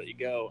have before we let you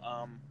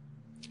go.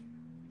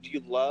 Do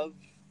you love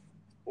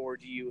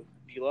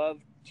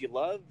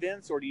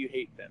Vince, or do you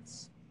hate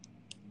Vince?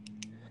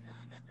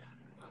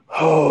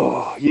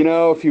 Oh,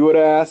 if you would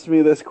have asked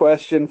me this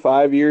question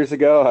 5 years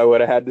ago, I would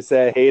have had to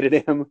say I hated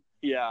him.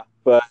 Yeah.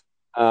 But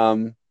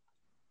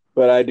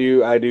I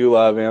do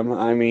love him.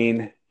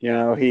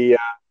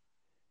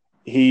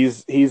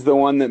 He's the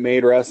one that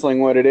made wrestling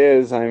what it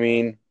is.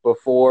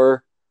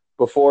 Before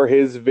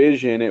his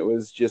vision, it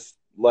was just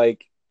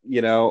like,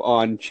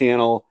 on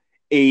channel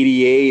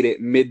 88 at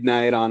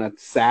midnight on a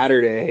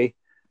Saturday.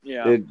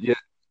 Yeah. It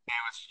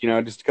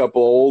was just a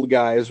couple old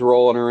guys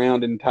rolling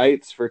around in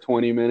tights for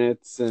 20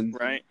 minutes, and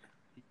right.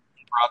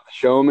 He brought the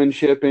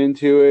showmanship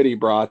into it. He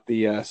brought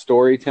the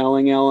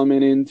storytelling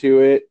element into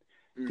it.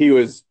 Mm-hmm. He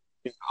was.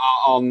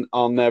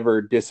 I'll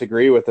never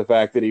disagree with the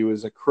fact that he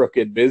was a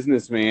crooked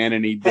businessman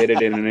and he did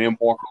it in an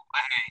immoral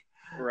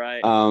way.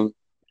 Right.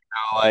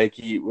 Like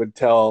he would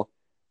tell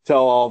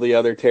all the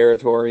other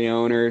territory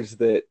owners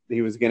that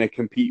he was going to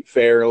compete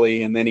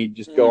fairly, and then he'd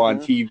just go on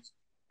TV,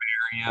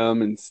 bury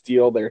them, and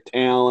steal their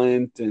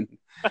talent. And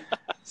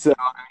so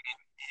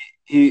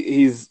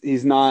he's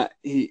not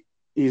an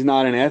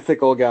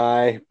ethical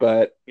guy,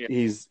 but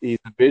he's a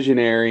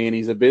visionary and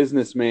he's a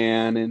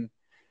businessman and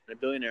a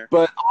billionaire.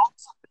 But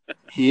also,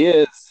 he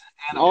is,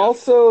 and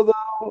also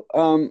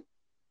though,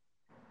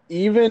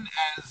 even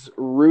as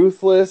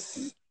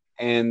ruthless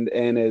and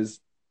as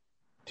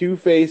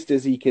two-faced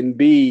as he can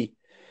be,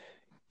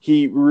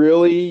 he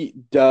really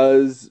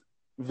does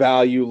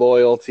value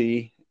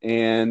loyalty,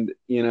 and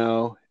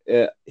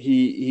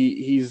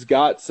he's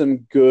got some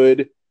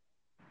good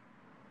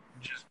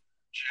just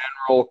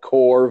general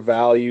core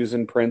values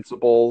and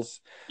principles.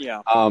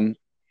 Yeah.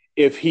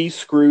 If he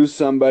screws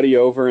somebody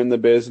over in the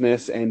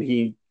business and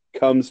he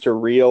comes to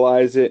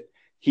realize it,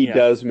 he Yeah.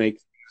 does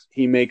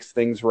he makes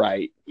things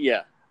right.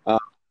 Yeah.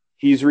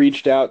 He's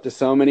reached out to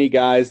so many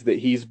guys that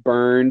he's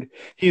burned.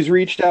 He's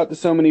reached out to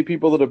so many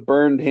people that have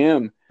burned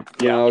him.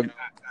 You Yeah. know, a good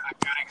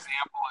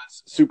example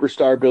is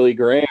superstar Billy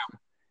Graham.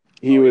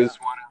 He Oh, was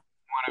yeah.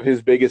 one of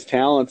his biggest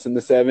talents in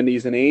the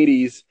 70s and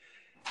 80s.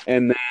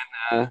 And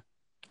then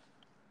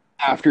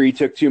after he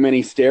took too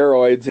many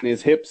steroids and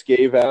his hips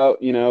gave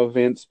out, you know,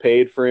 Vince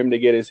paid for him to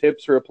get his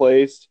hips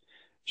replaced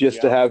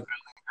just to Yeah. have Billy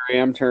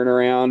Graham turn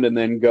around and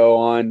then go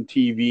on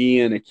TV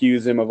and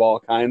accuse him of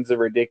all kinds of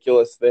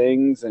ridiculous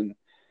things and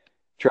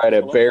try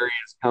to bury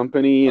his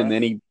company. And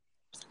then he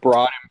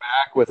brought him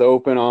back with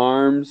open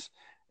arms.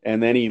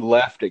 And then he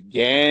left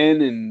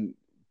again and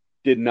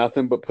did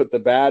nothing but put the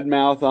bad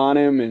mouth on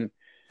him and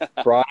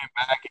brought him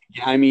back.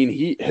 I mean,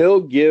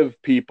 he'll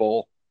give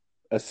people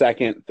a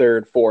second,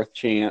 third, fourth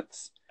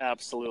chance.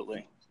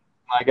 Absolutely.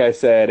 Like I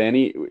said,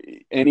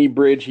 any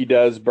bridge he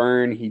does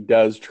burn, he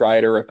does try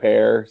to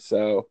repair.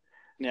 So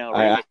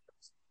now,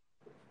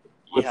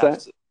 what's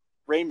that?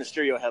 Rey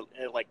Mysterio had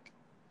like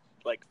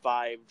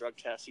 5 drug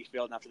tests. He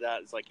failed, and after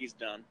that, it's like he's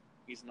done.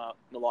 He's no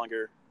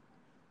longer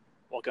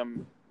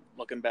welcome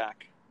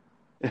back.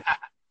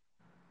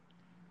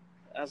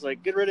 I was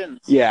like, good riddance.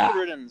 Yeah. Good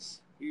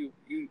riddance. You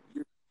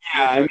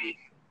I mean,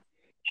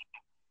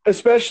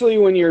 especially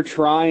when you're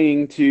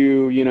trying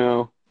to, you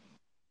know,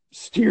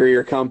 steer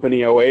your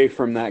company away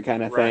from that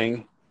kind of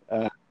thing.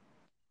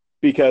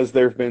 Because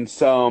there have been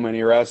so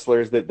many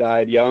wrestlers that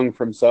died young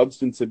from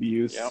substance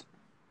abuse.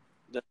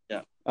 Yep.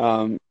 Yeah.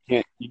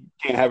 You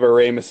can't have a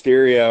Rey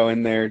Mysterio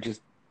in there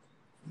just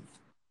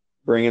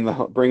bringing the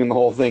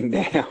whole thing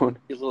down.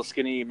 He's a little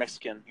skinny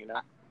Mexican, you know.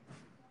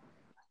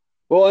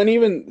 Well, and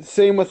even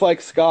same with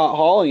like Scott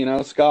Hall. You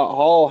know, Scott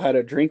Hall had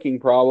a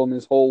drinking problem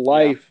his whole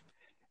life,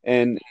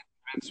 and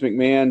Vince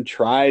McMahon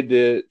tried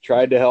to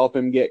help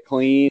him get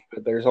clean,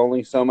 but there's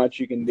only so much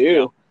you can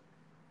do.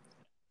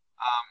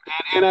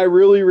 And I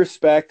really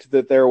respect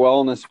that their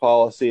wellness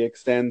policy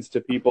extends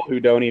to people who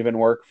don't even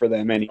work for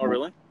them anymore. Oh,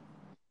 really?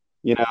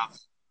 You know,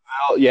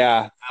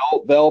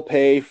 they'll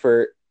pay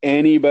for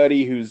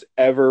anybody who's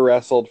ever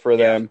wrestled for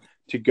them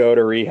to go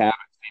to rehab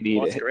if they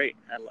need that's it. Great.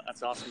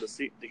 That's awesome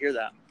to hear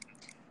that.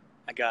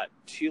 I got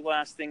 2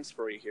 last things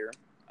for you here.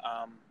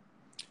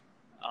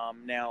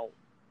 Now,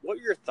 what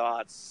are your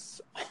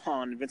thoughts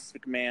on Vince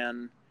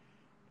McMahon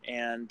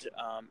and Dick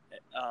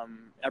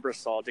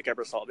Ebersol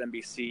of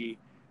NBC,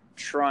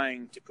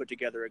 trying to put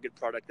together a good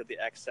product of the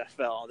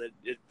XFL that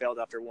it failed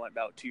after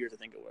about 2 years, I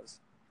think it was?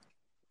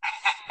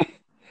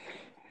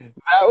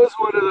 That was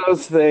one of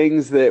those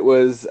things that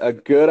was a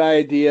good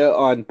idea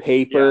on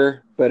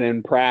paper, but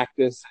in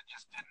practice, it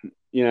just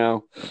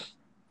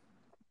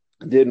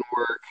didn't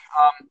work.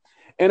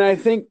 And I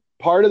think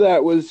part of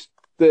that was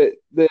that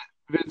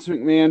Vince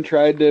McMahon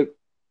tried to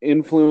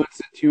influence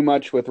it too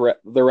much with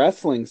the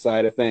wrestling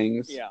side of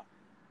things. Yeah.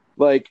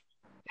 Like,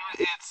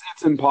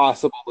 it's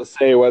impossible to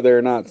say whether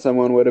or not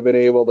someone would have been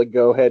able to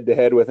go head to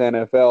head with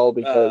NFL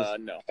because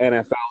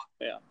NFL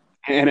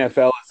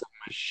is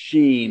a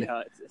machine.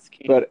 Yeah,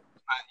 but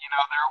you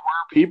know, there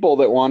were people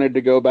that wanted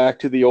to go back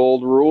to the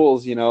old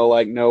rules. You know,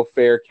 like no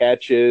fair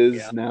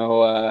catches,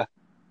 no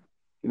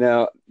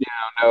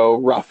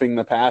roughing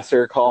the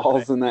passer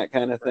calls and that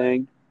kind of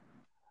thing.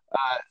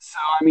 So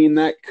I mean,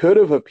 that could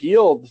have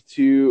appealed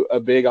to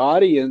a big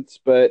audience,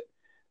 but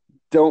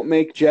don't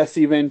make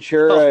Jesse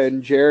Ventura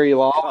and Jerry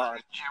Lawler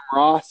and Jim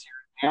Ross your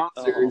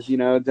announcers. You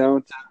know,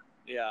 don't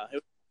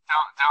have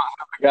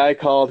a guy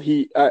called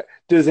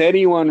does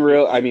anyone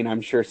real? I mean,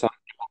 I'm sure some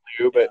people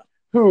do, but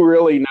who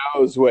really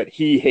knows what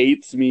He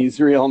Hates Me's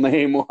real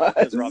name was?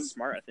 It was Rob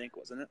Smart, I think,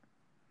 wasn't it?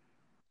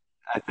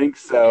 I think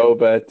so,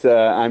 but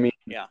I mean,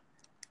 and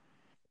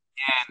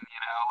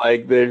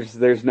like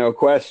there's no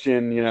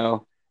question. You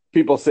know,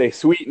 people say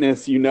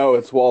sweetness. You know,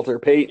 it's Walter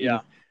Payton.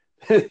 Yeah.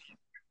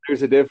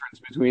 There's a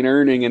difference between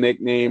earning a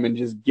nickname and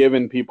just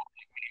giving people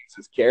nicknames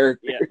as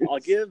characters. Yeah, I'll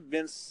give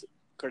Vince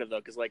credit though,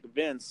 because like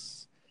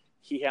Vince,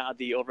 he had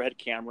the overhead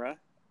camera,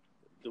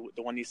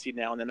 the one you see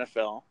now in the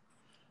NFL,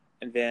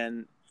 and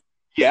then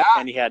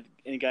and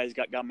he guys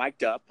got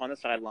mic'd up on the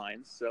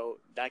sidelines, so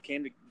that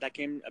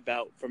came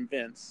about from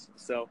Vince.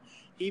 So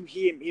he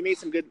made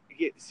some good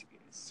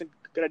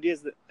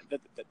ideas that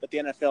the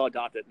NFL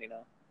adopted, you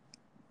know.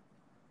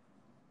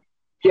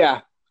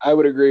 Yeah, I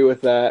would agree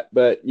with that,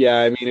 but yeah,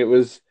 I mean it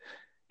was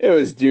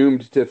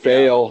doomed to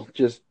fail.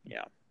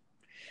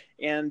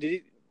 And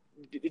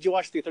did you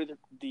watch the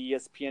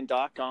ESPN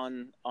doc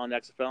on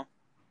XFL?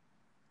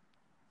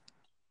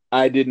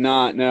 I did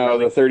not know.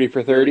 The 30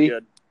 for 30. Really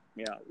good.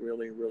 Yeah,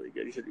 really, really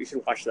good. You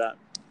should watch that.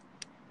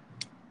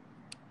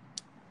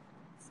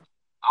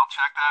 I'll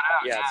check that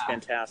out. Yeah, it's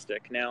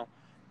fantastic. Now,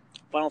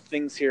 final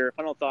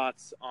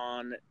thoughts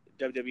on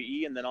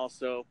WWE, and then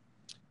also,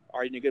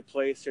 are you in a good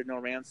place? Or no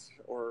rants,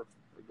 or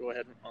go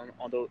ahead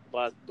on those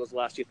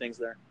last 2 things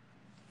there.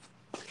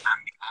 I'm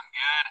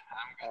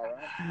good. All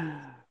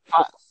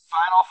right.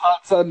 Final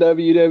thoughts on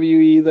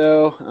WWE,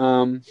 though.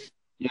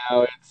 You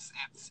know,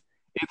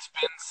 it's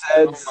been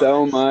said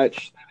so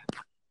much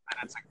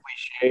that it's a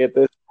cliche at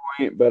this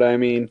point, but I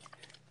mean,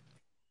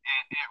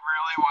 it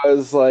really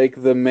was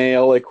like the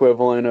male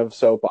equivalent of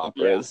soap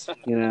operas,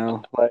 you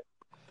know, like,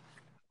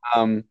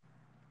 um,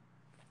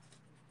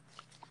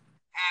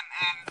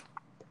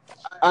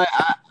 I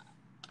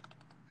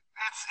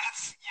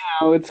it's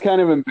it's kind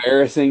of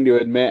embarrassing to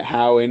admit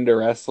how into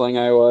wrestling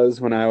I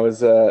was when I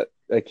was a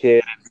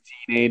kid and a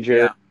teenager,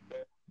 Yeah.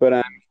 but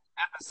at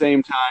the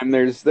same time,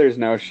 there's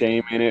no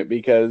shame in it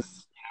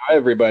because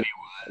everybody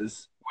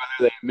was,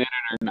 whether they admit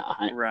it or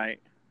not. Right.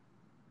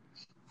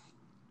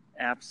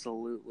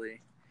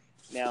 Absolutely.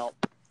 Now,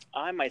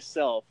 I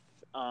myself,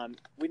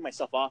 weed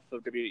myself off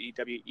of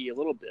WWE a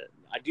little bit.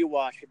 I do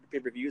watch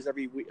pay-per-views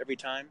every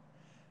time,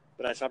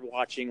 but I stopped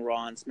watching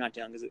Raw and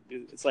SmackDown because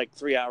it's like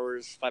 3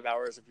 hours, 5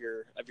 hours of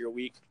your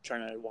week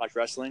trying to watch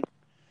wrestling.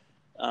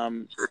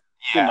 Too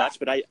much,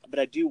 but I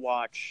do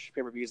watch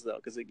pay-per-views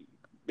though because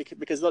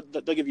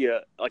they'll give you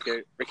a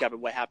recap of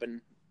what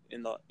happened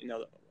in the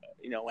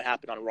what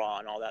happened on Raw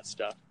and all that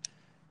stuff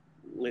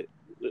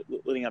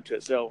leading up to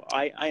it. So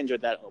I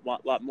enjoyed that a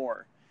lot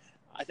more.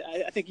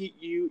 I think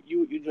you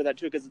enjoy that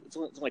too because it's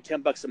only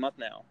 $10 a month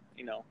now,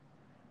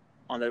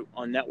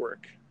 on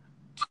network.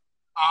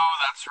 Oh,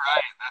 that's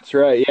right. That's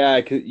right. Yeah,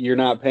 'cause you're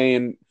not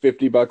paying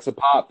 $50 a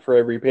pop for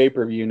every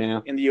pay-per-view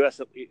now. In the U.S.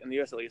 at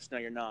least, no,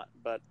 you're not.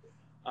 But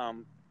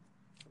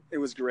it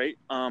was great.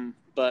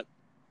 But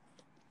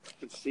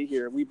let's see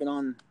here. We've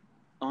been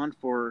on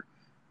for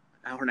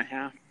an hour and a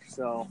half,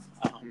 so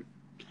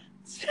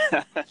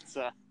it's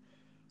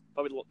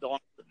probably the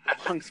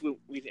longest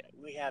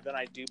we have done.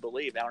 I do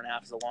believe hour and a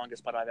half is the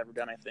longest pod I've ever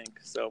done. I think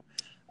so.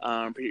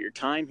 Appreciate your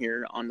time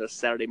here on the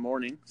Saturday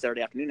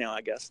afternoon now,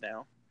 I guess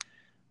now.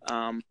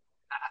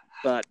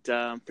 But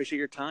appreciate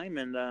your time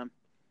and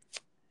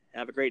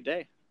have a great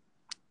day.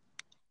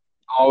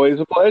 Always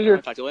a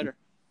pleasure. Talk to you later.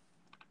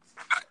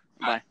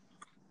 Bye.